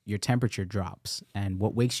sleep, your temperature drops, and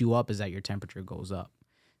what wakes you up is that your temperature goes up.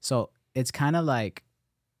 So it's kind of like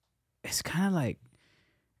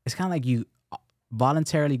you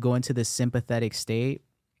voluntarily go into this sympathetic state,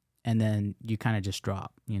 and then you kind of just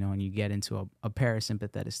drop, and you get into a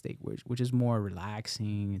parasympathetic state, which is more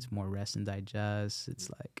relaxing. It's more rest and digest. It's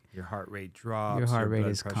like your heart rate drops. Your heart rate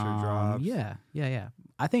blood is pressure calm. drops. Yeah.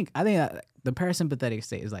 I think that the parasympathetic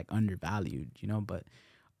state is like undervalued, but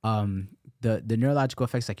the neurological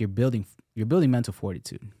effects, like you're building mental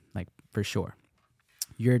fortitude, like for sure.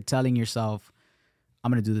 You're telling yourself,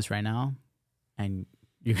 I'm gonna do this right now, and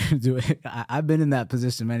you're gonna do it. I've been in that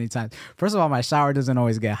position many times. First of all, my shower doesn't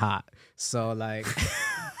always get hot, so like,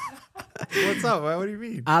 what's up, man? What do you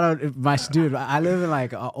mean? I live in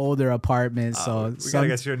like an older apartment, so we gotta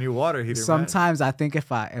get you a new water heater. Sometimes, man. I think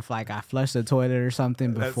if I flush the toilet or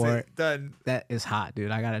something before, done. That is hot,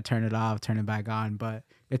 dude. I gotta turn it off, turn it back on. But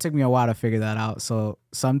it took me a while to figure that out. So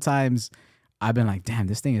sometimes I've been like, damn,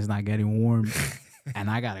 this thing is not getting warm,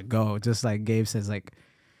 and I gotta go. Just like Gabe says, like.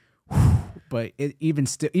 But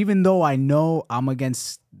even though I know I'm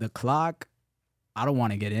against the clock, I don't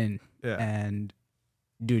want to get in. Yeah. And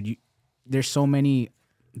dude, there's so many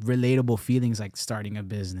relatable feelings, like starting a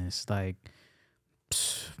business, like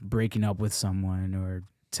breaking up with someone, or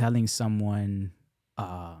telling someone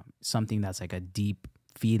something that's like a deep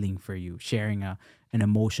feeling for you, sharing an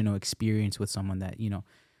emotional experience with someone that,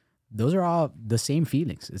 those are all the same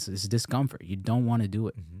feelings. It's discomfort. You don't want to do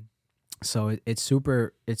it. Mm-hmm. So it's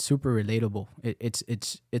super relatable.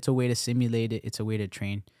 It's a way to simulate it. It's a way to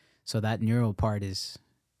train. So that neural part is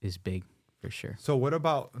big for sure. So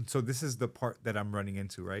this is the part that I'm running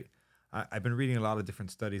into, right? I've been reading a lot of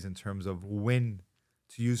different studies in terms of when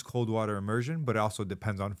to use cold water immersion, but it also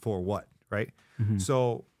depends on for what, right? Mm-hmm.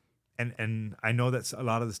 So, and I know that a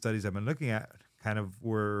lot of the studies I've been looking at kind of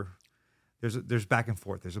there's back and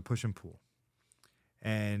forth. There's a push and pull.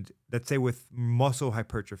 And let's say with muscle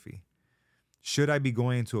hypertrophy, should I be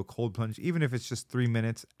going into a cold plunge, even if it's just 3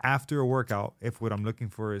 minutes after a workout, if what I'm looking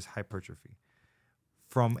for is hypertrophy?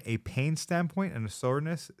 From a pain standpoint and a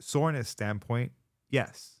soreness standpoint,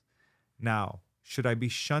 yes. Now, should I be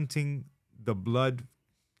shunting the blood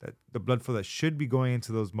flow that should be going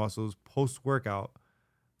into those muscles post-workout?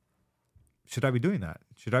 Should I be doing that?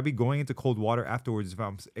 Should I be going into cold water afterwards if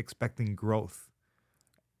I'm expecting growth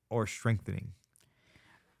or strengthening?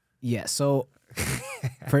 Yeah, so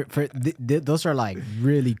those are like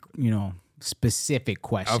really, specific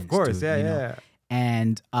questions. Of course, dude, yeah.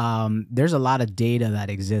 And there's a lot of data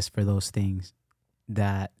that exists for those things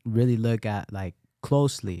that really look at like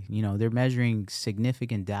closely. They're measuring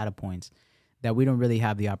significant data points that we don't really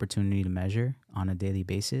have the opportunity to measure on a daily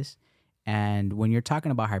basis. And when you're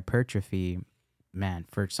talking about hypertrophy, man,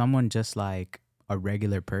 for someone just like a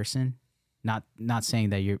regular person, not saying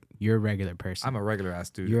that you're a regular person. I'm a regular ass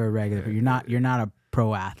dude. You're a regular. You're not a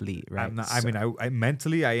pro athlete, right? I'm not. So, I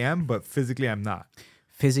mentally I am, but physically I'm not.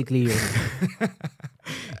 Physically,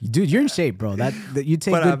 dude, you're in shape, bro. That you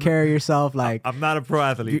take good care of yourself. Like I'm not a pro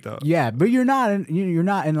athlete though. Yeah, but you're not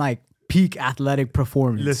in like peak athletic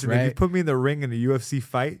performance. Listen, right? if you put me in the ring in a UFC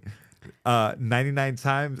fight, 99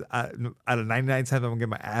 times out of 99 times I'm gonna get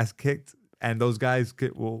my ass kicked, and those guys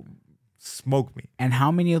will smoke me. And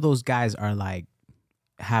how many of those guys are like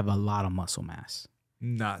have a lot of muscle mass?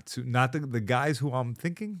 Not the guys who I'm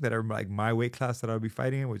thinking that are like my weight class that I'll be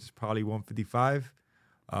fighting in, which is probably 155.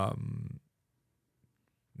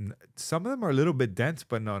 Some of them are a little bit dense,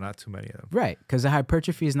 but no, not too many of them. Right, because the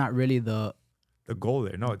hypertrophy is not really the goal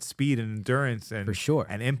there. No, it's speed and endurance and for sure,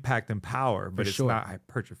 and impact and power, but it's not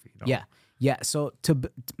hypertrophy. No. Yeah. So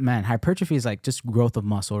hypertrophy is like just growth of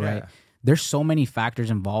muscle, right? There's so many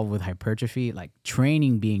factors involved with hypertrophy, like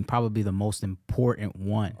training being probably the most important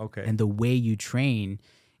one. Okay. And the way you train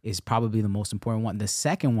is probably the most important one. The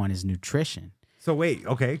second one is nutrition. So wait,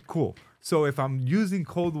 okay, cool. So if I'm using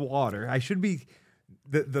cold water, I should be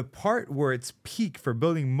the part where it's peak for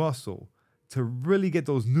building muscle to really get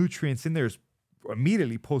those nutrients in there is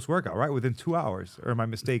immediately post-workout, right? Within 2 hours, or am I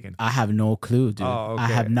mistaken? I have no clue, dude. Oh, okay. I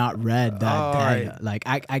have not read that data. Right. Like,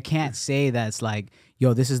 I can't say that's like,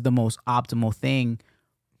 yo, this is the most optimal thing.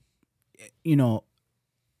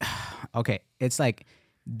 Okay, it's like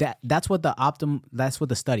that's what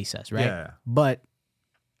the study says, right? Yeah. But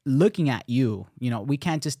looking at you, we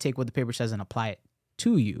can't just take what the paper says and apply it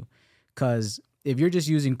to you, because if you're just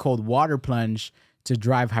using cold water plunge to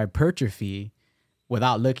drive hypertrophy,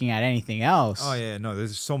 without looking at anything else. Oh yeah, no,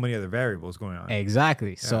 there's so many other variables going on.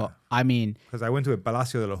 Exactly. Yeah. So I mean, because I went to a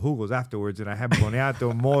Palacio de los Jugos afterwards, and I had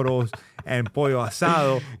boniato, moros, and pollo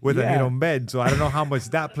asado with a meat on bed. So I don't know how much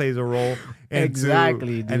that plays a role.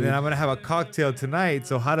 Exactly, dude. And then I'm gonna have a cocktail tonight.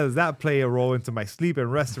 So how does that play a role into my sleep and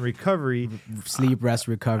rest and recovery? Sleep, rest,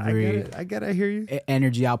 recovery. I get it. I hear you.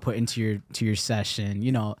 Energy output into your session.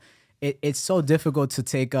 You know, it's so difficult to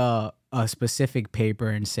take a specific paper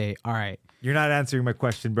and say, all right. You're not answering my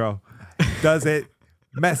question, bro. Does it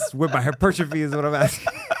mess with my hypertrophy? Is what I'm asking.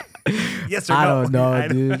 Yes or no? I don't know,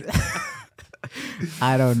 dude.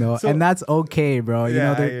 I don't know. So, and that's okay, bro. You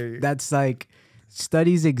yeah, know, that's like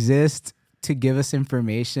studies exist to give us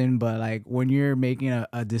information, but like when you're making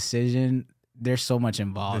a decision, there's so much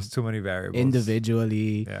involved. There's too many variables.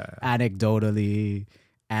 Individually, anecdotally,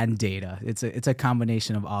 and data. It's a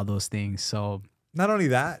combination of all those things. So not only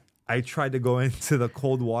that, I tried to go into the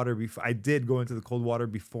cold water before. I did go into the cold water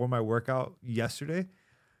before my workout yesterday.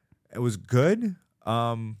 It was good.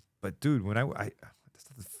 But dude, when that's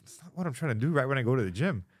not what I'm trying to do right when I go to the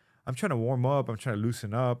gym. I'm trying to warm up. I'm trying to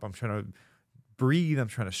loosen up. I'm trying to breathe. I'm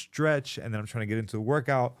trying to stretch. And then I'm trying to get into the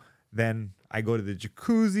workout. Then I go to the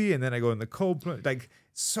jacuzzi and then I go in the cold plunge. Like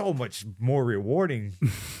so much more rewarding.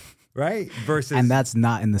 Right? Versus, and that's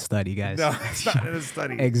not in the study, guys. No, it's not in the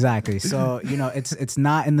study. Exactly. So, you know, it's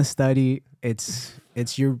not in the study. It's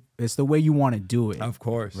the way you want to do it. Of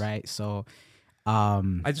course. Right? So,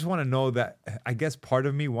 I just want to know that I guess part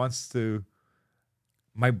of me wants to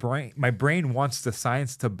my brain wants the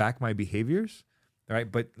science to back my behaviors, right?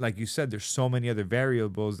 But like you said, there's so many other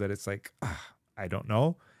variables that it's like I don't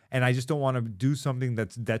know. And I just don't want to do something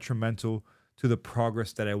that's detrimental to the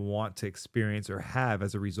progress that I want to experience or have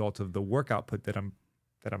as a result of the work output that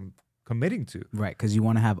I'm committing to. Right, because you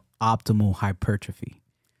want to have optimal hypertrophy.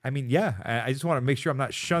 I mean, yeah, I just want to make sure I'm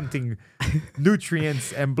not shunting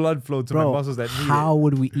nutrients and blood flow to my muscles that need how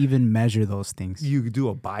would we even measure those things? You do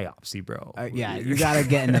a biopsy, bro. Yeah, you got to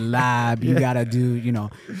get in the lab. You got to do, you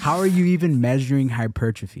know, how are you even measuring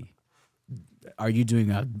hypertrophy? Are you doing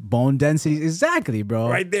a bone density? Exactly, bro.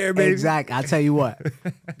 Right there, baby. Exactly. I'll tell you what.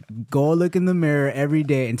 Go look in the mirror every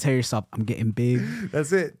day and tell yourself, I'm getting big.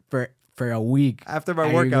 That's it. For a week. After my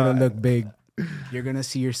workout. You're going to look big. You're going to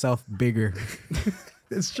see yourself bigger.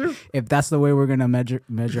 It's true. If that's the way we're going to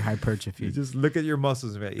measure hypertrophy. You just look at your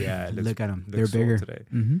muscles and look at them. They're bigger. Today.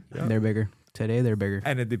 Mm-hmm. Yep. They're bigger. Today, they're bigger.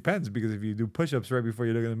 And it depends because if you do push-ups right before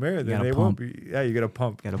you look in the mirror, then they won't be. Yeah, you got to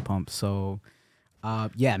pump. Got to pump. So...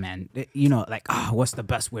 yeah, man. You know, like, what's the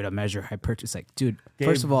best way to measure hypertrophy? It's like, dude,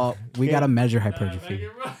 first of all, we got to measure hypertrophy.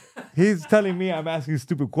 He's telling me I'm asking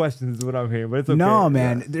stupid questions is what I'm hearing, but it's okay. No,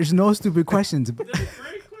 man. There's no stupid questions.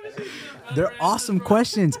 They're awesome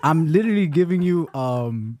questions. I'm literally giving you,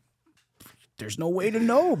 there's no way to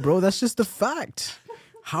know, bro. That's just a fact.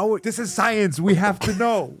 This is science. We have to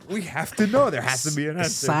know. We have to know. There has to be an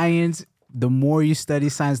answer. Science. The more you study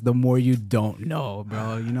science, the more you don't know,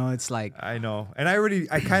 bro. You know, it's like... I know. And I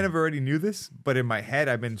kind of already knew this, but in my head,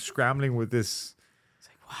 I've been scrambling with this. It's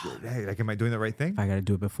like, wow. Hey, like, am I doing the right thing? I got to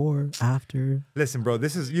do it before, after. Listen, bro,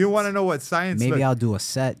 you want to know what science... Maybe I'll do a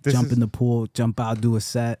set, jump in the pool, jump out, do a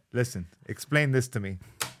set. Listen, explain this to me.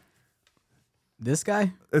 This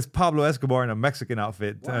guy? It's Pablo Escobar in a Mexican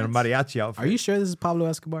outfit, and a mariachi outfit. Are you sure this is Pablo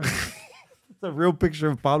Escobar? It's a real picture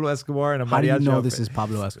of Pablo Escobar and a mariachi. How do you know outfit. This is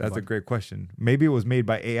Pablo Escobar? That's a great question. Maybe it was made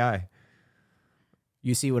by AI.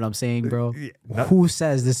 You see what I'm saying, bro? Who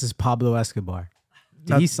says this is Pablo Escobar?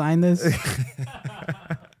 Did he sign this?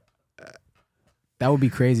 That would be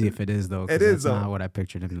crazy if it is, though. It is, that's not what I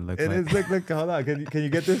pictured him to look like. It is. Look, hold on. Can you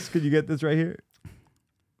get this? Can you get this right here?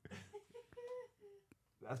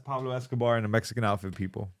 That's Pablo Escobar in a Mexican outfit,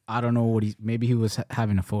 people. I don't know what maybe he was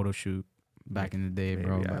having a photo shoot back in the day, maybe,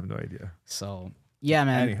 bro. I have no idea. So, yeah,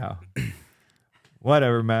 man. Anyhow.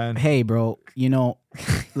 Whatever, man. Hey, bro, you know,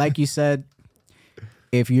 like you said,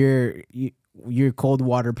 if you're cold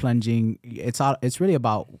water plunging, it's really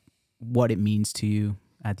about what it means to you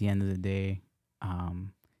at the end of the day.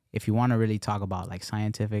 If you want to really talk about like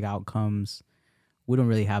scientific outcomes, we don't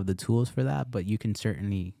really have the tools for that, but you can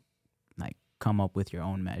certainly like come up with your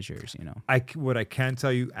own measures, you know. What I can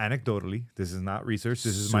tell you anecdotally, this is not research,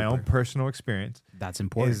 this is my own personal experience. That's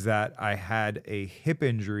important. Is that I had a hip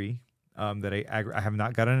injury that I have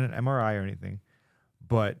not gotten an MRI or anything,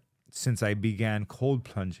 but since I began cold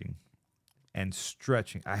plunging and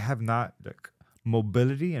stretching, I have not,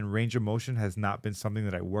 mobility and range of motion has not been something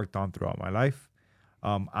that I worked on throughout my life.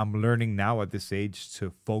 I'm learning now at this age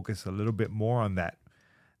to focus a little bit more on that,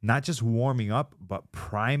 not just warming up, but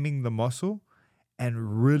priming the muscle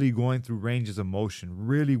and really going through ranges of motion,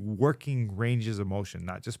 really working ranges of motion,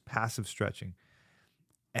 not just passive stretching.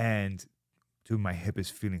 And dude, my hip is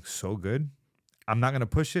feeling so good. I'm not gonna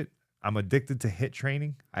push it. I'm addicted to HIIT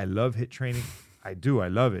training. I love HIIT training. I do. I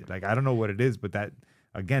love it. Like, I don't know what it is, but that,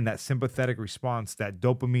 again, that sympathetic response, that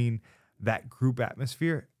dopamine, that group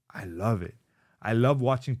atmosphere, I love it. I love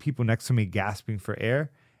watching people next to me gasping for air,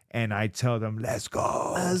 and I tell them, let's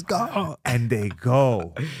go. Let's go. And they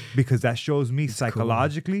go. Because that shows me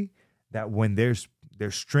psychologically that when there's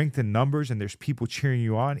strength in numbers and there's people cheering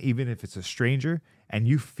you on, even if it's a stranger, and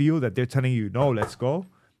you feel that they're telling you, no, let's go,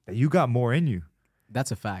 that you got more in you. That's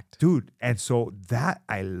a fact, dude. And so that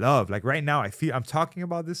I love. Like right now, I feel I'm talking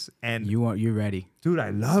about this, and you're ready, dude.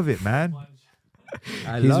 I love it, man.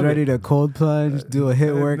 He's ready to cold plunge, do a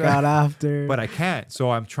HIIT workout after. But I can't.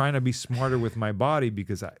 So I'm trying to be smarter with my body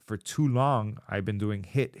because for too long I've been doing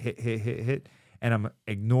HIIT, and I'm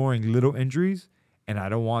ignoring little injuries, and I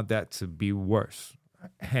don't want that to be worse.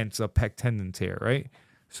 Hence a pec tendon tear, right?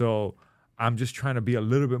 So I'm just trying to be a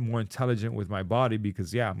little bit more intelligent with my body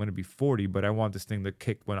because, I'm going to be 40, but I want this thing to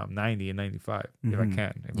kick when I'm 90 and 95 if I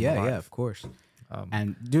can. Yeah, of course.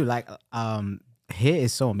 And dude, like,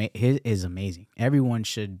 HIIT is amazing. Everyone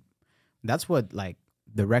should. That's what like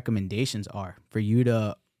the recommendations are for you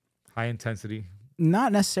to. High intensity.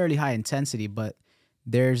 Not necessarily high intensity, but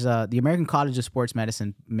there's the American College of Sports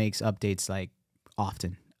Medicine makes updates like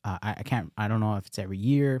often. I don't know if it's every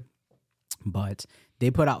year, but they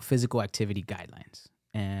put out physical activity guidelines.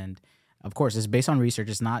 And of course, it's based on research.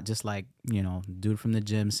 It's not just like, dude from the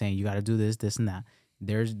gym saying you got to do this, this, and that.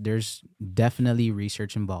 There's definitely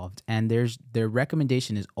research involved. And their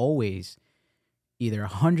recommendation is always either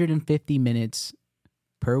 150 minutes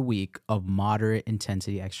per week of moderate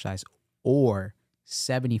intensity exercise or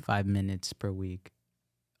 75 minutes per week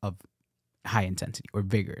of high intensity or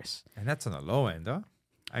vigorous. And that's on the low end, huh?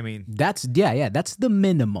 I mean, that's the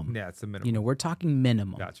minimum. Yeah, it's the minimum. We're talking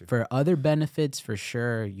minimum. Gotcha. For other benefits, for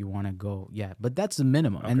sure, you want to go, but that's the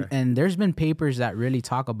minimum. Okay. And there's been papers that really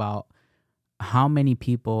talk about how many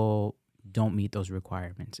people don't meet those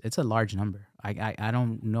requirements. It's a large number. I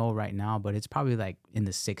don't know right now, but it's probably like in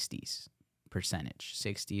the 60s percentage,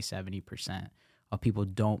 60, 70% of people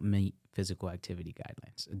don't meet physical activity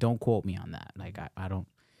guidelines. Don't quote me on that. Like I don't.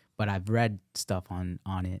 But I've read stuff on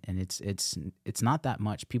it, and it's not that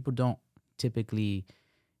much. People don't typically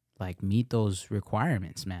like meet those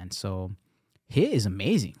requirements, man. So HIIT is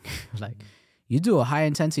amazing. Like you do a high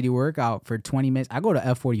intensity workout for 20 minutes. I go to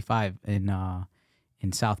F45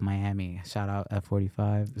 in South Miami. Shout out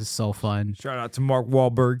F45. It's so fun. Shout out to Mark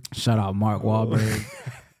Wahlberg. Shout out Mark Wahlberg.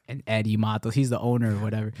 And Eddie Matos, he's the owner or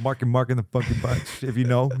whatever. Mark in the fucking bunch. If you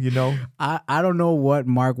know, you know. I don't know what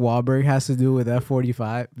Mark Wahlberg has to do with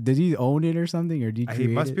F45. Did he own it or something, or did he create He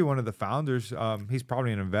must it? be one of the founders. He's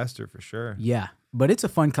probably an investor for sure. Yeah, but it's a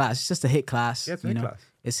fun class. It's just a HIIT class. Yeah, it's a HIIT class.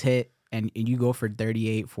 It's HIIT, and you go for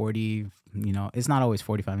 38, 40. It's not always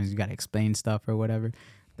 45 minutes. You got to explain stuff or whatever.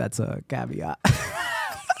 That's a caveat.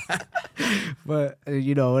 But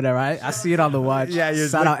whatever. I see it on the watch. Yeah,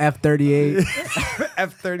 shout out F38.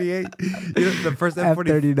 F38. The first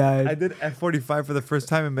F39. I did F45 for the first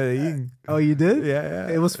time in Medellin. Oh, you did? Yeah.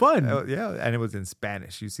 It was fun. Yeah, and it was in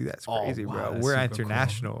Spanish. You see, that's crazy, wow, bro. that's We're super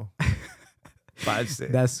international.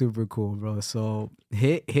 That's super cool, bro. So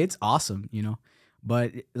HIIT's awesome,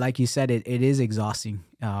 but like you said, it is exhausting.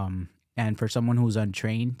 And for someone who's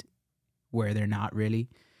untrained, where they're not really,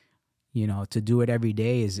 to do it every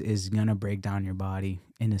day is gonna break down your body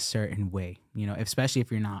in a certain way. Especially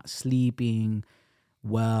if you're not sleeping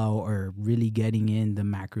well or really getting in the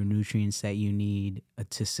macronutrients that you need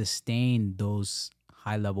to sustain those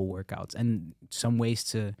high level workouts. And some ways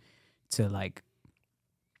to like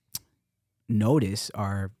notice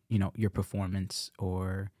are your performance,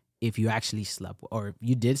 or if you actually slept, or if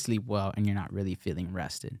you did sleep well and you're not really feeling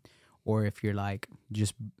rested, or if you're like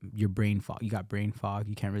just your brain fog, you got brain fog,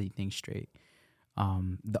 you can't really think straight.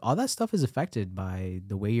 All that stuff is affected by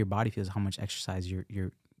the way your body feels, how much exercise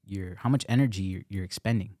how much energy you're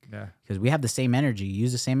expending. Yeah, because we have the same energy. You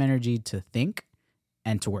use the same energy to think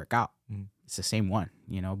and to work out. It's the same one,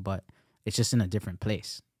 but it's just in a different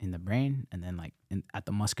place in the brain, and then like at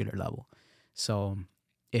the muscular level. So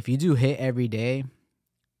if you do HIIT every day,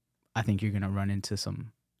 I think you're gonna run into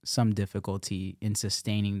some difficulty in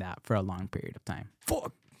sustaining that for a long period of time.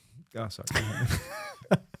 Fuck. Oh, sorry.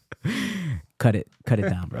 Cut it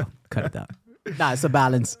down, bro. Cut it down. Nah, it's a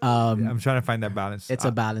balance. I'm trying to find that balance. It's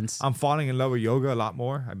a balance. I'm falling in love with yoga a lot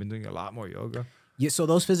more. I've been doing a lot more yoga. Yeah, so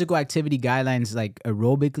those physical activity guidelines, like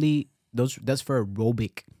aerobically, that's for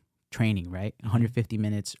aerobic training, right? 150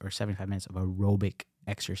 minutes or 75 minutes of aerobic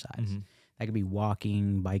exercise. Mm-hmm. That could be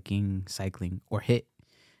walking, biking, cycling, or HIIT.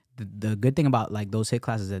 The good thing about like those HIIT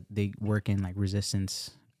classes is that they work in like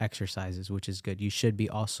resistance exercises, which is good. You should be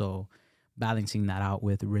also balancing that out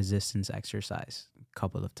with resistance exercise a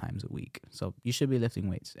couple of times a week. So you should be lifting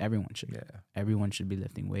weights. Everyone should. Yeah. Everyone should be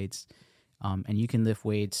lifting weights. And you can lift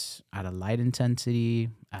weights at a light intensity,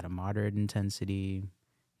 at a moderate intensity.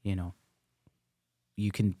 You know,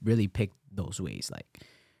 you can really pick those ways. Like,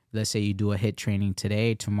 let's say you do a HIIT training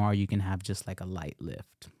today. Tomorrow you can have just like a light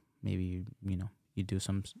lift. Maybe, you do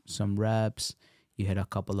some reps. You hit a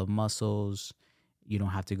couple of muscles. You don't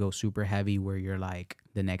have to go super heavy where you're like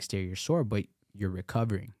the next day you're sore, but you're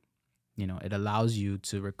recovering. It allows you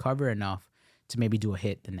to recover enough to maybe do a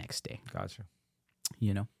HIIT the next day. Gotcha.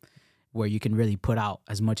 Where you can really put out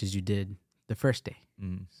as much as you did the first day.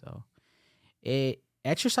 So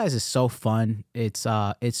exercise is so fun. It's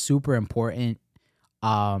super important.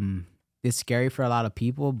 It's scary for a lot of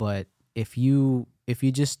people, but if you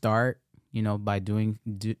just start, by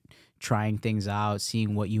trying things out,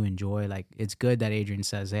 seeing what you enjoy, like it's good that Adrian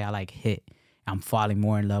says, hey, I like HIIT. I'm falling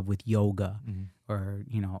more in love with yoga, or,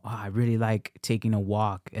 I really like taking a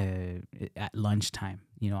walk at lunchtime.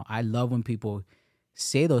 I love when people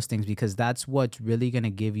say those things because that's what's really going to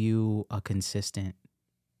give you a consistent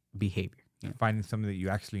behavior. Finding something that you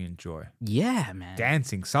actually enjoy. Yeah, man.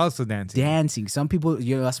 Dancing, salsa dancing. Some people,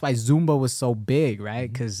 that's why Zumba was so big,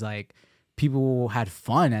 right? Because like people had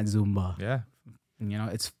fun at Zumba. Yeah.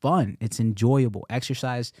 It's fun. It's enjoyable.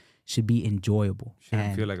 Exercise should be enjoyable.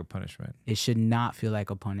 Shouldn't feel like a punishment. It should not feel like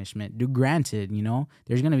a punishment. Granted,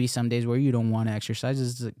 there's going to be some days where you don't want to exercise.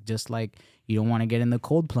 It's just like you don't want to get in the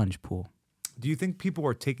cold plunge pool. Do you think people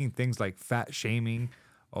are taking things like fat shaming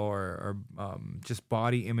or just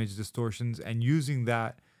body image distortions and using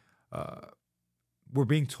that? We're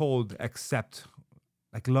being told accept,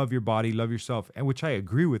 like love your body, love yourself, and which I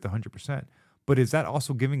agree with 100%. But is that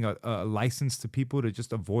also giving a license to people to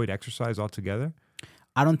just avoid exercise altogether?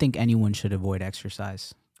 I don't think anyone should avoid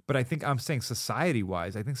exercise. But I think I'm saying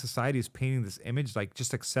society-wise, I think society is painting this image like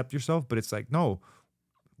just accept yourself. But it's like, no,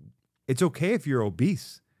 it's okay if you're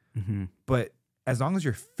obese. But as long as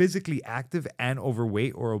you're physically active and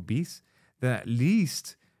overweight or obese, then at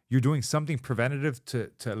least you're doing something preventative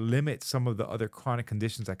to limit some of the other chronic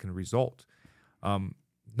conditions that can result.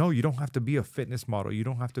 No, you don't have to be a fitness model. You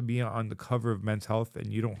don't have to be on the cover of Men's Health,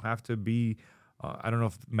 and you don't have to be, I don't know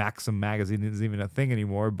if Maxim magazine is even a thing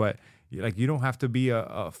anymore, but like you don't have to be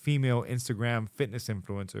a female Instagram fitness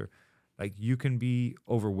influencer. Like you can be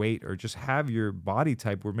overweight or just have your body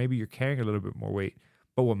type where maybe you're carrying a little bit more weight.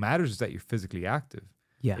 But what matters is that you're physically active.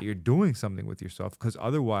 Yeah. That you're doing something with yourself, because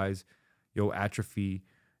otherwise you'll atrophy.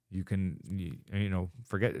 You can,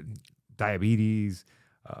 forget diabetes,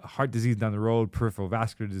 heart disease down the road, peripheral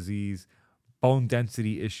vascular disease, bone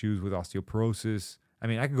density issues with osteoporosis. I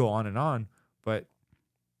mean, I could go on, but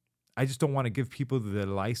I just don't want to give people the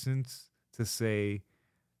license to say,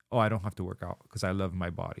 oh, I don't have to work out because I love my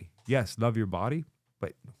body. Yes, love your body,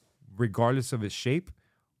 but regardless of its shape,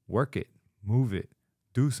 work it, move it,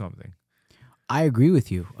 do something. I agree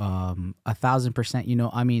with you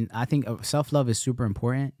 1,000%. I think self-love is super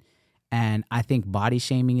important. And I think body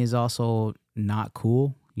shaming is also not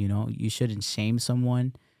cool. You shouldn't shame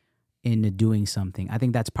someone into doing something. I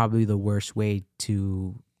think that's probably the worst way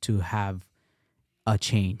to have a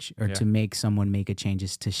change or to make someone make a change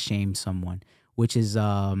is to shame someone, which is,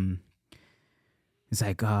 it's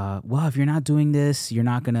like, well, if you're not doing this, you're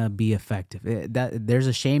not going to be effective. There's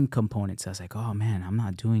a shame component. So it's like, oh man, I'm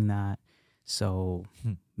not doing that. So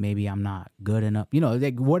maybe I'm not good enough,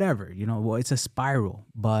 like whatever, it's a spiral,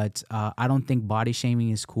 but I don't think body shaming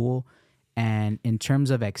is cool. And in terms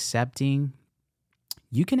of accepting,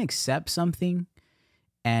 you can accept something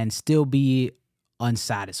and still be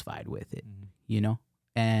unsatisfied with it,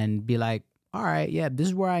 and be like, all right, yeah, this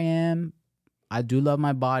is where I am. I do love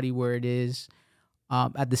my body where it is.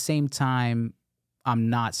 At the same time, I'm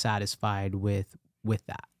not satisfied with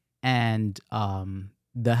that. And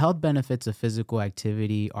the health benefits of physical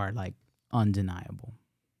activity are like undeniable.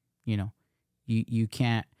 You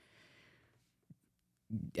can't,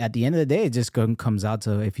 at the end of the day, it just comes out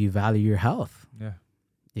to if you value your health. Yeah.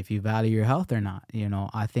 If you value your health or not.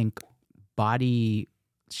 I think body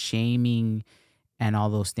shaming and all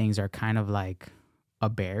those things are kind of like a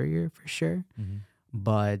barrier for sure.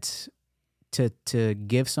 But to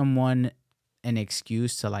give someone an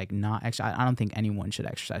excuse to like not exercise, I don't think anyone should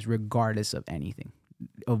exercise regardless of anything.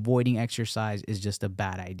 Avoiding exercise is just a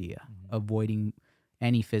bad idea. Avoiding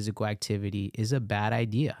any physical activity is a bad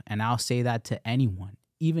idea. And I'll say that to anyone,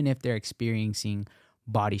 even if they're experiencing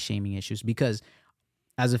body shaming issues, because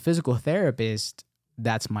as a physical therapist,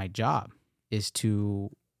 that's my job, is to,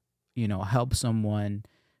 help someone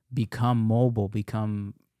become mobile,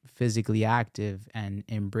 become physically active and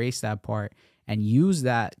embrace that part and use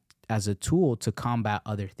that as a tool to combat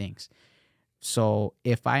other things. So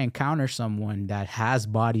if I encounter someone that has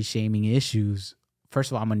body shaming issues,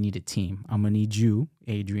 first of all, I'm gonna need a team. I'm gonna need you,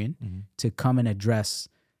 Adrian, to come and address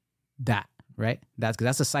that, right?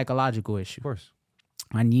 That's a psychological issue. Of course.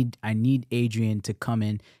 I need Adrian to come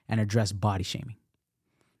in and address body shaming.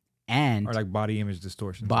 And Or like body image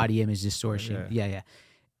distortion. Body image distortion. Yeah.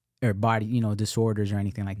 Or body, disorders or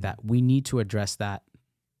anything like that. We need to address that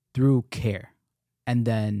through care. And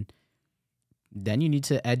then you need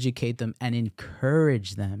to educate them and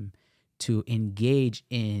encourage them to engage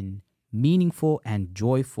in meaningful and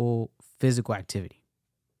joyful physical activity.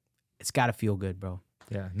 It's got to feel good, bro.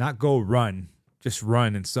 Yeah, not go run. Just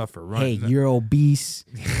run and suffer. Run. Hey, you're obese.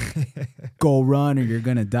 Go run or you're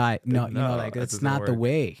going to die. No, that's not the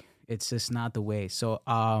way. It's just not the way. So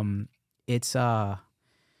it's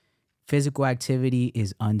physical activity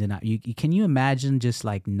is undeniable. Can you imagine just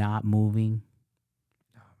like not moving?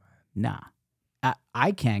 Nah.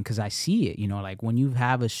 I can because I see it. Like when you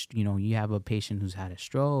have a patient who's had a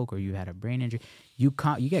stroke or you had a brain injury, you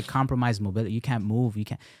get compromised mobility. You can't move. You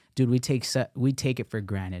can't. Dude, we take it for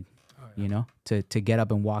granted. Oh, yeah. To get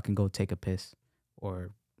up and walk and go take a piss, or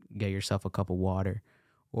get yourself a cup of water,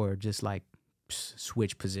 or just like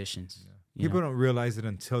switch positions. Yeah. People don't realize it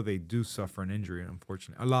until they do suffer an injury.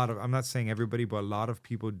 Unfortunately, I'm not saying everybody, but a lot of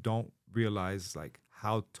people don't realize like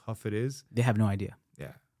how tough it is. They have no idea.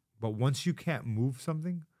 Yeah. But once you can't move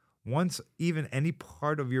something, once even any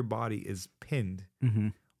part of your body is pinned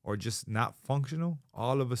or just not functional,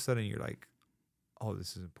 all of a sudden you're like, oh,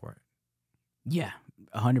 this is important. Yeah,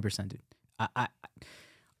 100%, dude.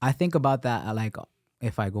 I think about that like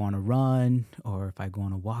if I go on a run or if I go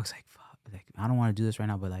on a walk, it's like, fuck, like I don't want to do this right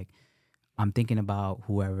now, but like I'm thinking about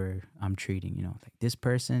whoever I'm treating, like this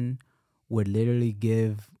person would literally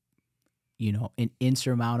give an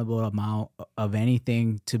insurmountable amount of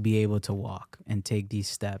anything to be able to walk and take these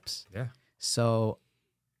steps. Yeah. So,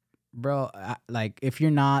 bro, like if you're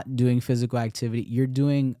not doing physical activity, you're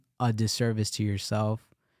doing a disservice to yourself.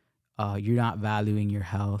 You're not valuing your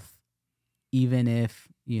health, even if,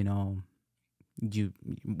 even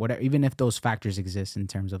if those factors exist in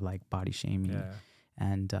terms of like body shaming. Yeah.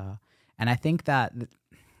 And I think that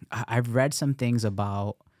I've read some things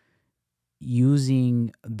about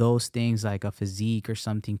using those things like a physique or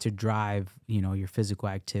something to drive, your physical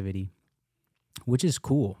activity, which is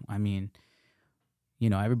cool. I mean,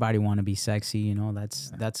 everybody want to be sexy,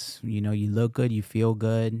 that's, you look good, you feel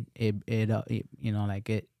good.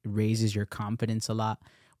 It raises your confidence a lot.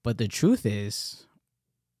 But the truth is,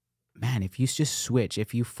 man, if you just switch,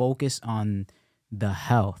 if you focus on the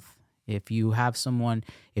health, if you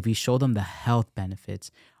show them the health benefits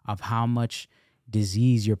of how much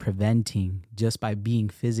disease you're preventing just by being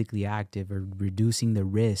physically active or reducing the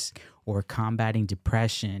risk or combating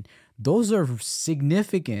depression, those are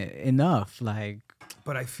significant enough. Like,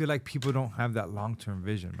 but I feel like people don't have that long-term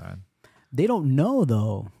vision, man. They don't know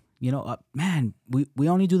though. Man, we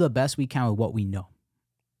only do the best we can with what we know.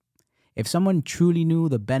 If someone truly knew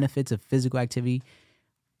the benefits of physical activity,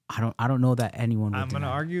 I don't know that anyone would. I'm going to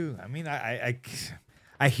argue. I mean, I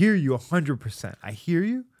hear you 100%. I hear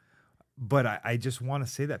you. But I just want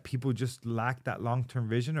to say that people just lack that long-term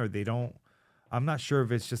vision, or they don't. I'm not sure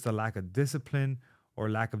if it's just a lack of discipline or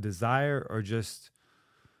lack of desire, or just,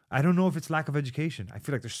 I don't know if it's lack of education. I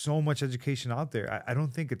feel like there's so much education out there. I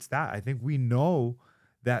don't think it's that. I think we know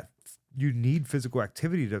that you need physical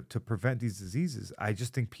activity to prevent these diseases. I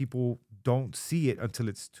just think people don't see it until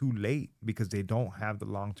it's too late because they don't have the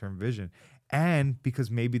long-term vision. And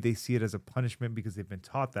because maybe they see it as a punishment because they've been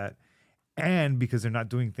taught that. And because they're not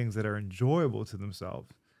doing things that are enjoyable to themselves,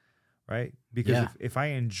 right? Because if I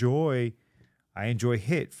enjoy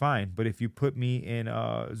HIIT, fine. But if you put me in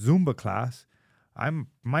a Zumba class, I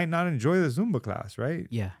might not enjoy the Zumba class, right?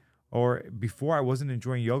 Yeah. Or before I wasn't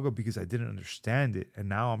enjoying yoga because I didn't understand it. And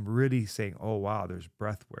now I'm really saying, oh, wow, there's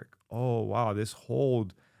breath work. Oh, wow, this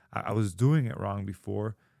hold, I was doing it wrong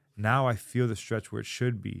before. Now I feel the stretch where it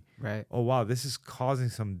should be. Right. Oh, wow, this is causing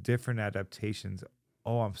some different adaptations.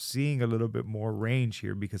 Oh, I'm seeing a little bit more range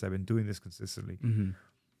here because I've been doing this consistently. Mm-hmm.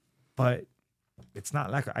 But it's not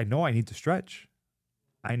like I know I need to stretch.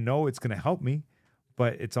 I know it's going to help me,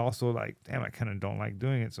 but it's also like, damn, I kind of don't like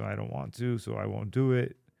doing it, so I don't want to, so I won't do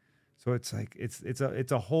it. So it's like it's a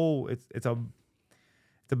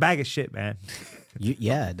bag of shit, man.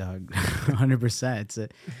 Yeah, dog, 100%.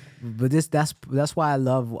 But that's why I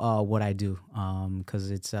love what I do, because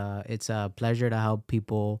it's a pleasure to help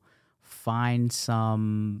people find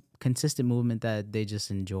some consistent movement that they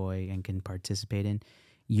just enjoy and can participate in.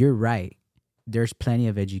 You're right. there's plenty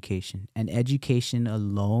of education, and education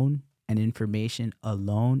alone and information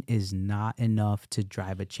alone is not enough to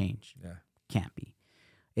drive a change. Yeah. Can't be.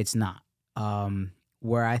 It's not.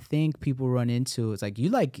 Where I think people run into, it's like you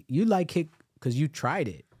like it because you tried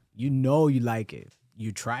it. You know you like it.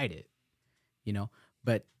 You tried it. You know,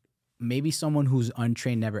 but maybe someone who's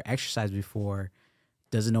untrained, never exercised before,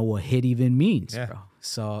 doesn't know what HIIT even means, bro.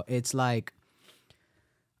 So it's like,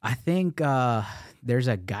 I think there's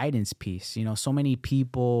a guidance piece. You know, so many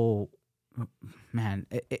people, man,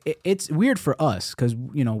 it's weird for us because,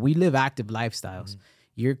 you know, we live active lifestyles.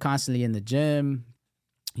 You're constantly in the gym.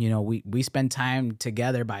 You know, we spend time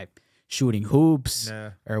together by shooting hoops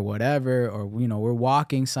or whatever, or, you know, we're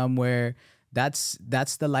walking somewhere. That's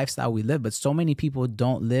the lifestyle we live. But so many people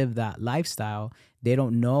don't live that lifestyle. They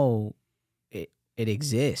don't know it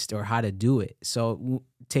exists or how to do it. So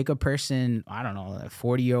take a person, I don't know, a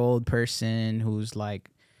 40-year-old person who's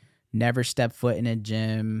like never stepped foot in a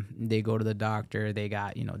gym. They go to the doctor. They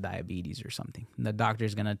got, you know, diabetes or something. And the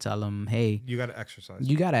doctor's going to tell them, hey, you got to exercise.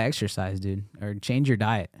 You got to exercise, dude, or change your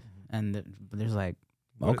diet. And there's like,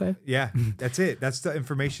 okay. Yeah, that's it. That's the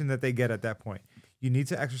information that they get at that point. You need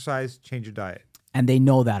to exercise, change your diet. And they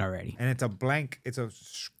know that already. And it's a blank, it's a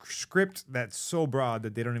script that's so broad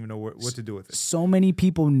that they don't even know what to do with it. So many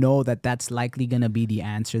people know that that's likely going to be the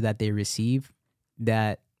answer that they receive,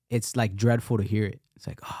 that it's like dreadful to hear it. It's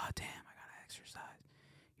like, oh, damn, I got to exercise.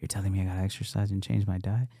 You're telling me I got to exercise and change my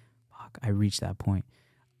diet? Fuck, I reached that point.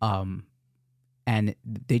 And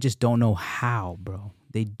they just don't know how, bro.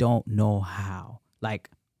 They don't know how. Like,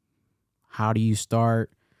 how do you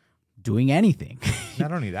start doing anything?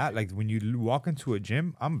 Not only that, like when you walk into a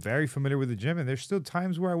gym, I'm very familiar with the gym, and there's still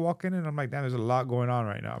times where I walk in and I'm like, damn, there's a lot going on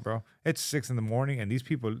right now, bro. It's 6 a.m. and these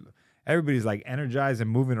people, everybody's like energized and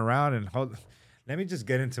moving around, and let me just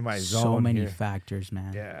get into my zone. So many here. factors,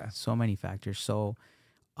 man. Yeah. So many factors. So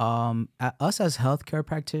us as healthcare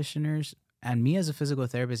practitioners and me as a physical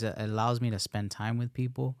therapist, it allows me to spend time with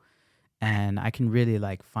people, and I can really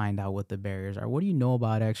like find out what the barriers are. What do you know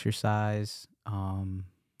about exercise?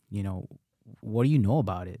 You know, what do you know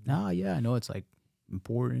about it? Yeah, I know it's like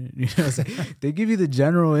important. You know, like, they give you the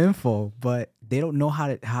general info, but they don't know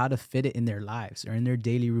how to fit it in their lives or in their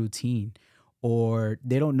daily routine, or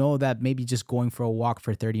they don't know that maybe just going for a walk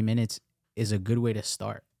for 30 minutes is a good way to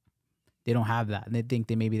start. They don't have that, and they think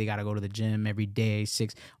maybe they got to go to the gym every day,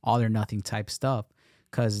 6 all or nothing type stuff,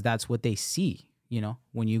 because that's what they see. You know,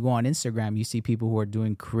 when you go on Instagram, you see people who are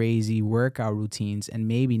doing crazy workout routines, and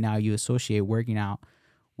maybe now you associate working out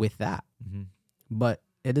with that. But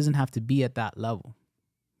it doesn't have to be at that level.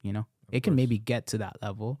 You know, it can maybe get to that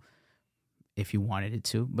level if you wanted it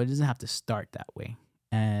to, but it doesn't have to start that way.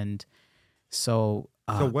 And so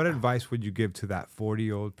what advice would you give to that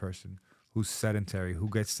 40-year-old person who's sedentary, who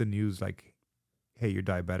gets the news like, hey, you're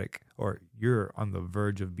diabetic, or you're on the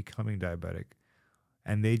verge of becoming diabetic,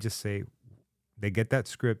 and they just say, they get that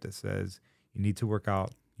script that says you need to work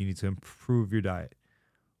out, you need to improve your diet.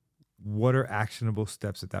 What are actionable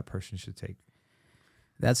steps that person should take?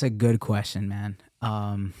 That's a good question, man.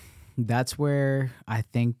 That's where I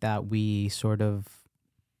think that we sort of,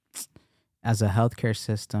 as a healthcare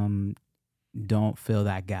system, don't fill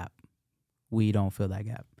that gap. We don't fill that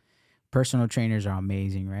gap. Personal trainers are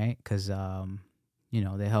amazing, right? Because, you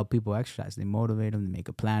know, they help people exercise. They motivate them. They make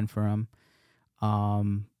a plan for them.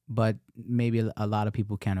 But maybe a lot of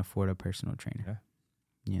people can't afford a personal trainer,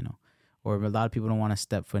 you know, or a lot of people don't want to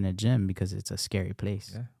step foot in a gym because it's a scary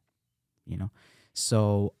place, you know.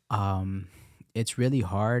 So it's really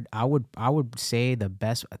hard. I would say the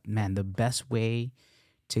best way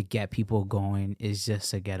to get people going is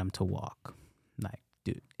just to get them to walk. Like,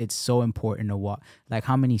 dude, it's so important to walk. Like,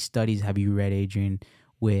 how many studies have you read, Adrian,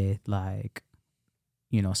 with like,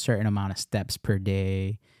 you know, certain amount of steps per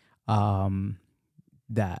day,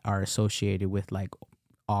 that are associated with like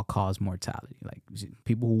all-cause mortality? Like,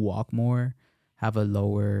 people who walk more have a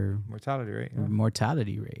lower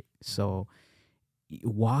mortality rate. So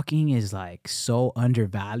walking is like so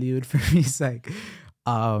undervalued for me. It's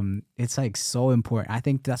like so important. I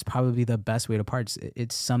think that's probably the best way to part.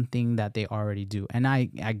 It's something that they already do. And I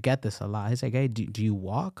get this a lot. It's like, hey, do you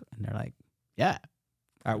walk? And they're like, yeah.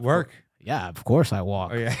 At work? Yeah, of course I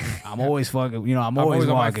walk. Oh, yeah. I'm always fucking, you know, I'm always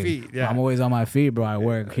walking. On my feet. Yeah. I'm always on my feet, bro. I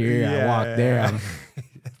work here, I walk there.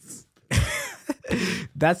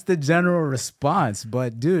 That's the general response.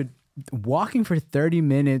 But dude, walking for 30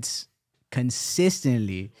 minutes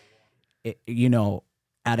consistently, you know,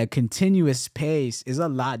 at a continuous pace is a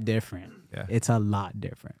lot different. Yeah. It's a lot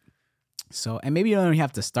different. So, and maybe you don't even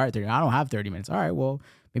have to start 30. I don't have 30 minutes. All right, well,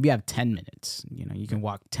 maybe you have 10 minutes. You know, you can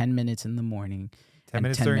walk 10 minutes in the morning. 10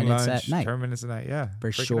 minutes 10 during minutes lunch, at night. 10 minutes at night. Yeah. For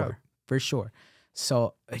break it up. sure. For sure.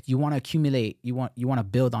 So you want to accumulate, you want to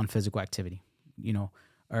build on physical activity, you know,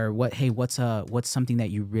 or what's something that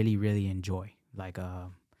you really, really enjoy? Like,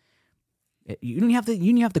 you don't have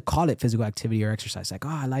to call it physical activity or exercise. Like, oh,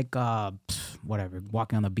 I like, whatever,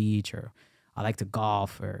 walking on the beach, or I like to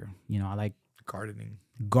golf, or, you know, I like Gardening.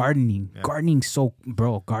 Yeah. Gardening. So,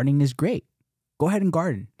 bro, gardening is great. Go ahead and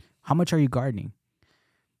garden. How much are you gardening?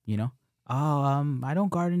 You know? Oh, I don't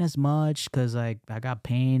garden as much because like I got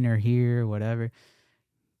pain or here or whatever.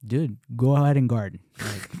 Dude, go ahead and garden.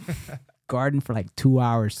 Like, garden for like 2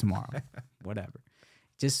 hours tomorrow, whatever.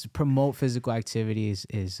 Just promote physical activities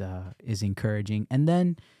is encouraging. And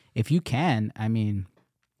then if you can, I mean,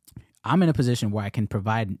 I'm in a position where I can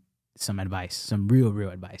provide some advice, some real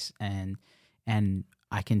advice, and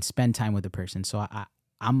I can spend time with the person. So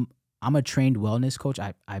I'm a trained wellness coach.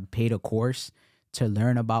 I paid a course to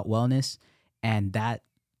learn about wellness, and that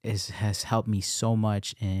has helped me so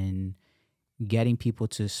much in getting people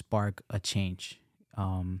to spark a change.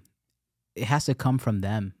 It has to come from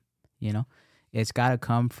them, you know. It's got to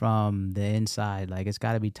come from the inside. Like, it's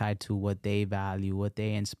got to be tied to what they value, what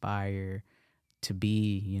they inspire to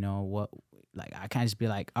be, you know. What, like, I can't just be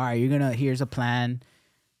like, all right, here's a plan.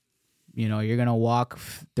 You know, you're going to walk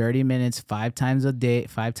 30 minutes 5 times a day,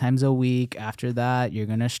 5 times a week. After that, you're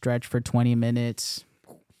going to stretch for 20 minutes.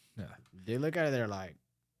 Yeah. They look at it, they're like,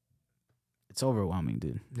 it's overwhelming,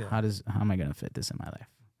 dude. Yeah. How am I going to fit this in my life?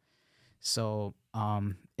 So,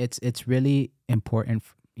 it's really important,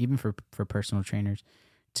 even for personal trainers,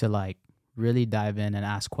 to like really dive in and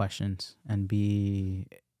ask questions and be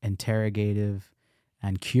interrogative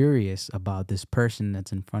and curious about this person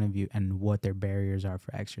that's in front of you and what their barriers are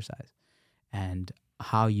for exercise and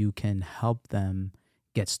how you can help them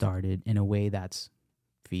get started in a way that's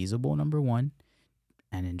feasible, number one,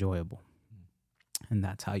 and enjoyable. And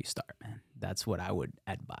that's how you start, man. That's what I would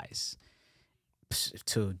advise.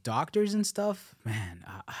 To doctors and stuff, man,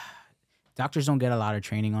 doctors don't get a lot of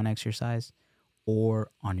training on exercise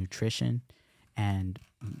or on nutrition. And,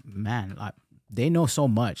 man, they know so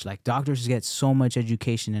much. Like, doctors get so much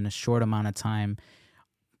education in a short amount of time.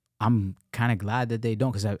 I'm kind of glad that they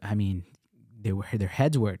don't, because, I mean, their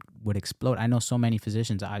heads would explode. I know so many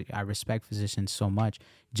physicians. I respect physicians so much.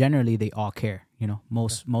 Generally, they all care. You know,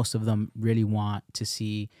 most of them really want to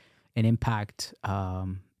see an impact,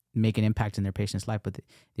 make an impact in their patient's life, but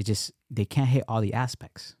they can't hit all the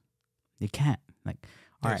aspects. They can't. Like,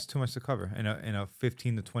 It's too much to cover in a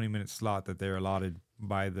 15 to 20 minute slot that they're allotted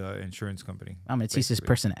by the insurance company. I'm going to teach this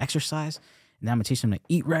person to exercise, and then I'm going to teach them to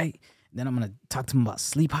eat right. Then I'm going to talk to them about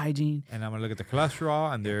sleep hygiene. And I'm going to look at the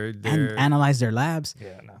cholesterol and and analyze their labs.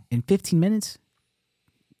 Yeah, no. In 15 minutes?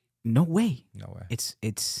 No way. No way.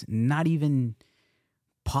 It's not even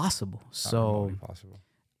possible. So Possible.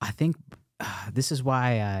 I think this is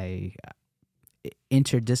why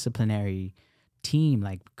interdisciplinary team,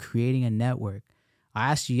 like creating a network.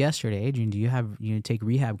 I asked you yesterday, Adrian, do you take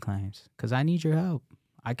rehab clients? Because I need your help.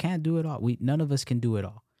 I can't do it all. None of us can do it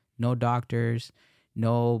all. No doctors,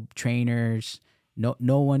 no trainers, no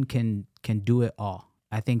one can do it all.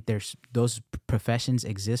 I think those professions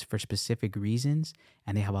exist for specific reasons,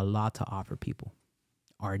 and they have a lot to offer people.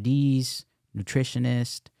 RDs,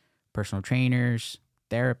 nutritionists, personal trainers,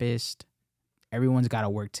 therapists, everyone's got to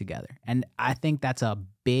work together. And I think that's a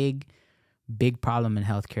big problem in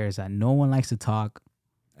healthcare, is that no one likes to talk.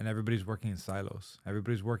 And everybody's working in silos.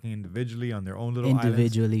 Everybody's working individually on their own little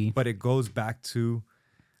Individually. islands. But it goes back to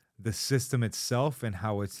the system itself and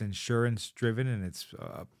how it's insurance driven, and it's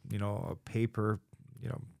a paper,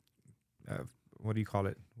 what do you call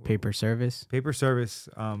it? Paper service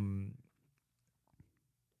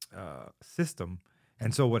system.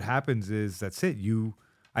 And so what happens is, that's it.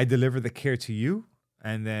 I deliver the care to you,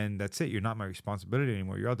 and then that's it. You're not my responsibility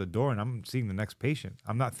anymore. You're out the door, and I'm seeing the next patient.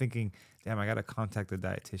 I'm not thinking, damn, I got to contact the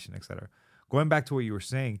dietitian, et cetera. Going back to what you were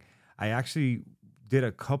saying, I actually did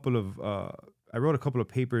I wrote a couple of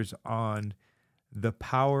papers on the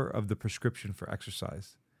power of the prescription for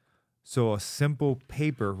exercise. So a simple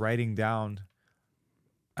paper writing down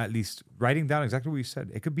exactly what you said.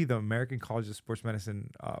 It could be the American College of Sports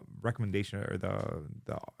Medicine recommendation, or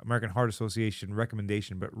the American Heart Association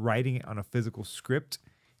recommendation, but writing it on a physical script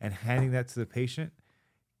and handing that to the patient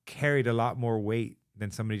carried a lot more weight than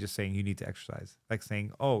somebody just saying you need to exercise. Like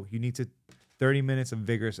saying, oh, you need 30 minutes of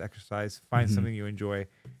vigorous exercise, find something you enjoy,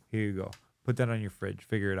 here you go. Put that on your fridge,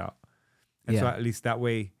 figure it out. And so at least that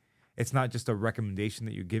way, it's not just a recommendation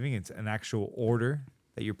that you're giving, it's an actual order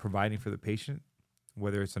that you're providing for the patient,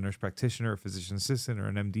 whether it's a nurse practitioner, a physician assistant, or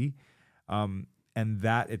an MD. And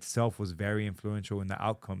that itself was very influential in the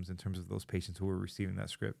outcomes in terms of those patients who were receiving that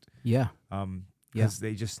script. Yeah. Because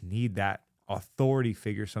they just need that authority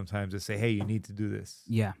figure sometimes to say, hey, you need to do this.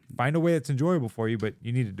 Yeah. Find a way that's enjoyable for you, but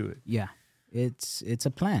you need to do it. Yeah. It's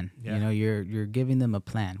a plan. Yeah. You know, you're giving them a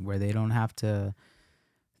plan where they don't have to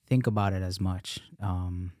think about it as much.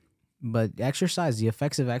 But exercise, the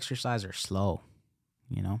effects of exercise are slow.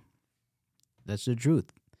 You know, that's the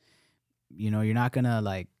truth. You know, you're not gonna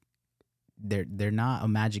like. They're not a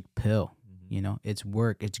magic pill. You know, it's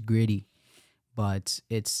work, it's gritty, but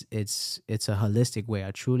it's a holistic way,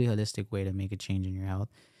 a truly holistic way to make a change in your health.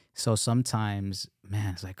 So sometimes,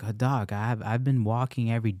 man, it's like, oh, dog, I've been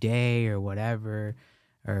walking every day or whatever,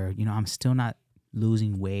 or you know, I'm still not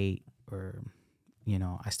losing weight, or you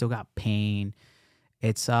know, I still got pain.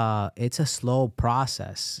 It's a slow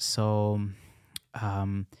process. So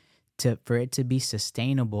for it to be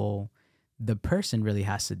sustainable, the person really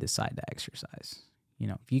has to decide to exercise. You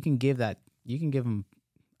know, if you can give them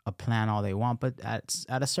a plan all they want, but at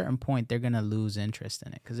a certain point, they're going to lose interest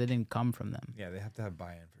in it because it didn't come from them. Yeah, they have to have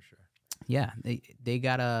buy-in for sure. Yeah, they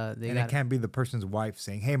gotta. It can't be the person's wife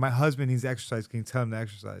saying, hey, my husband needs exercise. Can you tell him to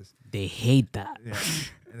exercise? They hate that. Yeah.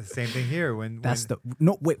 And the same thing here.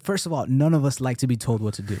 First of all, none of us like to be told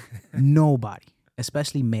what to do. Nobody,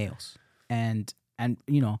 especially males. And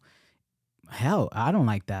you know, hell, I don't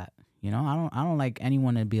like that. You know, I don't like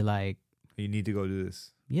anyone to be like, you need to go do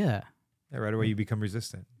this. Yeah. Yeah, right away you become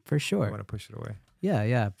resistant. For sure. You want to push it away.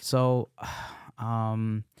 Yeah. So,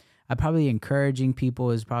 I probably encouraging people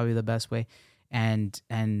is probably the best way, and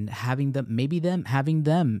having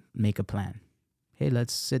them make a plan. Hey,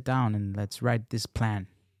 let's sit down and let's write this plan.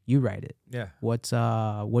 You write it. Yeah. What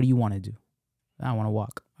do you want to do? I want to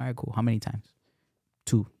walk. All right, cool. How many times?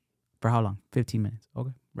 2. For how long? 15 minutes.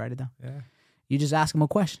 Okay, write it down. Yeah. You just ask them a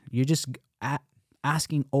question. You're just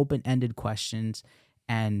asking open-ended questions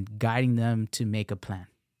and guiding them to make a plan.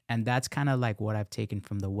 And that's kind of like what I've taken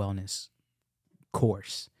from the wellness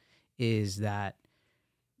course, is that,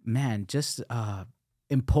 man, just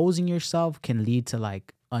imposing yourself can lead to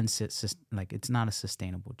like it's not a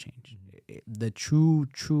sustainable change. The true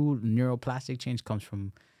neuroplastic change comes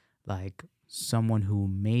from like someone who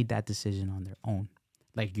made that decision on their own.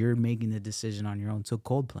 Like you're making the decision on your own to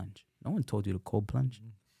cold plunge. No one told you to cold plunge.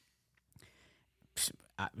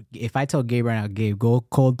 If I tell Gabe right now, Gabe, go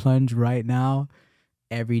cold plunge right now,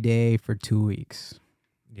 every day for 2 weeks.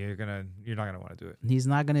 You're not gonna want to do it. He's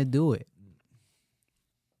not gonna do it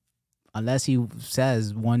unless he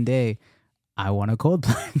says one day, I want a cold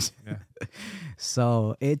plunge. Yeah.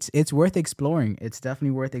 So it's worth exploring. It's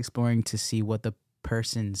definitely worth exploring to see what the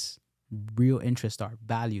person's real interests are,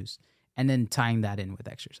 values, and then tying that in with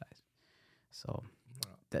exercise. So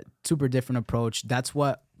that super different approach. That's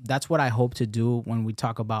what I hope to do when we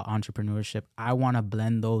talk about entrepreneurship. I want to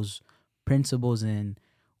blend those principles in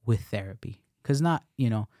with therapy, because not, you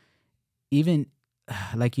know, even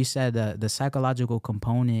like you said, the psychological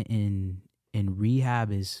component in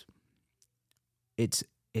rehab is it's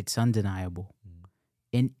undeniable.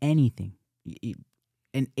 In anything,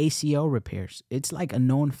 in ACL repairs, it's like a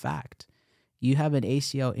known fact. You have an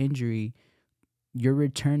ACL injury, your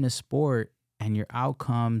return to sport and your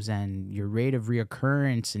outcomes and your rate of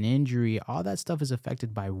reoccurrence and injury, all that stuff is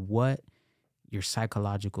affected by what your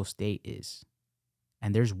psychological state is.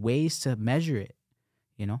 And there's ways to measure it.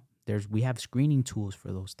 You know, we have screening tools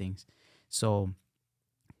for those things. So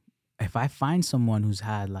if I find someone who's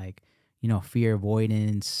had like, you know, fear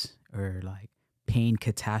avoidance or like pain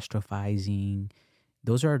catastrophizing,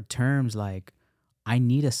 those are terms like I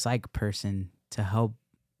need a psych person to help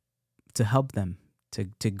them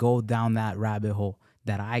to go down that rabbit hole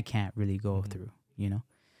that I can't really go through, you know?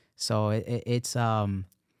 So it's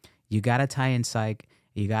you got to tie in psych,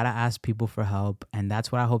 you got to ask people for help, and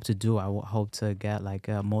that's what I hope to do. I hope to get like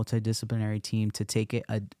a multidisciplinary team to take it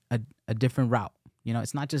a different route. You know,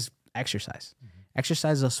 it's not just exercise.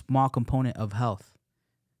 Exercise is a small component of health.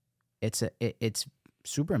 It's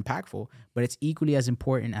super impactful, but it's equally as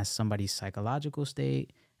important as somebody's psychological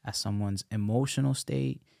state, as someone's emotional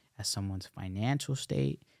state, as someone's financial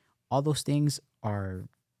state. All those things are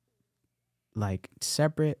like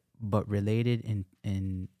separate but related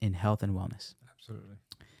in health and wellness. Absolutely.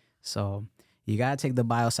 So you gotta take the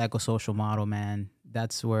biopsychosocial model, man.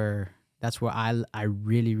 That's where I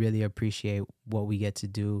really, really appreciate what we get to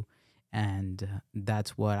do, and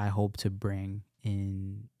that's what I hope to bring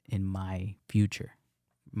in my future,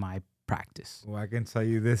 my practice. Well, I can tell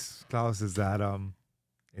you this, Klaus, is that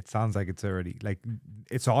it sounds like it's already, like,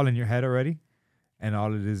 it's all in your head already, and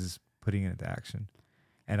all it is putting it into action.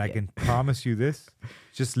 And I can promise you this,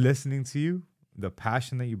 just listening to you, the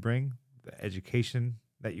passion that you bring, the education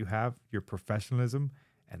that you have, your professionalism,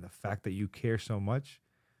 and the fact that you care so much,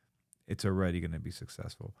 it's already going to be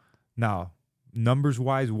successful. Now, numbers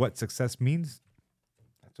wise, what success means,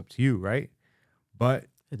 that's up to you, right? But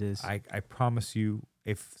It is. I promise you,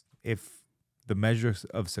 if the measure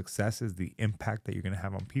of success is the impact that you're going to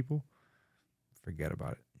have on people, forget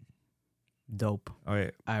about it. Dope. All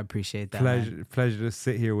right. I appreciate that. Man. Pleasure to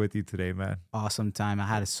sit here with you today, man. Awesome time. I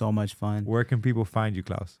had so much fun. Where can people find you,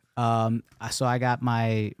 Klaus? So I got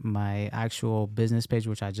my actual business page,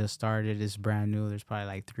 which I just started. It's brand new. There's probably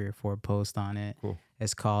like 3 or 4 posts on it. Cool.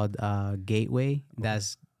 It's called Gateway.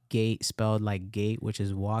 That's gate spelled like gate, which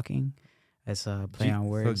is walking. It's a play on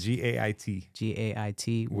words. So GAIT.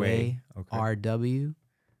 GAIT way. Okay. RW.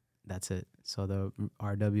 That's it. So the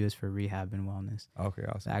RW is for rehab and wellness. Okay,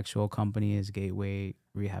 awesome. The actual company is Gateway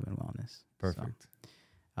Rehab and Wellness. Perfect.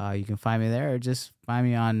 So, you can find me there, or just find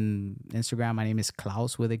me on Instagram. My name is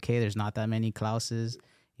Klaus with a K. There's not that many Klauses.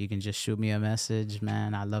 You can just shoot me a message,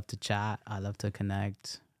 man. I love to chat. I love to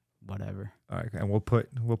connect. Whatever. All right, and we'll put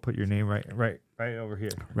your name right over here.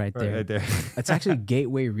 Right there. Right there. It's actually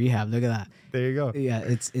Gateway Rehab. Look at that. There you go. Yeah,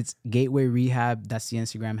 it's Gateway Rehab. That's the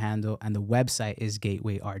Instagram handle, and the website is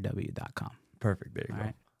gatewayrw.com. Perfect. There you All go.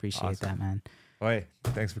 right. Appreciate Awesome. that, man. Hey,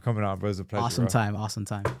 thanks for coming on, bro. It was a pleasure. Awesome bro. time. Awesome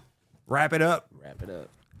time. Wrap it up. Wrap it up.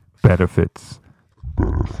 Benefits.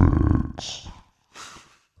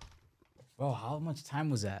 Bro, how much time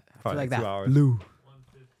was that? I Probably feel like 2 that hours. flew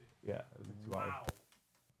 150. Yeah, it was like 2 hours. Wow.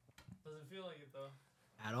 Doesn't feel like it though.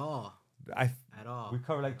 at all. At all. We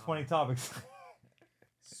covered like 20 topics.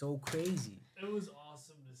 So crazy. It was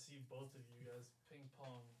awesome to see both of you guys ping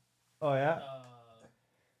pong. Oh yeah.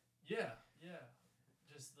 Yeah.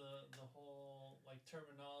 Just the whole like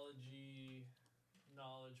terminology,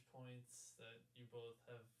 knowledge points that you both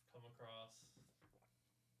have come across,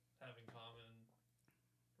 have in common,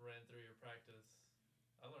 ran through your practice.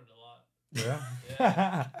 I learned a lot. Yeah.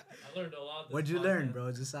 Yeah. I learned a lot. This What'd you learn, podcast.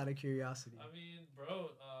 bro? Just out of curiosity. I mean,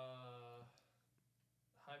 bro,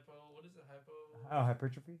 what is it? Oh,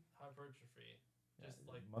 hypertrophy. Hypertrophy. Just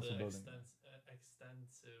Yeah, like muscle the building.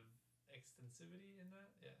 extensivity in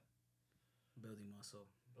that. Yeah. Building muscle.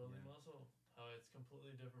 Building muscle. How it's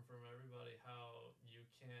completely different from everybody. How you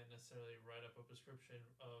can't necessarily write up a prescription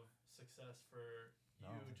of success for you,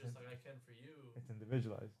 No, it's just like I can for you. It's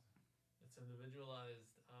individualized. It's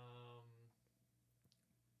individualized.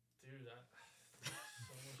 Dude, that so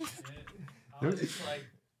much shit. I was just like,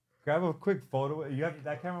 Grab a quick photo. You have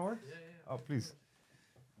that camera work? yeah. Oh, please.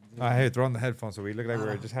 Hey, throw on the headphones so we look like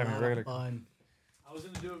we're just having regular. fun. I was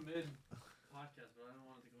gonna do it mid podcast, but I don't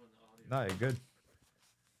want it to go in the audio. No, you're good.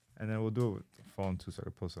 And then we'll do it with the phone too, so I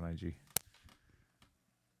can post on IG.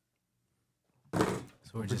 So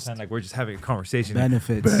we're just Pretend like we're just having a conversation.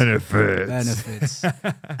 benefits. Benefits. I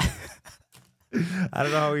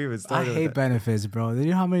don't know how we even I started. with hate that. benefits, bro. You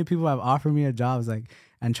know how many people have offered me a job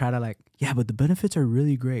and try to yeah, but the benefits are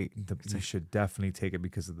really great. You should definitely take it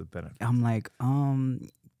because of the benefit. I'm like,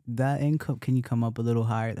 that income, can you come up a little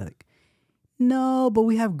higher? They're like, no, but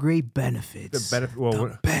we have great benefits. The benefit.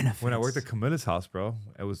 Well, benefits. when I worked at Camilla's house, bro,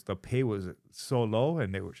 the pay was so low,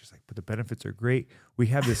 and they were just like, "But the benefits are great. We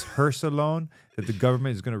have this HRSA loan that the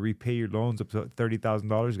government is going to repay your loans up to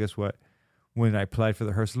 $30,000." Guess what? When I applied for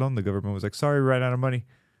the HRSA loan, the government was like, "Sorry, we ran out of money."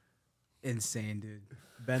 Insane, dude.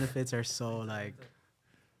 Benefits are so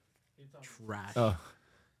trash. Oh,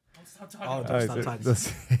 Don't stop talking. Oh, about don't it. stop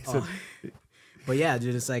talking. so- But yeah,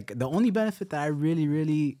 dude, it's like the only benefit that I really,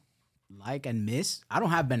 really like and miss. I don't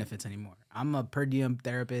have benefits anymore. I'm a per diem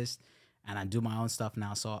therapist and I do my own stuff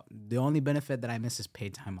now. So the only benefit that I miss is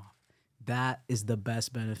paid time off. That is the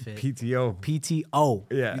best benefit. PTO. PTO.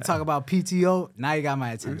 Yeah. You talk about PTO, now you got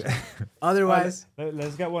my attention. Otherwise,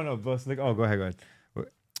 Let's get one of us. Go ahead.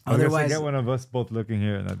 Otherwise- get one of us both looking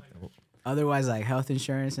here, and otherwise, like health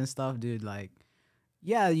insurance and stuff, dude, like,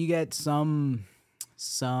 yeah, you get some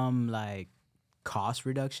like cost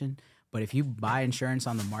reduction. But if you buy insurance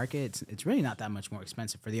on the market, it's really not that much more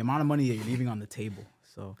expensive for the amount of money that you're leaving on the table.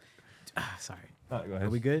 So, sorry. go ahead. Are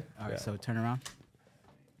we good? All right, Yeah. so turn around.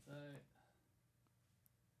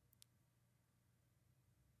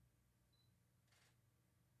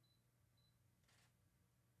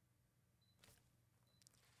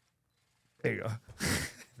 There you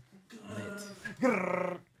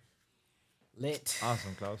go. Lit.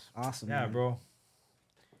 Awesome, Klaus. Awesome. Yeah, man. bro.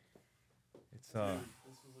 It's This was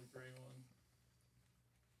a great one.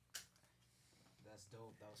 That's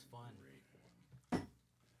dope. That was fun.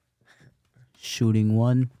 Shooting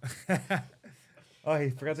one. Oh,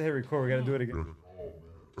 he forgot to hit record. We gotta do it again.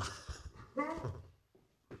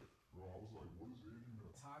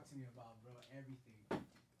 Talk to me about, bro, everything.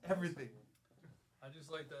 everything. I just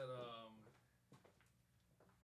like that